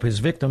only hope his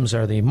victims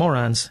are the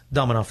morons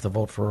dumb enough to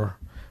vote for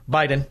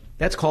Biden.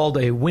 That's called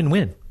a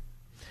win-win.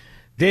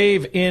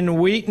 Dave in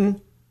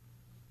Wheaton.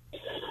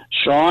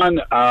 Sean,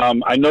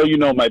 I know you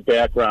know my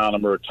background.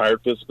 I'm a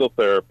retired physical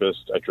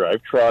therapist. I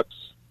drive trucks,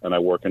 and I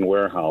work in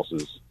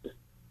warehouses.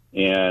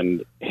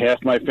 And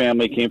half my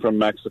family came from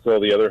Mexico,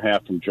 the other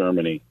half from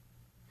Germany.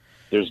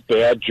 There's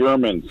bad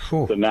Germans.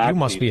 The Nazis You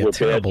must be a were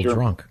terrible bad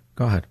drunk.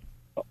 Go ahead.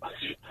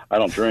 I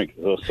don't drink,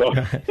 so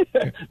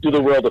do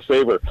the world a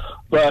favor.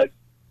 But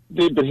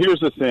here's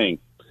the thing: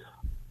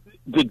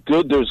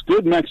 there's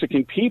good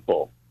Mexican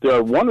people. There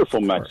are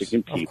wonderful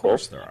Mexican people,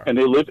 and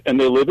they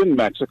live in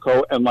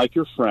Mexico. And like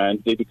your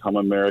friend, they become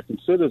American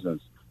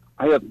citizens.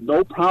 I have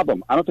no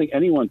problem. I don't think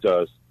anyone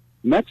does.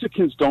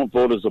 Mexicans don't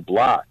vote as a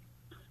bloc.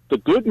 The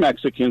good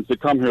Mexicans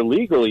that come here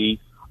legally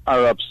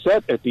are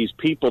upset at these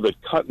people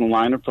that cut in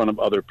line in front of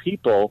other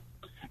people.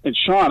 And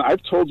Sean,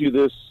 I've told you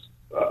this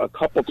a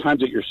couple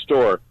times at your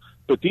store,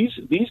 but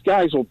these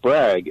guys will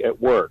brag at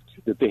work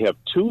that they have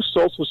 2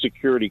 Social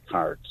Security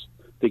cards.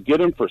 They get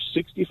them for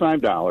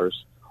 $65.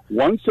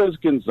 One says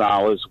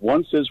Gonzalez,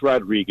 one says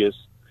Rodriguez.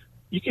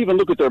 You can even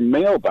look at their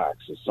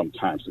mailboxes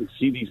sometimes and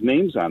see these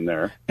names on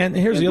there. And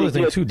here's the other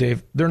thing too,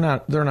 Dave. They're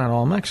not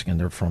all Mexican.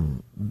 They're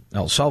from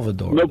El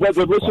Salvador. No, but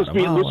let's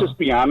just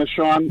be honest,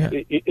 Sean.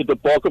 Yeah. The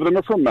bulk of them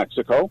are from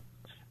Mexico.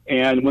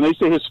 And when they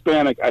say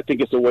Hispanic, I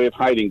think it's a way of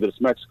hiding that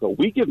it's Mexico.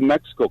 We give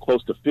Mexico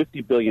close to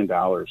 $50 billion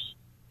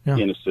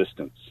in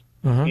assistance.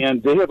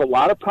 And they have a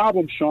lot of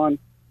problems, Sean.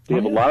 They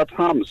have a lot of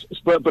problems.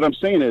 But I'm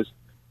saying is,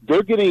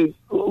 they're getting.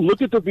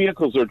 Look at the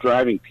vehicles they're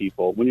driving,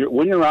 people. When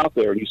you're out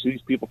there and you see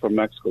these people from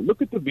Mexico,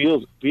 look at the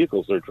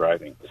vehicles they're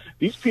driving.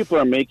 These people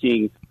are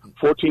making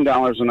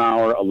 $14 an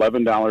hour,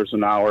 $11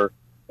 an hour,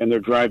 and they're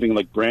driving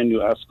like brand new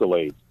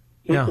Escalades.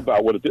 Think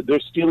about what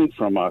they're stealing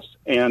from us,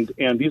 and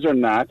these are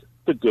not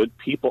the good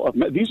people.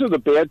 These are the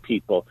bad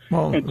people.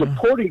 And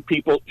deporting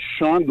people,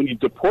 Sean. When you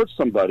deport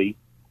somebody,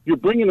 you're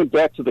bringing them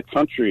back to the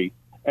country,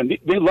 and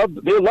they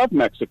love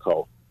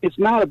Mexico. It's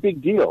not a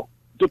big deal.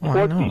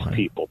 Deport these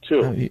people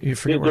too.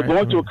 They're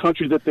going to a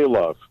country that they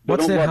love.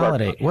 What's that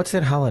holiday? What's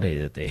that holiday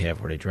that they have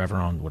where they drive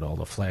around with all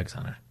the flags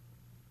on it?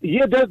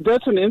 Yeah,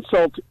 that's an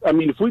insult. I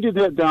mean, if we did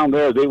that down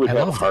there, they would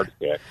have a heart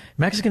attack.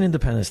 Mexican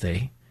Independence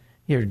Day.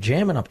 You're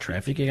jamming up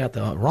traffic. You got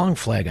the wrong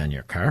flag on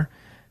your car,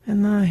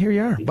 and here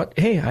you are. But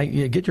hey,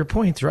 you get your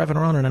point. Driving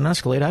around in an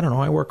Escalade. I don't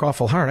know. I work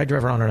awful hard. I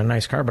drive around in a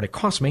nice car, but it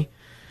costs me.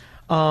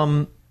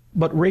 But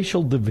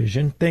racial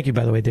division. Thank you,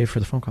 by the way, Dave, for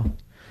the phone call.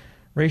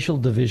 Racial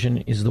division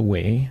is the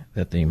way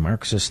that the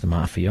Marxist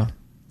mafia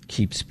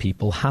keeps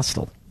people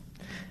hostile.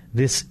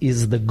 This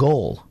is the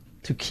goal,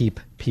 to keep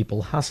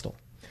people hostile.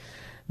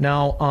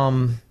 Now,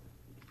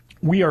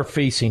 we are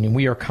facing and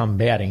we are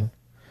combating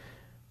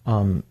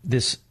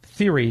this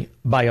theory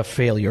by a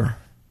failure,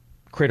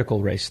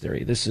 critical race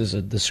theory. This is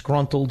a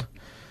disgruntled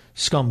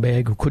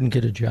scumbag who couldn't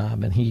get a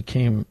job, and he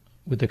came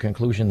with the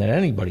conclusion that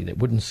anybody that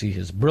wouldn't see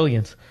his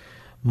brilliance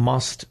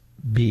must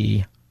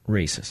be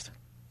racist.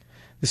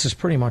 This is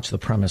pretty much the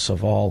premise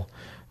of all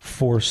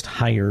forced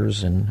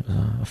hires and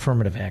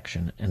affirmative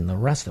action and the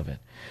rest of it.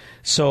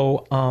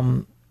 So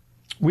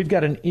we've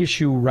got an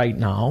issue right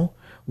now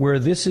where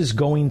this is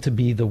going to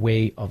be the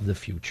way of the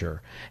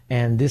future.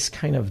 And this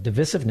kind of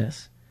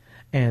divisiveness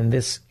and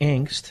this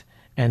angst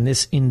and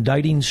this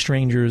indicting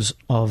strangers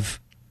of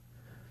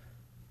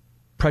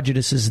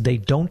prejudices they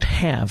don't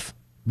have,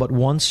 but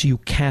once you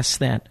cast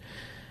that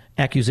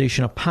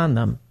accusation upon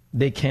them,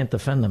 they can't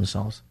defend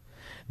themselves.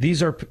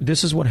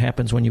 This is what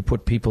happens when you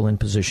put people in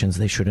positions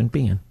they shouldn't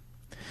be in.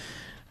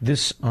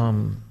 This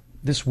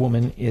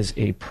woman is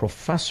a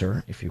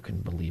professor, if you can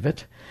believe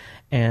it,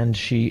 and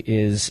she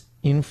is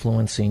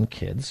influencing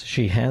kids.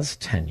 She has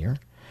tenure.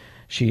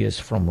 She is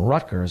from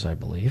Rutgers, I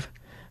believe.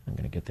 I'm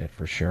going to get that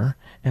for sure.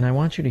 And I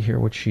want you to hear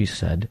what she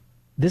said.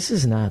 This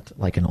is not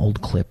like an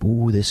old clip.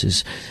 Ooh, this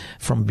is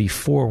from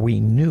before we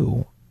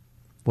knew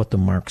what the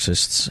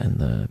Marxists and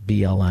the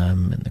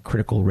BLM and the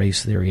critical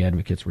race theory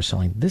advocates were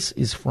selling. This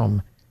is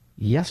from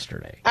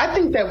yesterday. I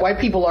think that white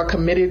people are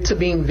committed to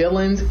being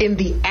villains in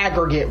the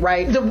aggregate,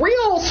 right? The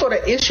real sort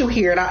of issue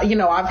here, and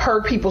I've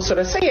heard people sort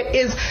of say it,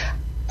 is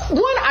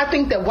one, I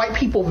think that white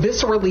people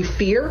viscerally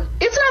fear.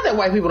 It's not that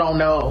white people don't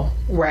know,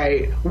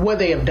 right, what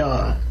they have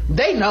done.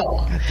 They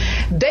know.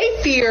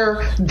 They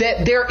fear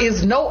that there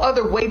is no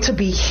other way to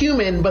be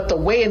human but the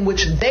way in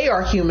which they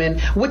are human,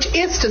 which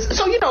is to,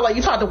 so, like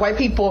you talk to white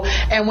people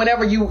and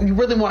whenever you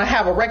really want to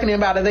have a reckoning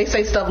about it, they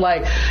say stuff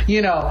like,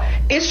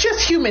 it's just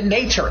human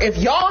nature. If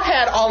y'all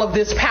had all of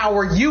this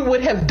power, you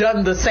would have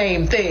done the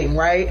same thing,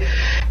 right?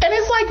 And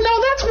it's like,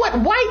 no, that's what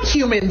white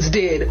humans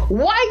did.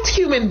 White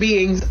human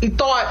beings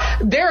thought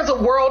there's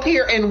a world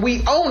here and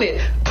we own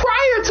it.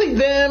 Prior to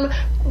them,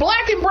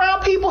 black and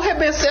brown people have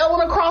been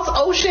sailing across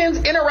oceans,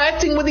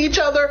 interacting with each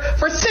other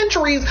for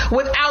centuries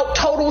without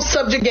total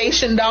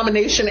subjugation,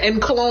 domination,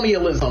 and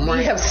colonialism.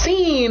 We have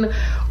seen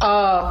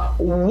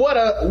what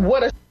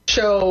a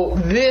show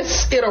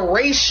this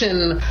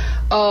iteration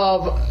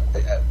of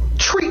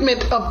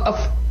treatment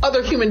of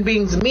other human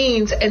beings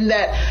means, and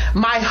that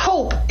my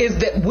hope is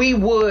that we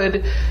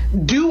would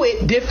do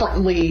it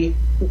differently,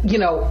 you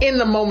know, in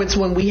the moments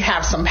when we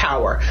have some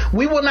power.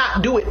 We will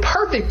not do it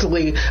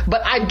perfectly,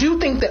 but I do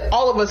think that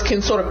all of us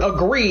can sort of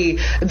agree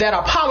that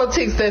a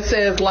politics that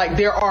says like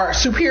there are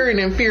superior and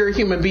inferior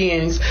human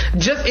beings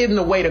just isn't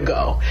the way to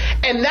go.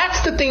 And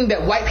that's the thing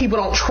that white people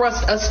don't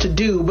trust us to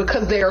do,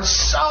 because they are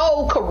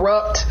so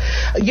corrupt.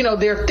 You know,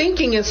 their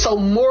thinking is so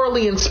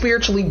morally and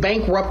spiritually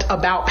bankrupt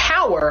about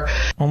power.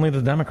 Only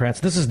the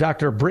Democrats. This is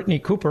Dr. Brittany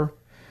Cooper,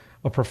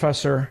 a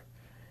professor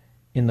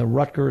in the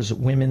Rutgers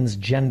Women's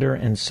Gender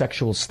and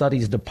Sexual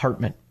Studies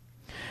Department.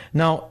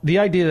 Now, the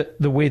idea,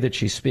 the way that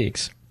she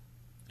speaks,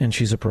 and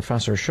she's a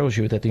professor, shows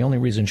you that the only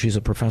reason she's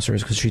a professor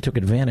is because she took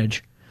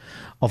advantage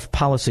of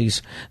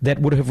policies that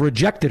would have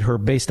rejected her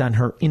based on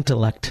her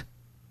intellect,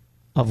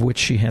 of which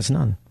she has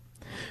none.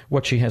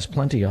 What she has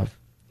plenty of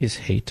is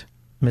hate,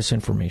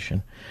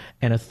 misinformation,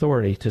 and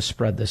authority to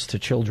spread this to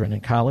children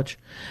in college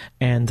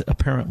and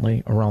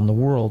apparently around the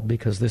world,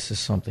 because this is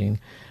something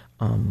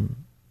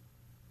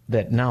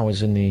that now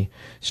is in the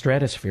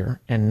stratosphere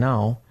and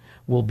now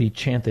will be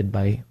chanted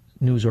by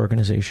news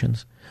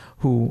organizations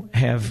who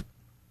have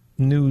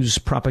news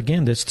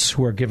propagandists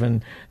who are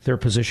given their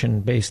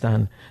position based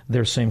on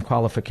their same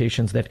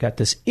qualifications that got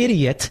this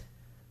idiot,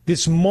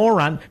 this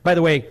moron, by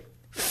the way,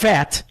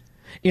 fat,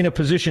 in a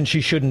position she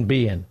shouldn't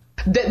be in.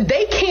 That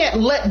they can't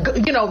let go,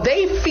 you know,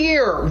 they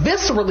fear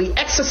viscerally,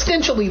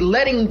 existentially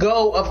letting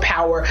go of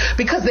power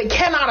because they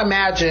cannot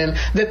imagine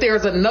that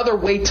there's another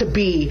way to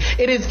be.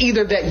 It is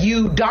either that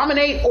you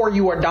dominate or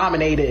you are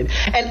dominated.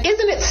 And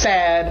isn't it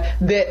sad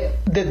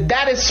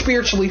that is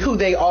spiritually who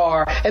they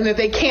are, and that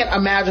they can't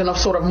imagine a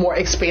sort of more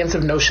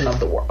expansive notion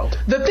of the world?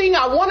 The thing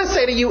I want to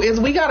say to you is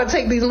we got to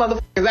take these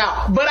motherfuckers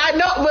out. But I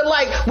know, but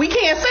like, we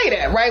can't say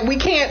that, right? We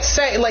can't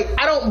say, like,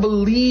 I don't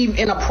believe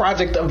in a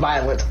project of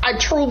violence. I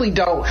truly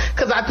don't.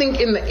 Because I think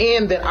in the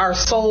end that our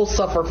souls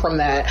suffer from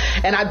that.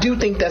 And I do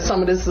think that some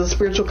of this is a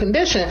spiritual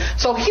condition.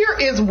 So here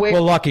is where...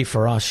 Well, lucky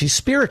for us, she's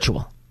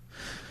spiritual.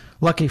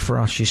 Lucky for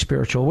us, she's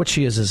spiritual. What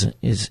she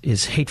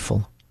is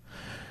hateful.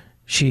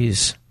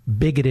 She's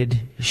bigoted.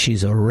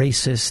 She's a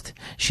racist.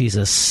 She's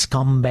a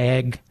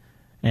scumbag.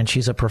 And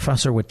she's a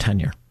professor with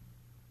tenure.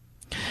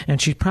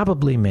 And she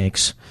probably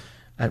makes,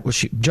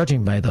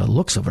 judging by the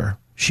looks of her,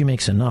 she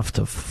makes enough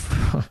to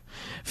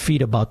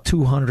feed about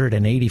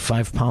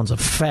 285 pounds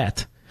of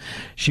fat.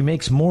 She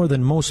makes more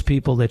than most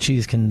people that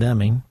she's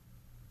condemning.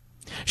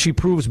 She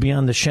proves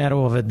beyond the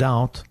shadow of a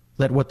doubt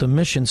that what the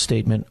mission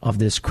statement of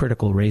this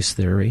critical race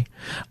theory,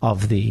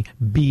 of the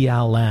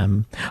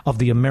BLM, of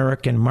the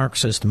American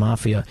Marxist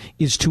Mafia,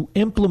 is to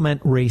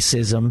implement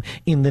racism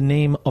in the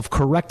name of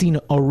correcting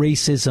a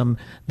racism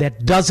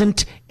that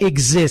doesn't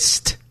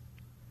exist.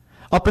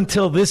 Up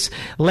until this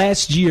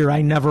last year,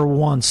 I never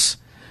once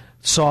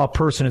saw a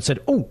person and said,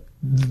 oh,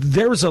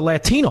 there's a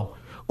Latino.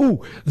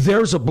 Ooh,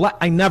 there's a black.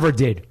 I never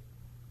did.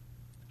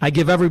 I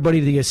give everybody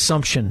the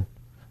assumption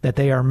that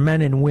they are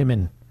men and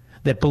women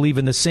that believe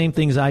in the same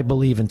things I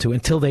believe into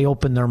until they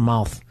open their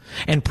mouth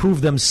and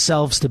prove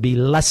themselves to be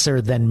lesser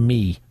than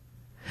me.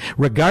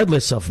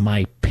 Regardless of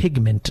my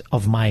pigment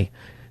of my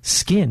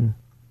skin,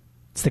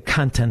 it's the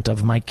content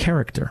of my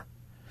character.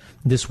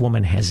 This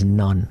woman has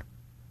none.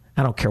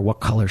 I don't care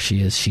what color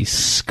she is. She's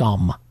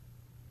scum.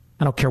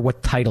 I don't care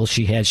what title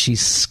she has.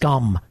 She's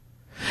scum.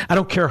 I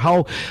don't care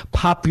how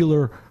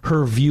popular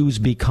her views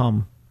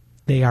become.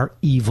 They are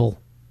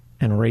evil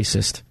and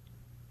racist.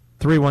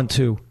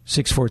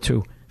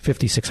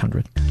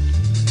 312-642-5600.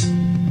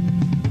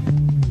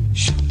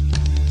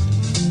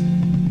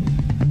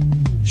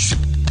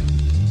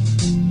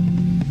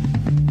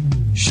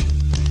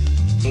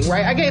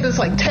 Right? I gave this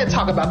like TED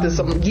talk about this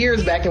some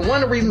years back, and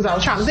one of the reasons I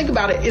was trying to think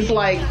about it is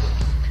like,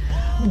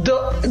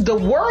 the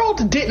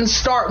world didn't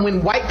start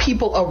when white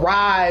people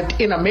arrived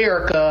in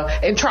America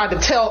and tried to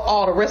tell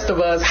all the rest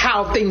of us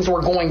how things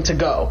were going to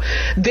go.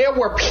 There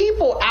were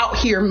people out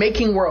here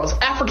making worlds,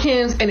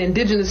 Africans and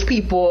indigenous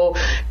people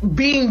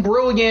being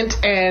brilliant,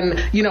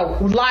 and, you know,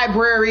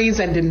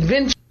 libraries and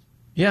inventions.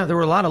 Yeah, there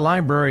were a lot of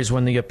libraries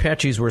when the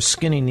Apaches were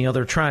skinning the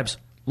other tribes.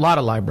 A lot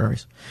of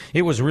libraries.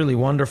 It was really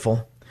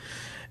wonderful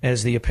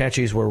as the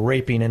Apaches were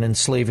raping and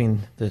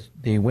enslaving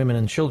the women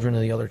and children of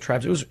the other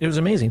tribes. It was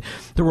amazing.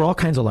 There were all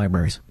kinds of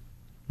libraries.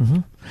 Mm-hmm.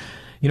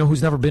 You know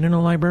who's never been in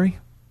a library?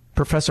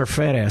 Professor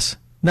Fatass.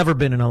 Never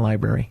been in a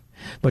library.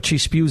 But she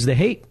spews the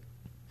hate.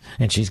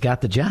 And she's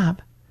got the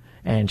job.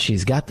 And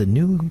she's got the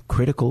new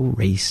critical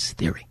race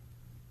theory.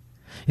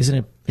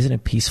 Isn't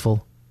it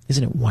peaceful?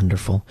 Isn't it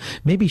wonderful?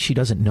 Maybe she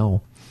doesn't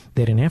know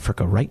that in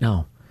Africa right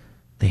now,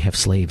 they have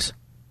slaves.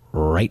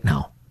 Right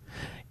now.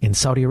 In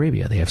Saudi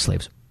Arabia, they have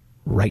slaves.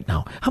 Right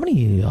now. How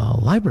many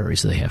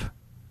libraries do they have?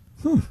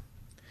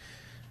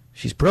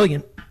 She's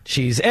brilliant.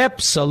 She's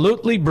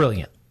absolutely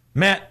brilliant.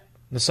 Matt,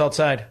 the South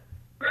Side.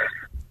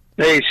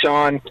 Hey,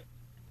 Sean.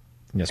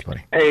 Yes,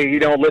 buddy. Hey,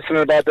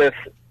 listening about this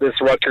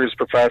Rutgers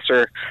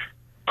professor,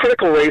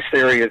 critical race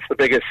theory is the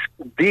biggest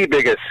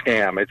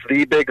scam. It's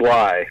the big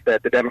lie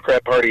that the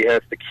Democrat Party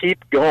has to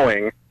keep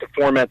going to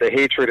foment the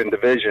hatred and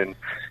division,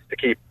 to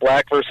keep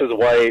black versus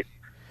white,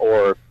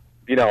 or,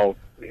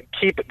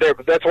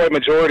 that's why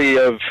majority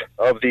of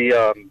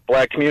the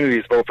black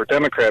communities vote for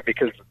Democrat,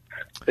 because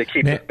they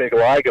keep this big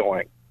lie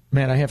going.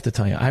 Matt, I have to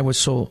tell you, I was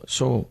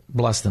so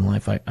blessed in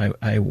life.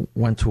 I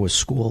went to a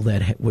school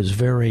that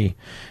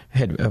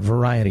had a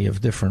variety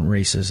of different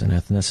races and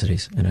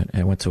ethnicities, and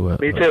I went to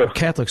a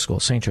Catholic school,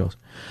 St. Joe's.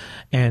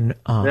 And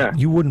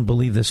you wouldn't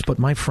believe this, but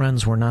my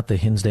friends were not the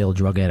Hinsdale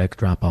drug addict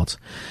dropouts.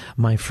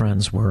 My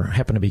friends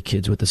happened to be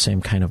kids with the same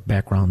kind of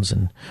backgrounds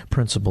and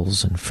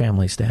principles and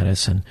family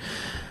status, and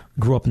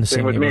grew up in the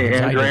same neighborhood. Same with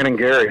me, Andrew and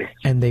Gary.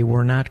 And they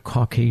were not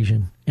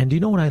Caucasian. And do you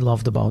know what I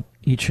loved about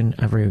each and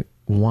every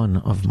one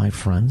of my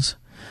friends,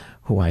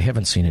 who I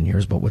haven't seen in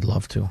years but would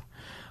love to,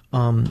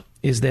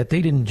 is that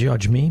they didn't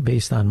judge me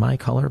based on my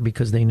color,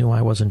 because they knew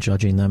I wasn't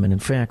judging them. And in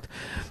fact,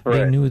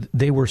 they knew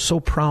they were so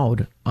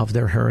proud of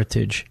their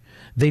heritage.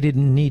 They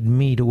didn't need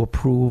me to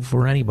approve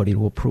or anybody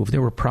to approve. They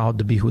were proud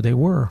to be who they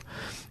were.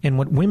 And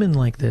what women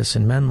like this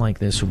and men like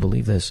this who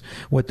believe this,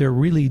 what they're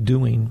really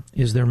doing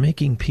is they're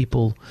making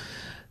people,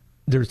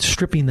 they're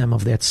stripping them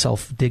of that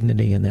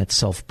self-dignity and that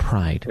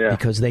self-pride,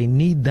 because they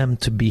need them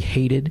to be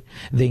hated.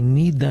 They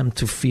need them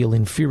to feel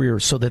inferior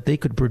so that they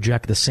could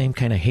project the same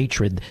kind of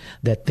hatred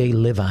that they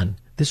live on.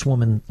 This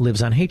woman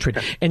lives on hatred.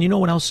 And you know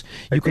what else?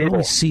 You can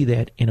only see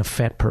that in a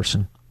fat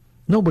person.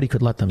 Nobody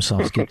could let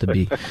themselves get to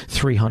be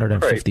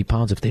 350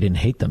 pounds if they didn't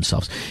hate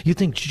themselves. You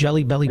think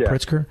Jelly Belly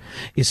Pritzker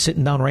is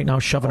sitting down right now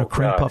shoving a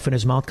cream puff in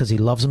his mouth because he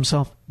loves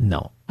himself?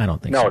 No, I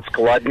don't think so. No, it's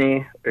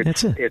gluttony.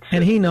 That's it.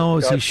 And he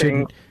knows he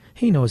shouldn't.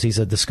 He knows he's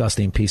a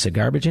disgusting piece of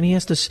garbage, and he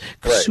has to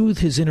soothe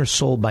his inner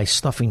soul by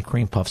stuffing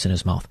cream puffs in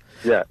his mouth.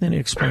 Yeah. Then it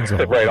explains the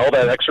whole Right, all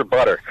that extra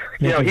butter.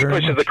 He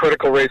pushes the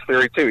critical race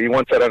theory, too. He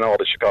wants that in all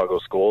the Chicago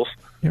schools.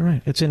 You're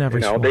right. It's in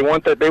every school. They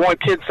want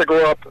kids to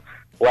grow up,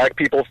 black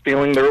people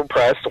feeling they're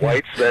oppressed,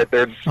 whites that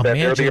they're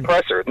the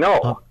oppressor.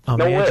 No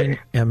way.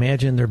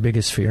 Imagine their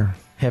biggest fear,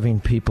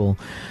 having people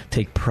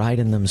take pride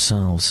in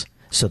themselves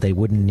so they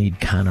wouldn't need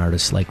con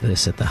artists like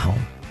this at the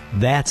helm.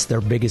 That's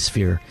their biggest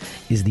fear,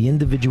 is the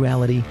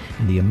individuality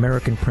and the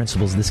American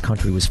principles this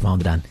country was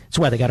founded on. That's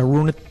why they got to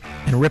ruin it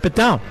and rip it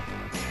down.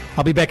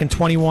 I'll be back in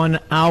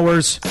 21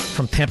 hours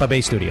from Tampa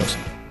Bay Studios.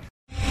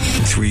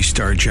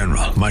 3-star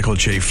General Michael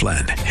J.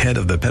 Flynn, head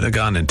of the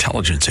Pentagon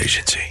Intelligence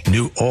Agency,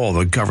 knew all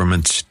the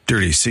government's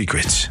dirty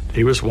secrets.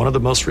 He was one of the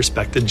most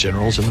respected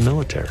generals in the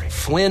military.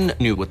 Flynn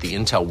knew what the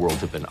intel world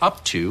had been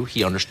up to.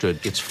 He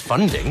understood its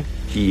funding.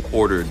 He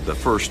ordered the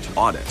first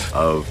audit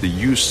of the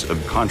use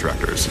of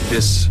contractors.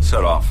 This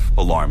set off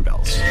alarm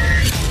bells.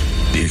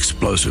 The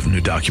explosive new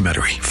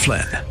documentary,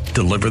 Flynn,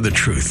 Deliver the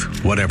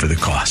Truth, Whatever the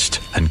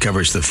Cost,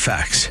 uncovers the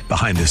facts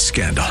behind this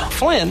scandal.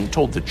 Flynn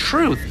told the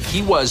truth.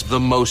 He was the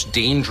most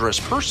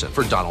dangerous person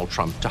for Donald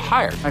Trump to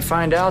hire. I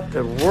find out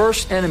the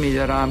worst enemy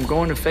that I'm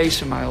going to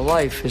face in my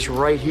life is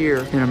right here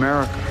in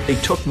America. They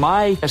took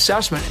my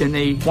assessment and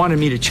they wanted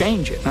me to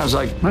change it. And I was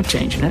like, I'm not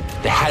changing it.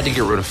 They had to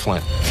get rid of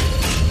Flynn.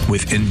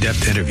 With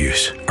in-depth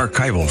interviews,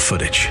 archival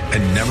footage,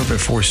 and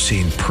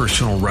never-before-seen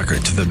personal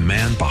records of the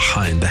man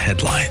behind the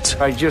headlines.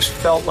 I just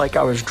felt like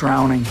I was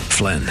drowning.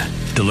 Flynn,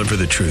 Deliver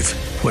the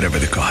Truth, Whatever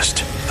the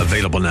Cost.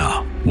 Available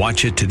now.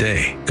 Watch it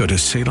today. Go to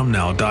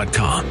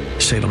salemnow.com.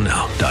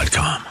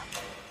 salemnow.com.